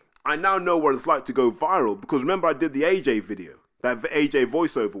people, I now know what it's like to go viral, because remember I did the AJ video, that AJ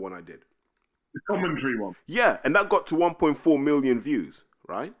voiceover one I did. The commentary one. Yeah, and that got to 1.4 million views,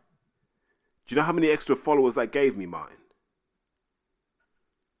 right? Do you know how many extra followers that gave me, Martin?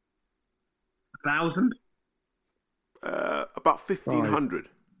 1,000? About 1,500.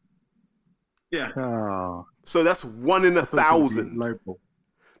 Yeah. Oh, So that's 1 in 1,000.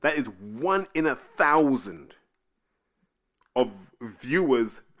 That is 1 in 1,000 of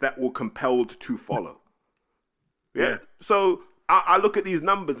viewers that were compelled to follow. Yeah. So I look at these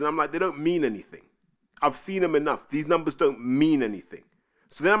numbers and I'm like, they don't mean anything. I've seen them enough. These numbers don't mean anything.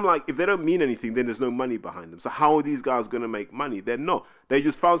 So then I'm like, if they don't mean anything, then there's no money behind them. So how are these guys going to make money? They're not. They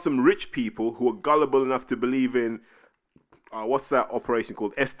just found some rich people who are gullible enough to believe in, what's that operation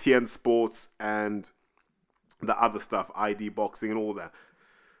called? STN Sports and the other stuff, ID Boxing and all that.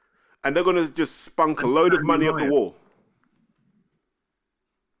 And they're going to just spunk a load of money up the wall.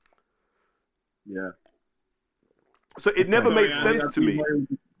 Yeah. So it never made sense to me.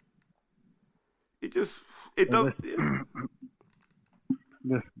 It does.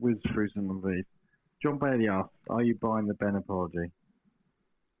 Let's whiz through some of these. John Bailey asks, are you buying the Ben apology?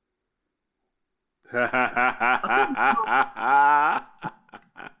 Are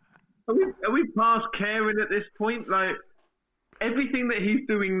we past caring at this point? Everything that he's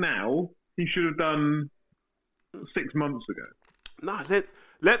doing now, he should have done 6 months ago. No,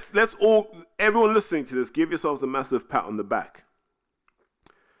 let's all, everyone listening to this, give yourselves a massive pat on the back.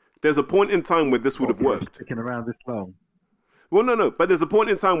 There's a point in time where this would have worked. Sticking around this long. Well, no, but there's a point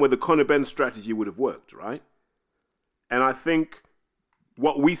in time where the Conor Ben strategy would have worked, right? And I think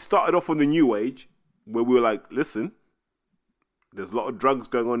what we started off on the new age, where we were like, listen, there's a lot of drugs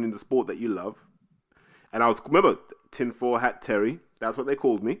going on in the sport that you love. And remember, Tinfoil Hat Terry, that's what they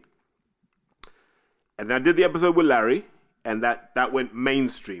called me. And then I did the episode with Larry, and that went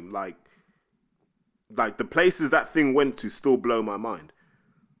mainstream. Like the places that thing went to still blow my mind.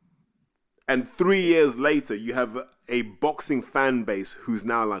 And 3 years later, you have a boxing fan base who's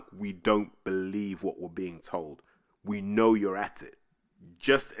now like, we don't believe what we're being told. We know you're at it.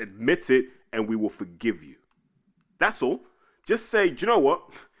 Just admit it and we will forgive you. That's all. Just say, do you know what?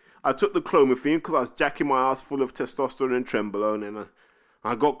 I took the clomiphene because I was jacking my ass full of testosterone and trenbolone and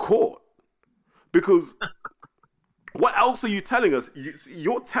I got caught. Because what else are you telling us?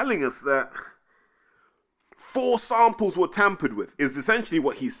 You're telling us that 4 samples were tampered with is essentially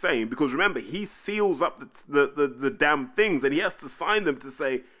what he's saying. Because remember, he seals up the damn things and he has to sign them to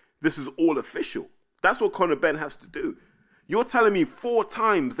say this is all official. That's what Conor Ben has to do. You're telling me 4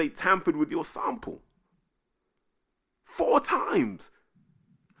 times they tampered with your sample. 4 times.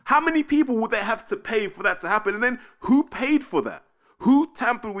 How many people would they have to pay for that to happen? And then who paid for that? Who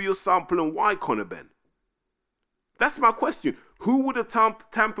tampered with your sample and why, Conor Ben? That's my question. Who would have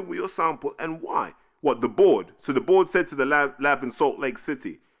tampered with your sample and why? What, the board? So the board said to the lab in Salt Lake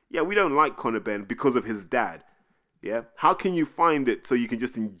City, yeah, we don't like Conor Ben because of his dad. Yeah? How can you find it so you can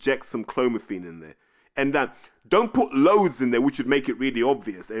just inject some clomiphene in there? And don't put loads in there, which would make it really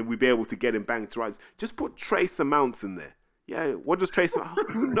obvious, and we'd be able to get him banked right. Just put trace amounts in there. Yeah, what does trace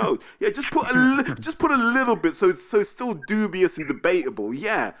amount? Who knows? Yeah, just put a little bit, so it's still dubious and debatable.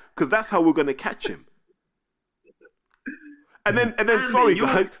 Yeah, because that's how we're gonna catch him. And then,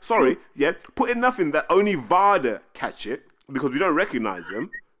 sorry, yeah, put enough in that only VADA catch it because we don't recognize him.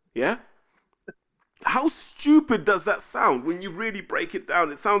 Yeah. How stupid does that sound when you really break it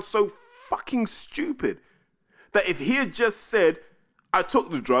down? It sounds so fucking stupid that if he had just said, I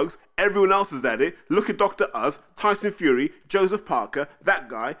took the drugs, everyone else is at it, look at Dr. Oz, Tyson Fury, Joseph Parker, that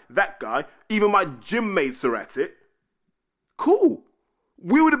guy, even my gym mates are at it, cool.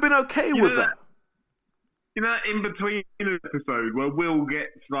 We would have been okay with that. You know, in between an episode where Will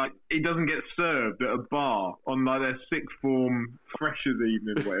gets, like, he doesn't get served at a bar on, like, their sixth form freshers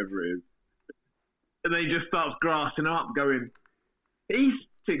evening or whatever it is. And they just starts grassing up going, he's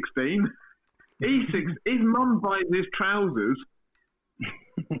 16. His mum buys his trousers.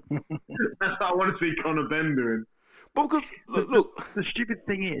 That's what I want to see Conor Ben doing. But because, look. The stupid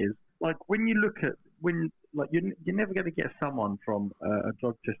thing is, like, when you look at, you're never going to get someone from a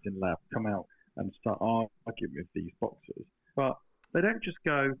drug testing lab come out and start arguing with these boxers. But they don't just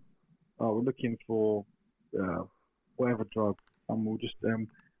go, oh, we're looking for whatever drug, and we'll just,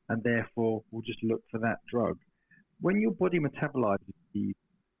 and therefore we'll just look for that drug. When your body metabolizes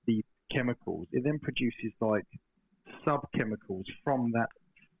the chemicals, it then produces like sub-chemicals from that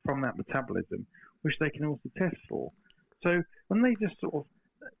metabolism, which they can also test for. So when they just sort of,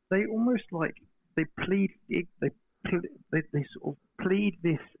 they almost like they sort of plead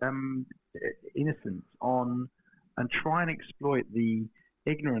this innocence on and try and exploit the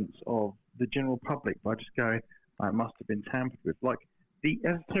ignorance of the general public by just going, oh, it must have been tampered with. Like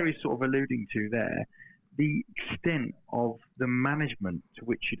as Terry's sort of alluding to there, the extent of the management to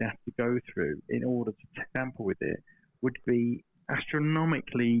which you'd have to go through in order to tamper with it would be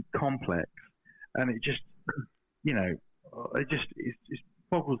astronomically complex, and it just, it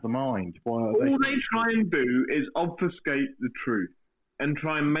boggles the mind. All they try and do is obfuscate the truth and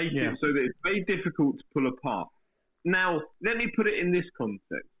try and make it so that it's very difficult to pull apart. Now, let me put it in this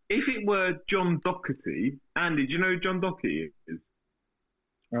context. If it were John Doherty, Andy, do you know who John Doherty is?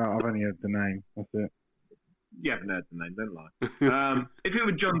 Oh, I've only heard the name. That's it. You haven't heard the name, don't lie. If it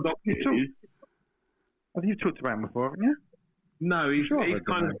were John Doherty... You've talked about him before, haven't you? No, he's kind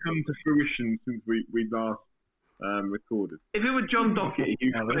of come to fruition since we last recorded. If it were John Doherty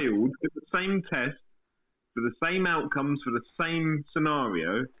who failed at the same test, for the same outcomes, for the same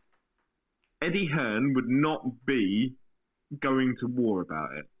scenario, Eddie Hearn would not be going to war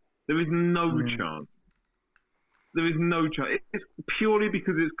about it. There is no chance. There is no chance. It's purely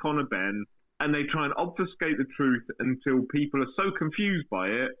because it's Conor Ben, and they try and obfuscate the truth until people are so confused by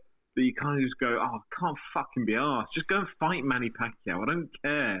it that you kind of just go, oh, I can't fucking be arsed. Just go and fight Manny Pacquiao. I don't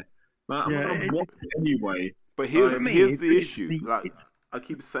care. Like, I'm going to watch it anyway. But here's the issue. Like, I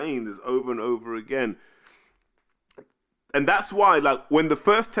keep saying this over and over again. And that's why, like, when the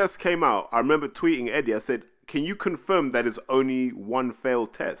first test came out, I remember tweeting Eddie, I said, can you confirm that it's only one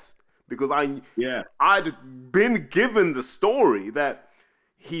failed test? Because I'd been given the story that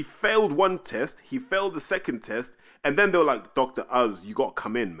he failed one test, he failed the second test, and then they were like, Dr. Oz, you got to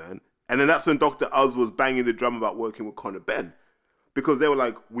come in, man. And then that's when Dr. Oz was banging the drum about working with Conor Ben. Because they were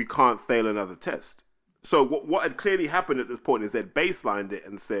like, we can't fail another test. So what had clearly happened at this point is they'd baselined it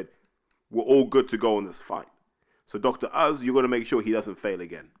and said, we're all good to go in this fight. So Dr. Oz, you're going to make sure he doesn't fail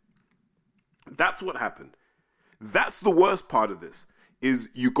again. That's what happened. That's the worst part of this, is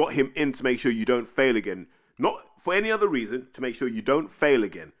you got him in to make sure you don't fail again. Not for any other reason, to make sure you don't fail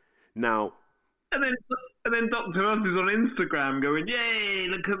again. Now... And then Dr. Oz is on Instagram going, yay,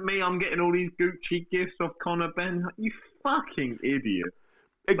 look at me, I'm getting all these Gucci gifts off Conor Ben. You fucking idiot.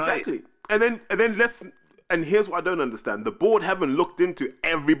 Exactly. Like, and here's what I don't understand. The board haven't looked into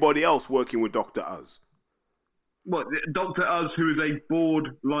everybody else working with Dr. Oz. What, Dr. Oz, who is a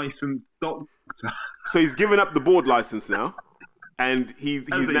board licensed doctor? So he's given up the board license now, and he's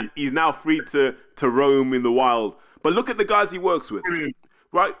now free to roam in the wild. But look at the guys he works with. Brilliant.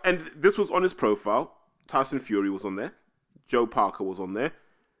 Right, and this was on his profile. Tyson Fury was on there. Joe Parker was on there.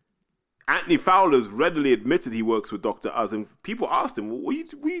 Anthony Fowler's readily admitted he works with Dr. Oz, and people asked him, well,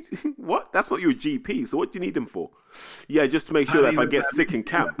 what? That's not your GP, so what do you need him for? Yeah, just to make sure that if I get sick in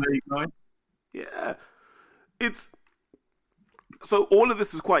camp. Yeah. So all of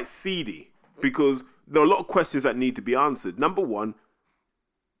this is quite seedy, because there are a lot of questions that need to be answered. Number one,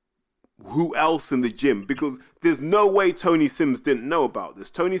 who else in the gym? Because there's no way Tony Sims didn't know about this.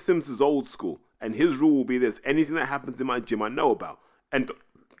 Tony Sims is old school, and his rule will be this: anything that happens in my gym, I know about. And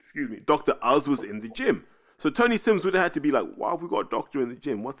Dr. Oz was in the gym. So Tony Sims would have had to be like, why have we got a doctor in the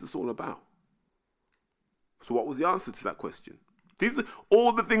gym? What's this all about? So what was the answer to that question? These are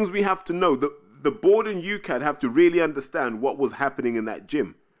all the things we have to know. The board and UCAD have to really understand what was happening in that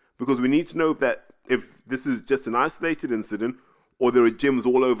gym, because we need to know if this is just an isolated incident or there are gyms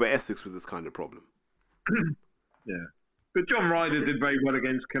all over Essex with this kind of problem. Yeah. But John Ryder did very well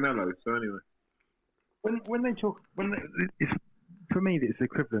against Canelo, so anyway. For me, it's the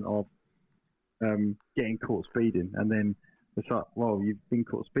equivalent of getting caught speeding, and then it's like, well, you've been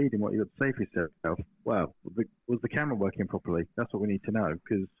caught speeding. What you got to say for yourself? Well, was the camera working properly? That's what we need to know,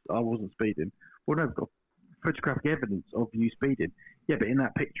 because I wasn't speeding. Well, no, I've got photographic evidence of you speeding. Yeah, but in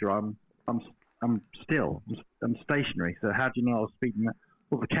that picture, I'm stationary. So how do you know I was speeding?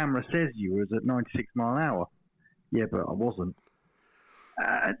 Well, the camera says you was at 96 mile an hour. Yeah, but I wasn't.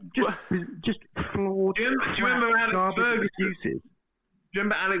 Just flawed. Do you remember Alex Ferguson? Excuses. Do you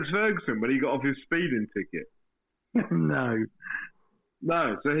remember Alex Ferguson when he got off his speeding ticket? No.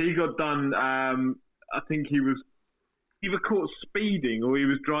 So he got done. I think he was either caught speeding or he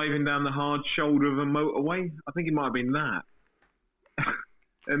was driving down the hard shoulder of a motorway. I think it might have been that.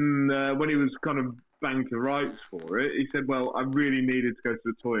 And when he was kind of banged to rights for it, he said, "Well, I really needed to go to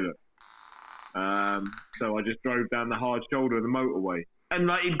the toilet, so I just drove down the hard shoulder of the motorway." And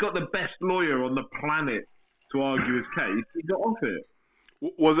like, he'd got the best lawyer on the planet to argue his case. He got off it.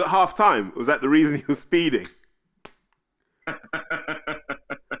 Was it half time? Was that the reason he was speeding?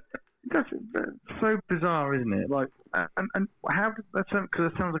 That's so bizarre, isn't it? Like, and how does that sound?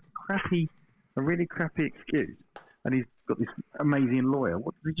 Because it sounds like a really crappy excuse. And he's got this amazing lawyer.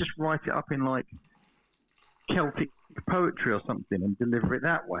 What does he just write it up in like Celtic poetry or something and deliver it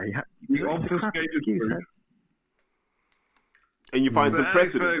that way? The obfuscated. And you find some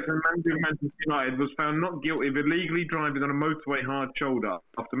precedents. Manchester United was found not guilty of illegally driving on a motorway hard shoulder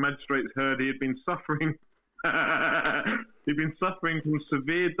after magistrates heard he had been suffering. He'd been suffering from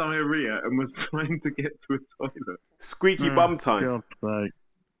severe diarrhea and was trying to get to a toilet. Squeaky bum time. God's sake.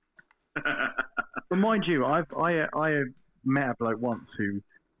 But mind you, I met a bloke once who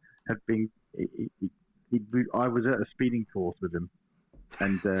had been. I was at a speeding course with him,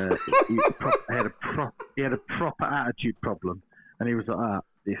 and he had a proper attitude problem. And he was like,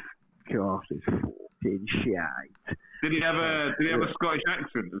 this course is fucking shite. Did he have a Scottish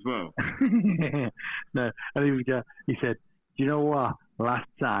accent as well? No. And he said, do you know what? Last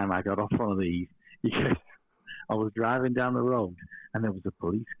time I got off one of these, he goes, I was driving down the road and there was a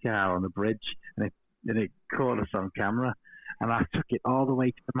police car on the bridge and it caught us on camera. And I took it all the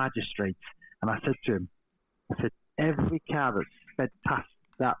way to the magistrates. And I said to him, every car that sped past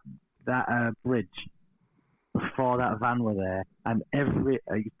that bridge before that van were there, and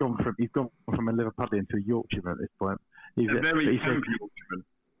he's gone from a Liverpudlian to a Yorkshireman at this point. He's a very Yorkshireman.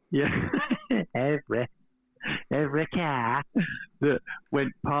 Yeah, every car that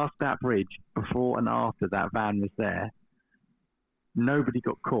went past that bridge before and after that van was there, nobody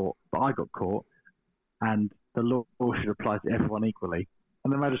got caught, but I got caught, and the law should apply to everyone equally.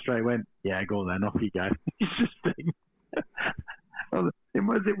 And the magistrate went, "Yeah, go on then, off you go." It's just it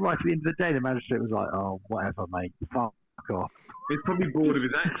was it right at the end of the day. The magistrate was like, "Oh, whatever, mate. Fuck off." He's probably bored of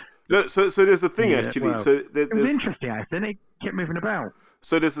his act. No, so there's a thing actually. Well, so it was interesting, accent. It kept moving about.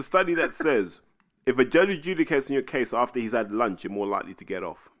 So there's a study that says if a judge adjudicates on your case after he's had lunch, you're more likely to get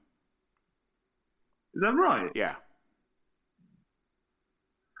off. Is that right? Yeah.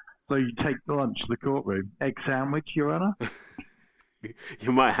 So you take the lunch to the courtroom, egg sandwich, Your Honour.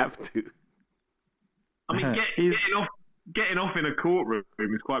 You might have to. I mean, getting off in a courtroom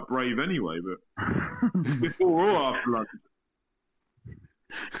is quite brave anyway, but before or after lunch.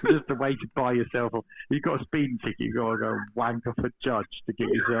 Just a way to buy yourself off. You've got a speeding ticket, you've got to go wank off a judge to get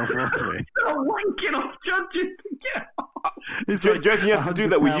yourself off of it. Wanking off judges to get off. Do you reckon you have to do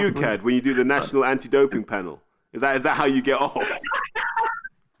that with UCAD when you do the National Anti-Doping Panel? Is that how you get off?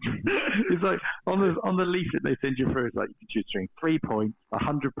 It's like on the leaflet they send you through. It's like you can choose between 3 points,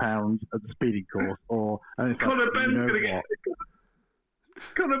 £100 at the speeding course, or and it's Conor Benn's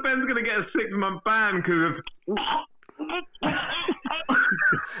gonna get a 6-month ban because of.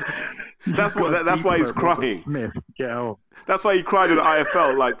 That's why he's crying. Smith Get on. That's why he cried in the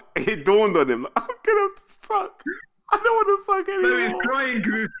IFL. Like, it dawned on him. Like, I'm gonna suck. I don't want to suck anymore. No, he's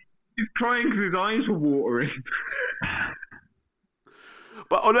crying because his eyes were watering.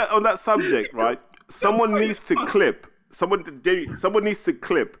 But on that subject, right? Someone needs to clip. Someone needs to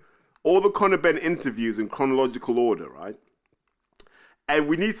clip all the Conor Benn interviews in chronological order, right? And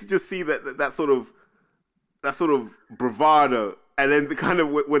we need to just see that sort of bravado, and then the kind of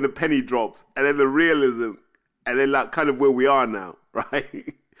when the penny drops, and then the realism, and then like kind of where we are now,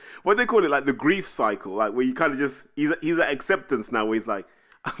 right? What they call it, like the grief cycle, like where you kind of just he's at acceptance now, where he's like,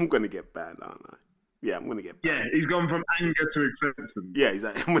 I'm gonna get banned, aren't I? Yeah, I'm gonna get banned. Yeah, he's gone from anger to acceptance. Yeah, he's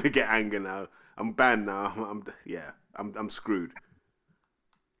like, I'm gonna get anger now. I'm banned now. I'm screwed.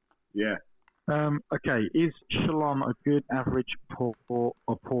 Yeah. Okay, is Shalom a good, average, poor, or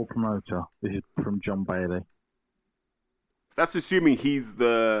poor promoter? This is from John Bailey. That's assuming he's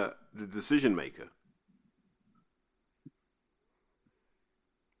the decision maker.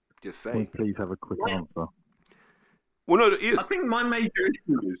 Just saying. Please have a quick answer. Well, no, it is. I think my major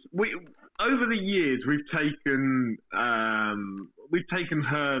issue is over the years we've taken Hearn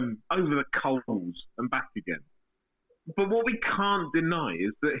over the coals and back again. But what we can't deny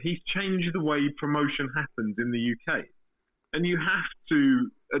is that he's changed the way promotion happens in the UK, and you have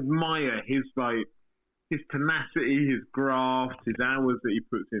to admire his tenacity, his graft, his hours that he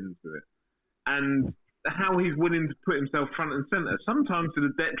puts into it, and how he's willing to put himself front and centre, sometimes to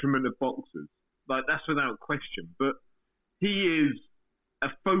the detriment of boxers. Like, that's without question. But he is a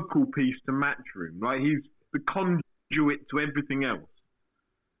focal piece to Matchroom. Like, he's the conduit to everything else.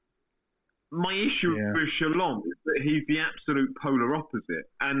 My issue with Shalom is that he's the absolute polar opposite.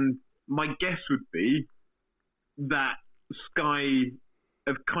 And my guess would be that Sky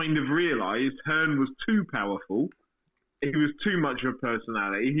have kind of realised Hearn was too powerful. He was too much of a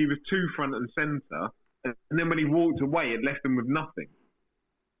personality. He was too front and centre. And then when he walked away, it left them with nothing.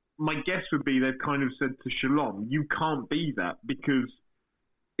 My guess would be they've kind of said to Shalom, you can't be that, because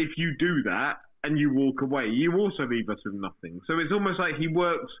if you do that and you walk away, you also leave us with nothing. So it's almost like he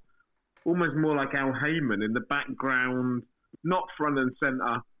works almost more like Al Heyman in the background, not front and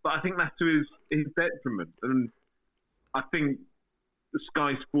centre, but I think that's to his detriment. And I think the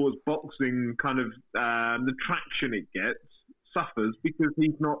Sky Sports boxing kind of, the traction it gets suffers because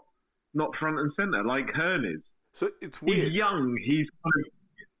he's not front and centre like Hearn is. So it's weird. He's young. He's kind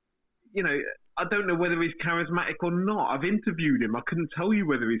of, I don't know whether he's charismatic or not. I've interviewed him. I couldn't tell you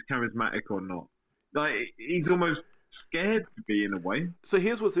whether he's charismatic or not. Like, he's almost scared to be in a way. So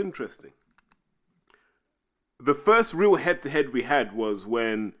here's what's interesting. The first real head-to-head we had was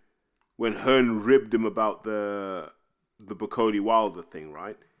when Hearn ribbed him about the Bacody Wilder thing,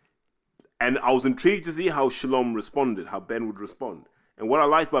 right? And I was intrigued to see how Shalom responded, how Ben would respond. And what I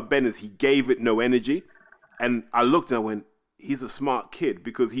liked about Ben is he gave it no energy. And I looked and I went, he's a smart kid,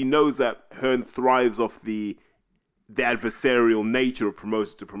 because he knows that Hearn thrives off the adversarial nature of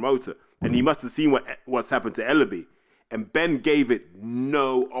promoter to promoter. And he must have seen what's happened to Ellaby. And Ben gave it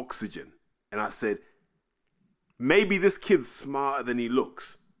no oxygen. And I said, maybe this kid's smarter than he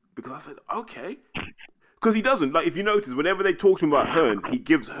looks. Because I said, okay. Because he doesn't. Like, if you notice, whenever they talk to him about Hearn, he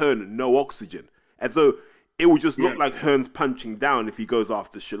gives Hearn no oxygen. And so it will just look like Hearn's punching down if he goes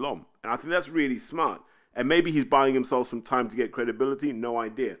after Shalom. And I think that's really smart. And maybe he's buying himself some time to get credibility. No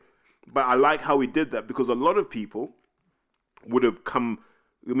idea. But I like how he did that, because a lot of people would have come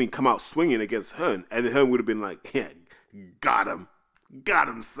out swinging against Hearn. And Hearn would have been like, yeah, got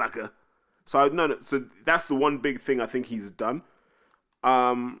him, sucker. So so that's the one big thing I think he's done.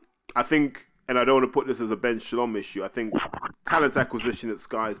 I think, and I don't want to put this as a Ben Shalom issue, I think talent acquisition at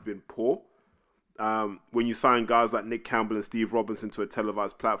Sky has been poor. When you sign guys like Nick Campbell and Steve Robinson to a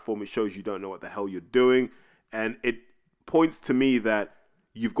televised platform, it shows you don't know what the hell you're doing. And it points to me that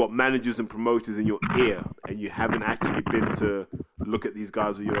you've got managers and promoters in your ear and you haven't actually been to look at these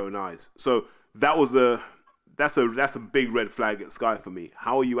guys with your own eyes. So that's a big red flag at Sky for me.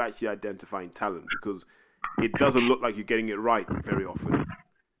 How are you actually identifying talent? Because it doesn't look like you're getting it right very often.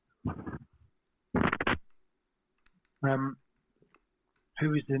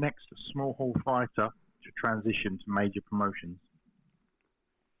 Who is the next small hall fighter to transition to major promotions?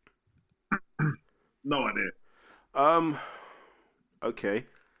 No idea. Okay.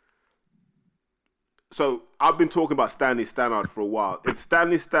 So I've been talking about Stanley Stannard for a while. If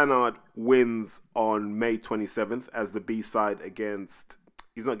Stanley Stannard wins on May 27th as the B-side against...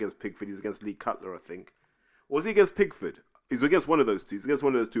 He's not against Pigford, he's against Lee Cutler, I think. Or was he against Pigford? He's against one of those two. He's against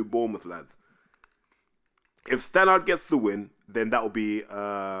one of those two Bournemouth lads. If Stannard gets the win, then that will be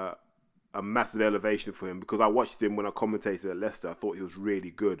a massive elevation for him, because I watched him when I commentated at Leicester. I thought he was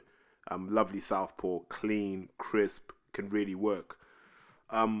really good. Lovely southpaw, clean, crisp, can really work.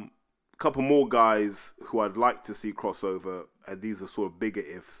 Couple more guys who I'd like to see crossover, and these are sort of bigger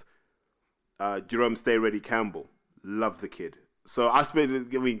ifs. Jerome Stay Ready Campbell, love the kid. So I suppose,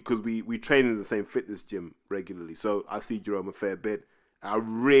 because we train in the same fitness gym regularly, so I see Jerome a fair bit. I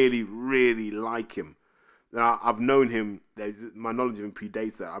really, really like him. Now, I've known him, my knowledge of him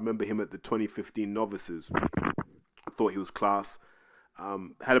predates that. I remember him at the 2015 Novices. I thought he was class.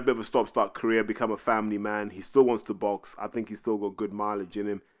 Had a bit of a stop-start career, become a family man. He still wants to box. I think he's still got good mileage in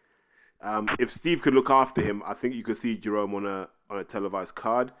him. If Steve could look after him, I think you could see Jerome on a televised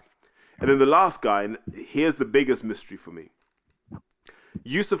card. And then the last guy, and here's the biggest mystery for me.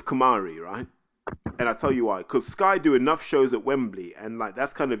 Yusuf Kamari, right? And I tell you why. Because Sky do enough shows at Wembley, and like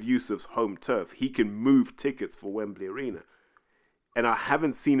that's kind of Yusuf's home turf. He can move tickets for Wembley Arena. And I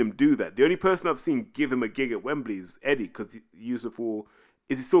haven't seen him do that. The only person I've seen give him a gig at Wembley is Eddie, because Yusuf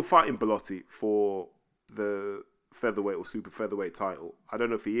is he still fighting Belotti for the featherweight or super featherweight title? I don't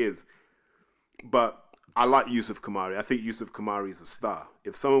know if he is. But I like Yusuf Kamari. I think Yusuf Kamari is a star.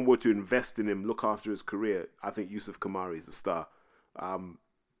 If someone were to invest in him, look after his career, I think Yusuf Kamari is a star.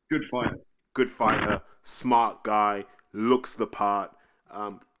 Good fighter. Good fighter, smart guy, looks the part,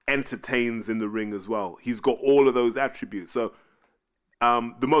 entertains in the ring as well. He's got all of those attributes. So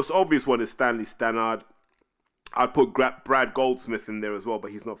the most obvious one is Stanley Stannard. I'd put Brad Goldsmith in there as well,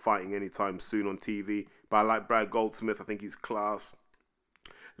 but he's not fighting anytime soon on TV. But I like Brad Goldsmith. I think he's class.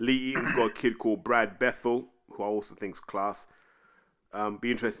 Lee Eaton's got a kid called Brad Bethel, who I also think's class.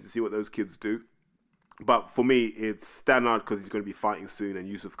 Be interested to see what those kids do. But for me, it's Stannard because he's going to be fighting soon, and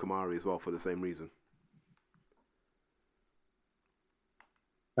Yusuf Kamari as well for the same reason.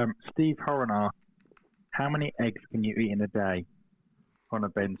 Steve Horonar, how many eggs can you eat in a day? Conor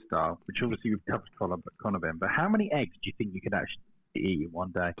Ben style, which obviously we've covered Conor Ben, but how many eggs do you think you could actually eat in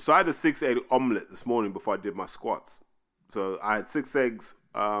one day? So I had a 6-egg omelette this morning before I did my squats. So I had 6 eggs.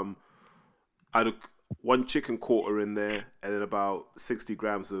 I had one chicken quarter in there, and then about 60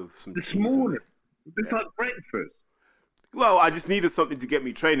 grams of some cheese. This morning? It's like breakfast. Well, I just needed something to get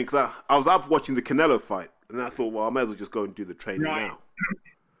me training because I was up watching the Canelo fight, and I thought, well, I might as well just go and do the training now.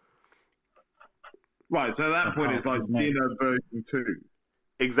 Right, so at that point, it's like dinner version 2.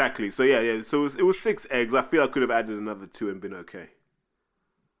 Exactly. So yeah. So it was 6 eggs. I feel I could have added another 2 and been okay.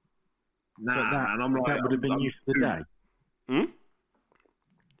 That would have been used for the day.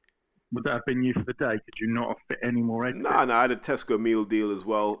 Would that have been used for the day? Could you not have fit any more eggs? No, I had a Tesco meal deal as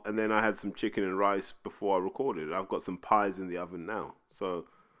well, and then I had some chicken and rice before I recorded. I've got some pies in the oven now. So,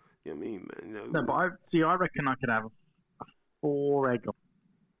 you know what I mean, man? No, but I reckon I could have a 4-egg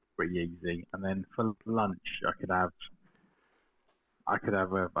pretty easy, and then for lunch I could have I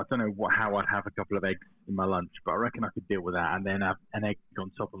don't know how I'd have a couple of eggs in my lunch, but I reckon I could deal with that, and then have an egg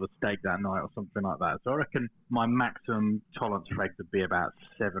on top of a steak that night or something like that. So I reckon my maximum tolerance for eggs would be about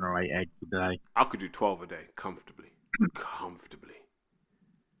 7 or 8 eggs a day. I could do 12 a day comfortably.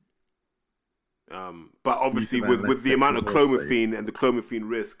 But obviously with the amount of clomiphene and the clomiphene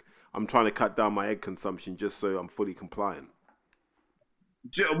risk, I'm trying to cut down my egg consumption just so I'm fully compliant.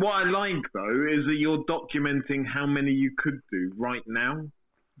 What I like, though, is that you're documenting how many you could do right now.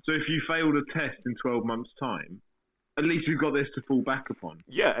 So if you failed a test in 12 months' time, at least you've got this to fall back upon.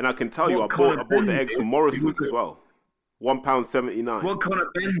 Yeah, and I can tell you, I bought the eggs from Morrison's as well. £1.79. What Conor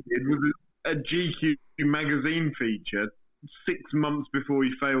Ben did was a GQ magazine feature 6 months before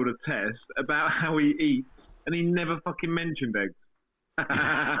he failed a test about how he eats, and he never fucking mentioned eggs.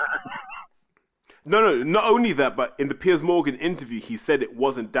 No, not only that, but in the Piers Morgan interview, he said it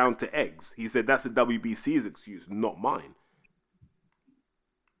wasn't down to eggs. He said that's the WBC's excuse, not mine.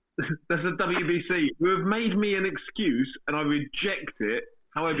 That's the WBC. You have made me an excuse, and I reject it.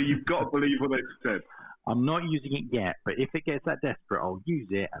 However, you've got to believe what they've said. I'm not using it yet, but if it gets that desperate, I'll use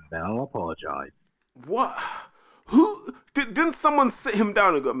it, and then I'll apologise. What? Who? Didn't someone sit him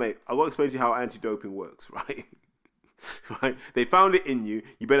down and go, mate, I'll explain to you how anti-doping works, right? Right? They found it in you.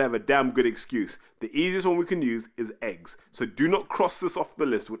 You better have a damn good excuse. The easiest one we can use is eggs. So do not cross this off the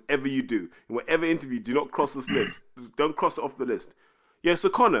list, whatever you do. In whatever interview, do not cross this list. Don't cross it off the list. Yeah, so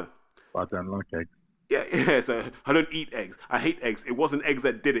Conor. I don't like eggs. Yeah, so I don't eat eggs. I hate eggs. It wasn't eggs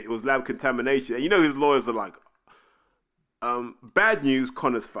that did it. It was lab contamination. And you know his lawyers are like, bad news,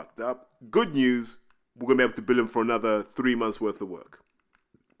 Conor's fucked up. Good news, we're going to be able to bill him for another 3 months worth of work.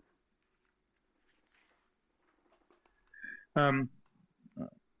 What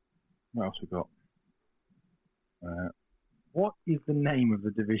else we got? What is the name of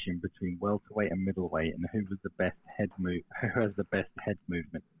the division between welterweight and middleweight, and who has the best head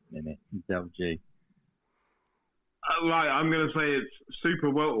movement in it? Del G. Right, I'm going to say it's super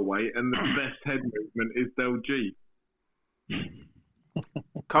welterweight, and the best head movement is Del G.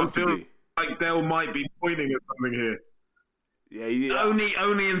 Comfortably. I feel like Del might be pointing at something here. Yeah. Only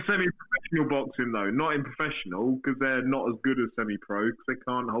in semi-professional boxing, though. Not in professional, because they're not as good as semi-pro, because they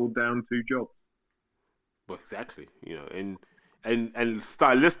can't hold down two jobs. Well, exactly. And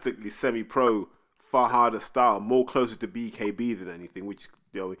stylistically, semi-pro, far harder style, more closer to BKB than anything, which,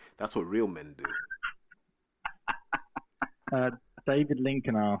 that's what real men do. David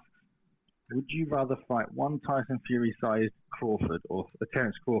Lincoln asks, would you rather fight one Tyson Fury-sized Crawford or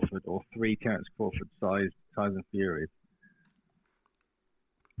Terence Crawford or 3 Terence Crawford-sized Tyson Furies?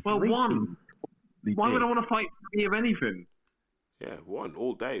 Well, one. Why would I want to fight 3 of anything? Yeah, 1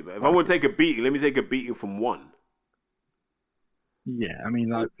 all day. But if I want to take a beating, let me take a beating from 1. Yeah, I mean,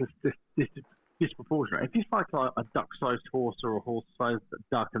 like, this is disproportionate. If it's like a duck-sized horse or a horse-sized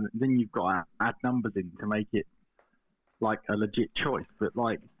duck, and then you've got to add numbers in to make it like a legit choice. But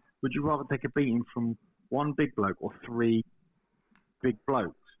like, would you rather take a beating from 1 big bloke or 3 big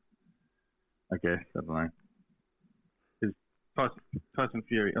blokes? I guess, I don't know. Because Tyson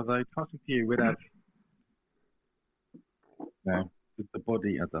Fury, although Tyson Fury would have, the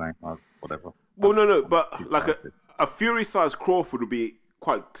body, I don't know, whatever. Well, no, but like a Fury-sized Crawford would be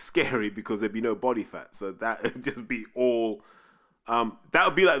quite scary because there'd be no body fat. So that would just be all. That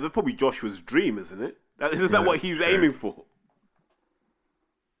would be like probably Joshua's dream, isn't it? Isn't that what he's aiming for?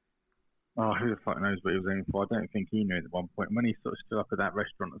 Oh, who the fuck knows what he was aiming for? I don't think he knew at one point. When he sort of stood up at that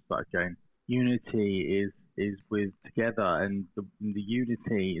restaurant and started going, unity is with together, and the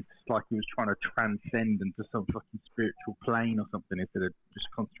unity, it's like he was trying to transcend into some fucking spiritual plane or something instead of just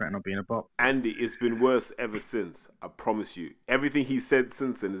concentrating on being a box. Andy, it's been worse ever since. I promise you. Everything he said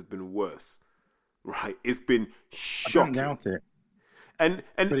since then has been worse. Right? It's been shocking. I don't doubt it.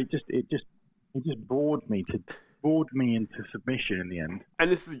 But it just bored me into submission in the end. And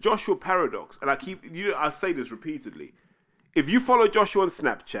this is the Joshua paradox, and I say this repeatedly. If you follow Joshua on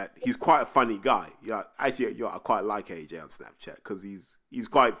Snapchat, he's quite a funny guy. I quite like AJ on Snapchat because he's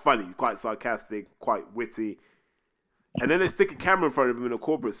quite funny, he's quite sarcastic, quite witty. And then they stick a camera in front of him in a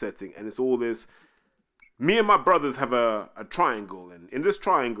corporate setting, and it's all this. Me and my brothers have a triangle, and in this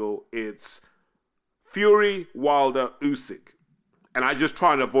triangle, it's Fury, Wilder, Usyk. And I just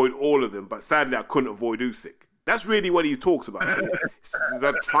try and avoid all of them, but sadly I couldn't avoid Usyk. That's really what he talks about. It's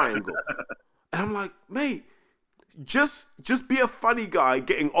that triangle. And I'm like, mate, just be a funny guy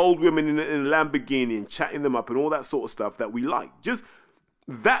getting old women in a Lamborghini and chatting them up and all that sort of stuff that we like. Just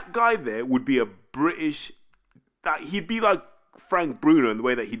that guy there would be a British. He'd be like Frank Bruno in the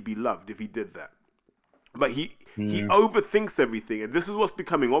way that he'd be loved if he did that. But he overthinks everything, and this is what's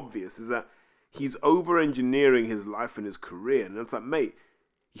becoming obvious: is that he's over-engineering his life and his career. And it's like, mate,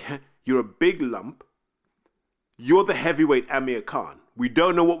 yeah, you're a big lump. You're the heavyweight Amir Khan. We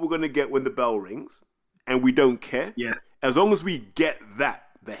don't know what we're going to get when the bell rings, and we don't care. Yeah. As long as we get that,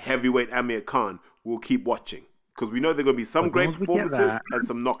 the heavyweight Amir Khan, we'll keep watching. Because we know there are going to be some great performances and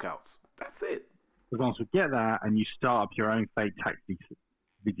some knockouts. That's it. As long as we get that and you start up your own fake tactics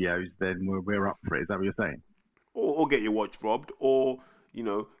videos, then we're up for it. Is that what you're saying? Or get your watch robbed, or,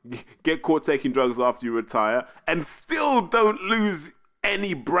 get caught taking drugs after you retire, and still don't lose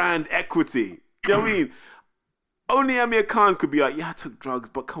any brand equity. Do you know what I mean? Only Amir Khan could be like, yeah, I took drugs,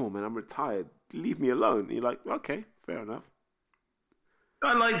 but come on, man, I'm retired. Leave me alone. And you're like, okay, fair enough.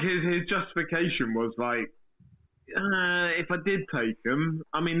 I liked his justification was like, if I did take them,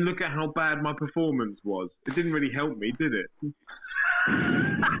 I mean, look at how bad my performance was. It didn't really help me, did it?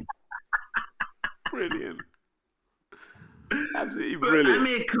 Brilliant. Absolutely brilliant.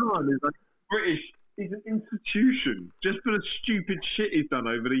 Amir Khan is like British. He's an institution just for the stupid shit he's done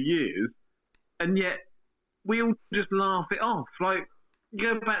over the years, and yet we all just laugh it off. Like,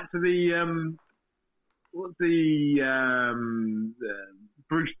 you go back to the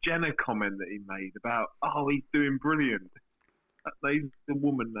Bruce Jenner comment that he made about, oh, he's doing brilliant. He's a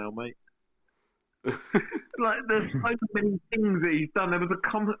woman now, mate. Like, there's so many things that he's done. There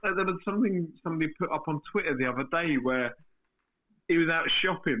was something somebody put up on Twitter the other day where he was out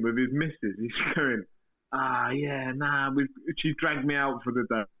shopping with his missus. He's going, she dragged me out for the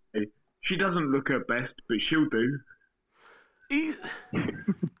day. She doesn't look her best, but she'll do.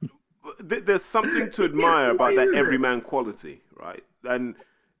 There's something to admire about that everyman quality, right? And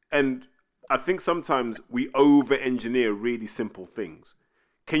I think sometimes we over-engineer really simple things.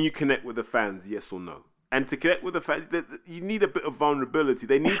 Can you connect with the fans, yes or no? And to connect with the fans, you need a bit of vulnerability.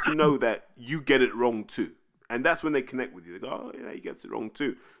 They need to know that you get it wrong too. And that's when they connect with you. They go, oh, yeah, he gets it wrong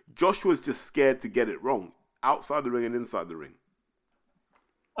too. Joshua's just scared to get it wrong, outside the ring and inside the ring.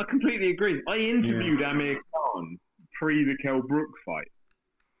 I completely agree. I interviewed Amir Khan pre the Kell Brook fight,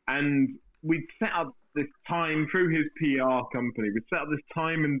 and we'd set up this time through his PR company. We'd set up this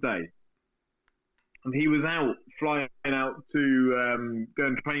time and day, and he was flying out to go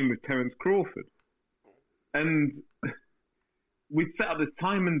and train with Terence Crawford, and we'd set up this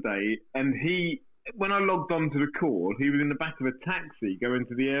time and day, and when I logged on to the call, he was in the back of a taxi going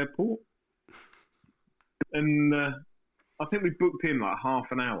to the airport. And I think we booked in like half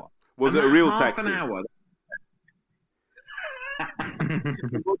an hour. Was it a real taxi? Half an hour.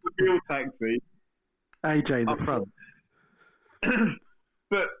 It was a real taxi. AJ in the front.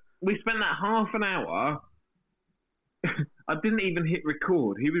 But we spent that half an hour. I didn't even hit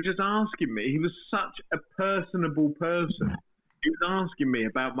record. He was just asking me. He was such a personable person. He was asking me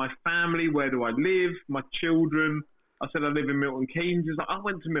about my family, where do I live, my children. I said I live in Milton Keynes. He was like, I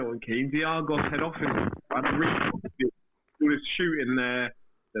went to Milton Keynes, the Argos head office. I really all this shooting there.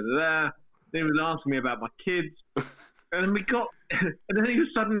 Then he was asking me about my kids. And then and then he was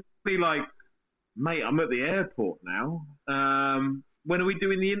suddenly like, mate, I'm at the airport now. When are we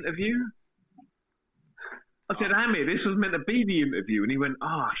doing the interview? I said, Amir, this was meant to be the interview. And he went,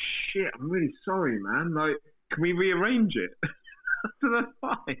 oh, shit, I'm really sorry, man. Like, can we rearrange it? So that's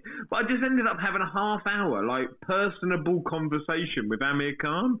fine. But I just ended up having a half hour, like, personable conversation with Amir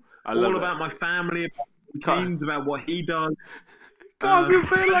Khan. All about my family, about teams, about what he does. I was going to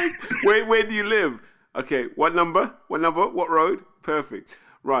say, like, where do you live? Okay, what number? What road? Perfect.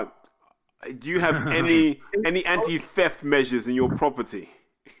 Right. Do you have any anti-theft measures in your property?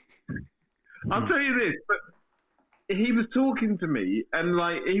 I'll tell you this, but he was talking to me, and,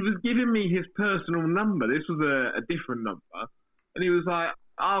 like, he was giving me his personal number. This was a different number. And he was like,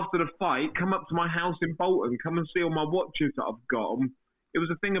 after the fight, come up to my house in Bolton, come and see all my watches that I've got. It was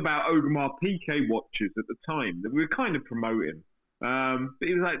a thing about Ogmar PK watches at the time that we were kind of promoting. But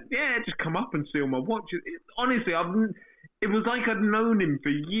he was like, yeah, just come up and see all my watches. Honestly, it was like I'd known him for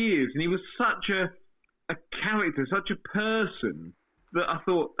years, and he was such a character, such a person, that I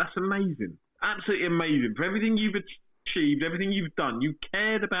thought, that's amazing. Absolutely amazing. For everything you've achieved, everything you've done, you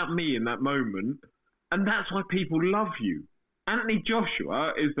cared about me in that moment, and that's why people love you. Anthony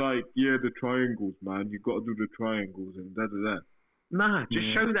Joshua is like, yeah, the triangles, man. You've got to do the triangles and da-da-da. Nah,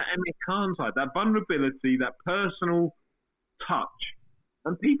 just show that Amir Khan side, that vulnerability, that personal touch,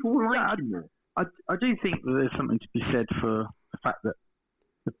 and people will like you more. I do think that there's something to be said for the fact that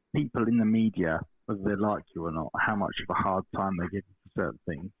the people in the media, whether they like you or not, how much of a hard time they give you for certain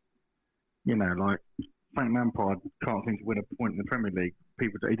things. You know, like Frank Lampard can't seem to win a point in the Premier League.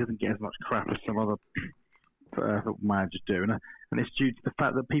 He doesn't get as much crap as some other football managers do, and it's due to the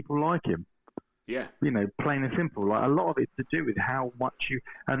fact that people like him. Yeah. You know, plain and simple. Like, a lot of it's to do with how much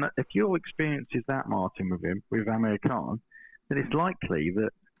and if your experience is that, Martin, with Amir Khan, then it's likely that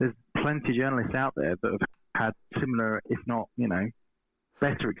there's plenty of journalists out there that have had similar, if not, you know,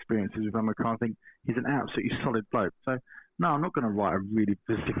 better experiences with Amir Khan. I think he's an absolutely solid bloke. So, no, I'm not going to write a really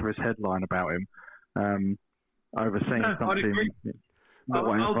vociferous headline about him over saying something.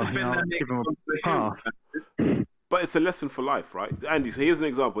 Give him a pass. But it's a lesson for life, right? Andy, so here's an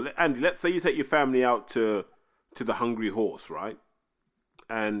example. Andy, let's say you take your family out to the Hungry Horse, right?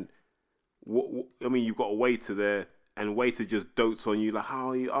 And, I mean, you've got a waiter there, and waiter just dotes on you, like, how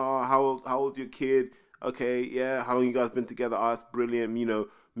are you? Oh, how old's your kid? Okay, yeah, how long you guys been together? Oh, that's brilliant. You know,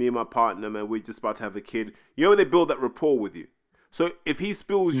 me and my partner, man, we're just about to have a kid. You know when they build that rapport with you? So if he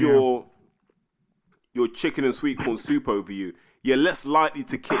spills your chicken and sweet corn soup over you, you're less likely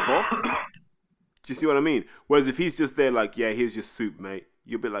to kick off. Do you see what I mean? Whereas if he's just there like, yeah, here's your soup, mate,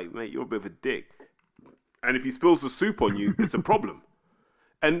 you'll be like, mate, you're a bit of a dick. And if he spills the soup on you, it's a problem.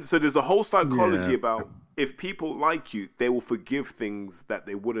 And so there's a whole psychology about if people like you, they will forgive things that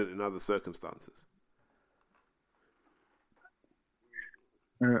they wouldn't in other circumstances.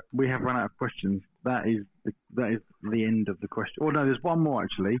 We have run out of questions. That is the end of the question. Oh, no, there's one more,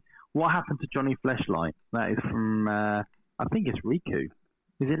 actually. What happened to Johnny Fleshlight? That is from, I think it's Riku.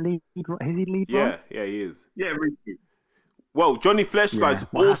 Is he lead? Yeah, he is. Yeah, Riku. Well, Johnny Fleshlight's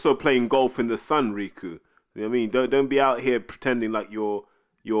also playing golf in the sun, Riku. You know what I mean? Don't be out here pretending like you're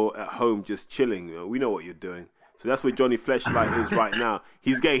at home just chilling. You know, we know what you're doing. So that's where Johnny Fleshlight is right now.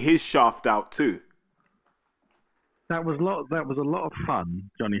 He's getting his shaft out too. That was a lot of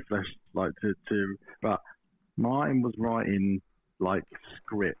fun, Johnny Fleshlight to but Martin was writing like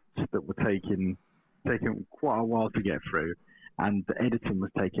scripts that were taking quite a while to get through. And the editing was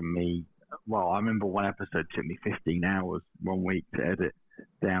taking me, well, I remember one episode took me 15 hours 1 week to edit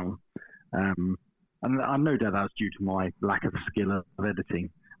down. And I know that was due to my lack of skill of editing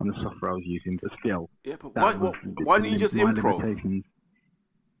and the software I was using, but still. Yeah, but why don't you just improv?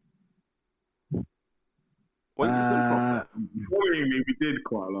 Why did you just improv that? Worryingly, we did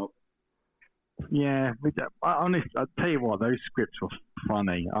quite a lot. Yeah, honestly, I'll tell you what, those scripts were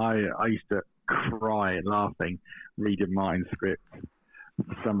funny. I used to cry laughing reading Martin's script.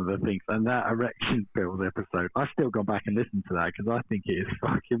 Some of the things, and that erection pills episode, I still go back and listen to that because I think it is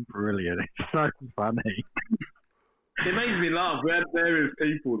fucking brilliant. It's so funny. It makes me laugh. We had various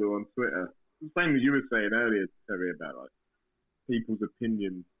people though on Twitter. The same as you were saying earlier, Terry, about like people's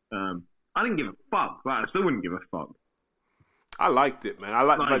opinions. I didn't give a fuck, but I still wouldn't give a fuck. I liked it, man. I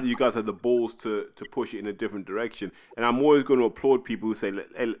like the fact that you guys had the balls to push it in a different direction. And I'm always going to applaud people who say,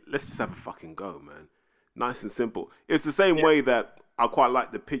 hey, let's just have a fucking go, man. Nice and simple. It's the same way that I quite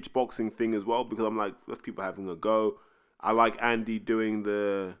like the pitch boxing thing as well, because I'm like, let's people having a go. I like Andy doing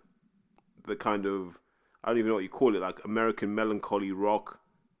the kind of, I don't even know what you call it, like American melancholy rock,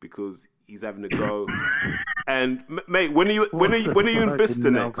 because he's having a go. And mate, when are you in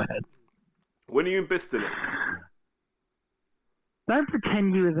Bicester next? When are you in Bicester next? Don't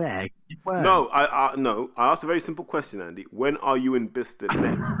pretend you were there. No, I asked a very simple question, Andy. When are you in Bicester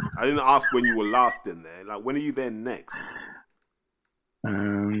next? I didn't ask when you were last in there. Like, when are you there next? They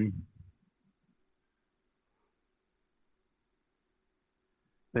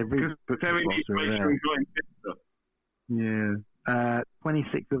rebooked Terry needs to make sure he's not in Bicester. Yeah,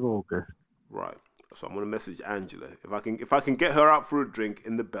 26th of August. Right. So I'm gonna message Angela. If I can get her out for a drink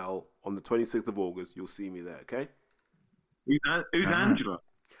in the Bell on the 26th of August, you'll see me there. Okay. Who's Angela?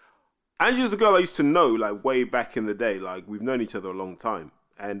 Angela's a girl I used to know, like, way back in the day. Like, we've known each other a long time.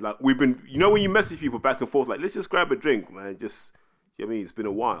 And, like, we've been... You know when you message people back and forth, like, let's just grab a drink, man. Just... You know what I mean? It's been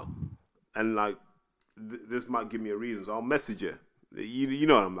a while. And, like, this might give me a reason, so I'll message her. You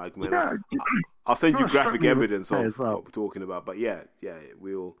know what I'm like, man. Yeah, I'll send you graphic evidence of well. what we're talking about. But, yeah,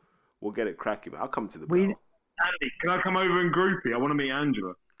 we'll get it cracking, man. I'll come to the Bell. Andy, can I come over and groupie? I want to meet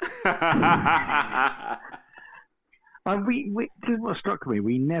Angela. This is what struck me.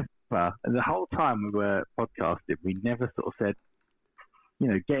 We never, the whole time we were podcasting, we never sort of said,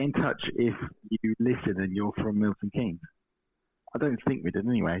 get in touch if you listen and you're from Milton Keynes. I don't think we did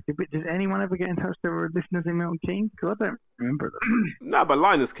anyway. Did anyone ever get in touch that were listeners in Milton Keynes? Because I don't remember them. No, but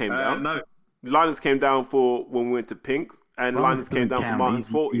Linus came down. No. Linus came down for when we went to Pink, and Linus came down for Martin's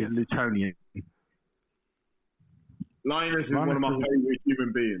 40th. He's Lutonian. Linus is one of my favourite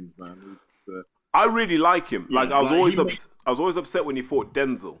human beings, man. I really like him. Yeah, I was always upset when he fought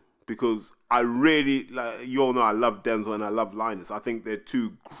Denzel, because I really, you all know, I love Denzel and I love Linus. I think they're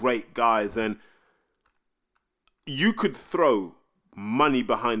two great guys, and you could throw money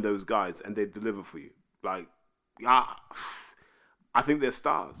behind those guys and they deliver for you. Like, I think they're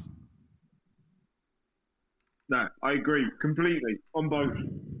stars. No, I agree completely on both.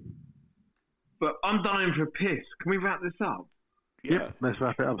 But I'm dying for a piss. Can we wrap this up? Yeah. Yep, let's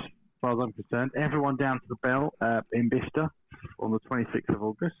wrap it up. As far as I'm concerned, everyone down to the Bell in Bicester on the 26th of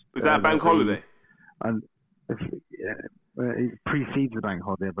August. Is that a bank holiday? And it precedes the bank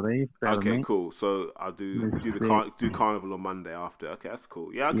holiday, I believe. Okay, cool. So I'll do Carnival on Monday after. Okay, that's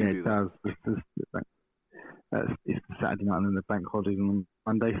cool. Yeah, I can do that. It's Saturday night and then the bank holidays on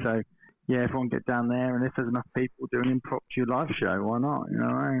Monday. So yeah, everyone get down there, and if there's enough people doing an impromptu live show, why not? You know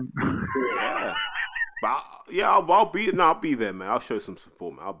what I mean? Yeah. But I'll be there, man. I'll show some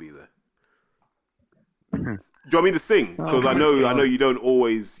support, man. I'll be there. Do you want me to sing? Because I know you don't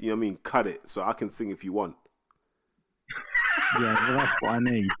always, cut it. So I can sing if you want. Yeah, well, that's what I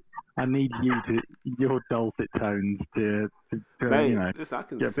need. I need your dulcet tones to Mate, listen, I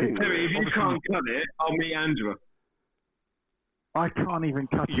can sing. Terry, if you can't cut it, I'll meet Angela. I can't even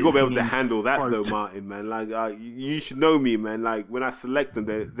cut it. You gotta be able to handle that, though, Martin, man. Like, you should know me, man. Like, when I select them,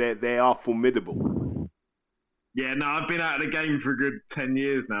 they are formidable. Yeah, no, I've been out of the game for a good 10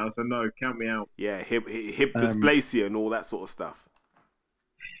 years now, so no, count me out. Yeah, hip dysplasia and all that sort of stuff.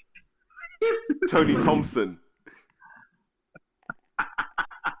 Tony Thompson.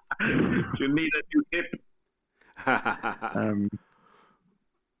 You need a new hip.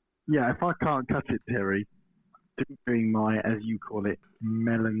 Yeah, if I can't cut it, Terry, doing my, as you call it,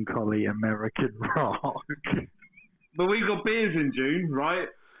 melancholy American rock. But we got beers in June, right?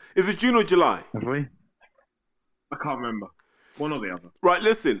 Is it June or July? Have we? I can't remember. One or the other. Right,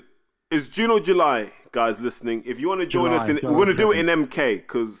 listen. It's June or July, guys listening. If you want to join us, we're going to do it in MK,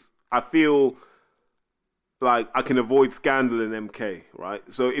 because I feel like I can avoid scandal in MK, right?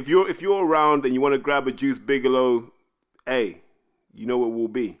 So if you're around and you want to grab a Juice Bigelow, hey, you know what we'll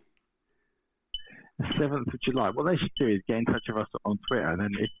be. The 7th of July. What they should do is get in touch with us on Twitter, and then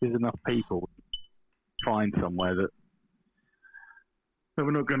if there's enough people, find somewhere that there's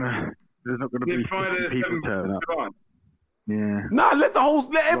not going to be 50 people turn up. Yeah. Nah, let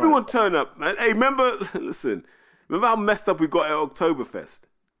everyone turn up, man. Hey, remember how messed up we got at Oktoberfest?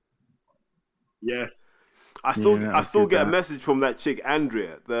 Yes. I still get a message from that chick,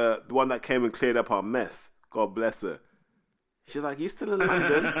 Andrea, the one that came and cleared up our mess. God bless her. She's like, "You still in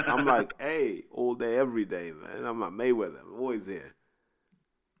London?" I'm like, "Hey, all day, every day, man." I'm like, Mayweather, I'm always here.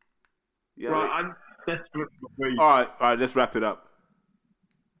 Yeah. Right, I'm desperate for you. All right, let's wrap it up.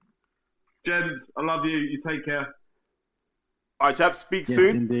 Jens, I love you. You take care. All right, chaps, speak yes,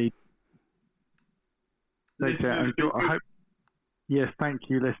 soon. Indeed. Take care. Yes, thank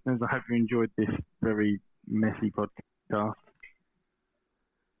you, listeners. I hope you enjoyed this very messy podcast.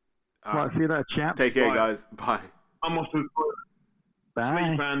 Right, see you later, chaps. Take care, guys. Bye. I'm off to the toilet.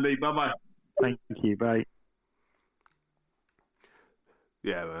 Bye. Meet Andy. Bye-bye. Thank you. Bye.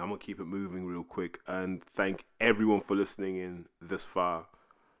 Yeah, man, I'm going to keep it moving real quick and thank everyone for listening in this far.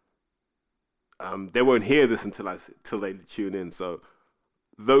 They won't hear this until they tune in. So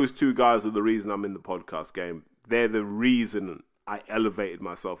those two guys are the reason I'm in the podcast game. They're the reason I elevated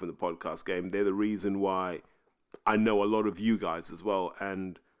myself in the podcast game. They're the reason why I know a lot of you guys as well.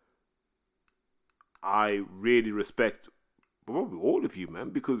 And I really respect probably all of you, man,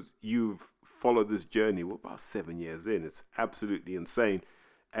 because you've followed this journey. We're about 7 years in. It's absolutely insane.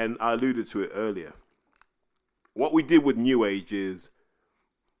 And I alluded to it earlier. What we did with New Age is,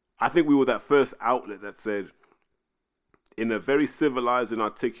 I think we were that first outlet that said, in a very civilized and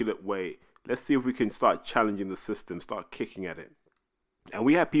articulate way, let's see if we can start challenging the system, start kicking at it. And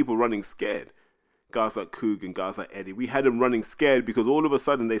we had people running scared. Guys like Coog and guys like Eddie. We had them running scared because all of a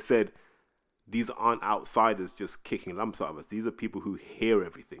sudden they said, these aren't outsiders just kicking lumps out of us. These are people who hear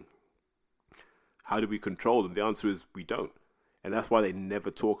everything. How do we control them? The answer is we don't. And that's why they never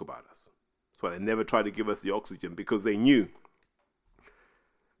talk about us. That's why they never try to give us the oxygen, because they knew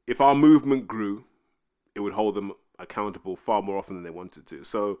if our movement grew, it would hold them accountable far more often than they wanted to.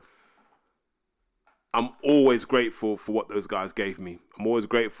 So I'm always grateful for what those guys gave me. I'm always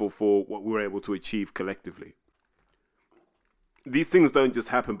grateful for what we were able to achieve collectively. These things don't just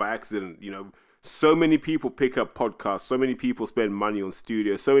happen by accident. You know, so many people pick up podcasts, so many people spend money on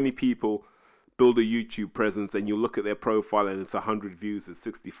studios, so many people build a YouTube presence, and you look at their profile and it's 100 views, it's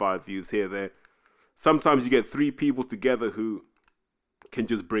 65 views here, there. Sometimes you get 3 people together who can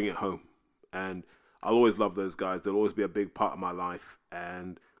just bring it home. And I'll always love those guys. They'll always be a big part of my life.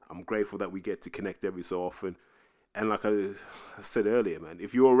 And I'm grateful that we get to connect every so often. And like I said earlier, man,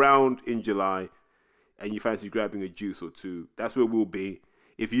 if you're around in July and you fancy grabbing a juice or two, that's where we'll be.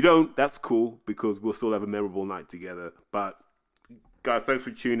 If you don't, that's cool, because we'll still have a memorable night together. But guys, thanks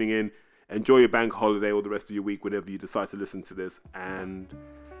for tuning in. Enjoy your bank holiday or the rest of your week whenever you decide to listen to this. And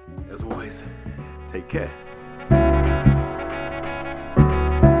as always, take care.